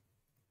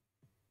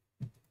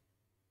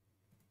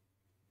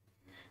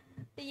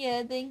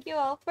 Yeah, thank you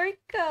all for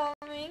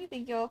coming.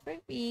 Thank you all for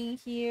being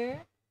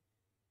here.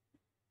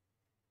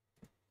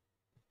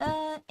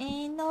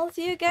 And I'll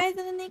see you guys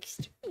in the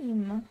next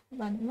stream.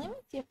 Hold on, let me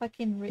see if I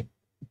can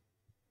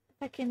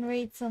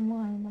rate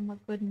someone. Oh my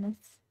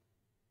goodness.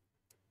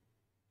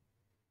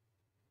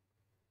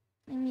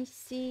 Let me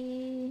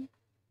see.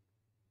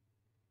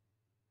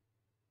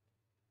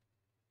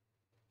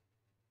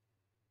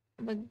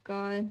 Oh my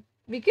god.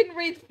 We can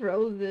read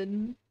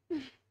Frozen.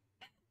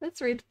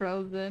 Let's read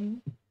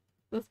Frozen.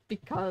 Just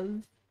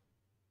because.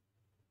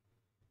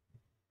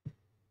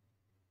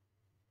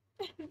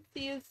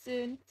 See you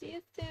soon. See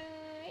you soon.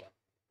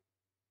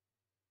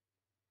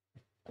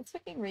 Let's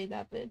fucking raid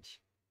that bitch.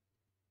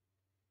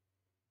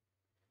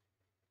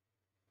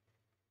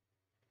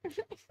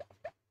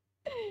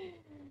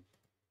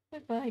 Bye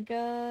bye,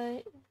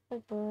 guys.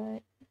 Bye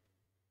bye.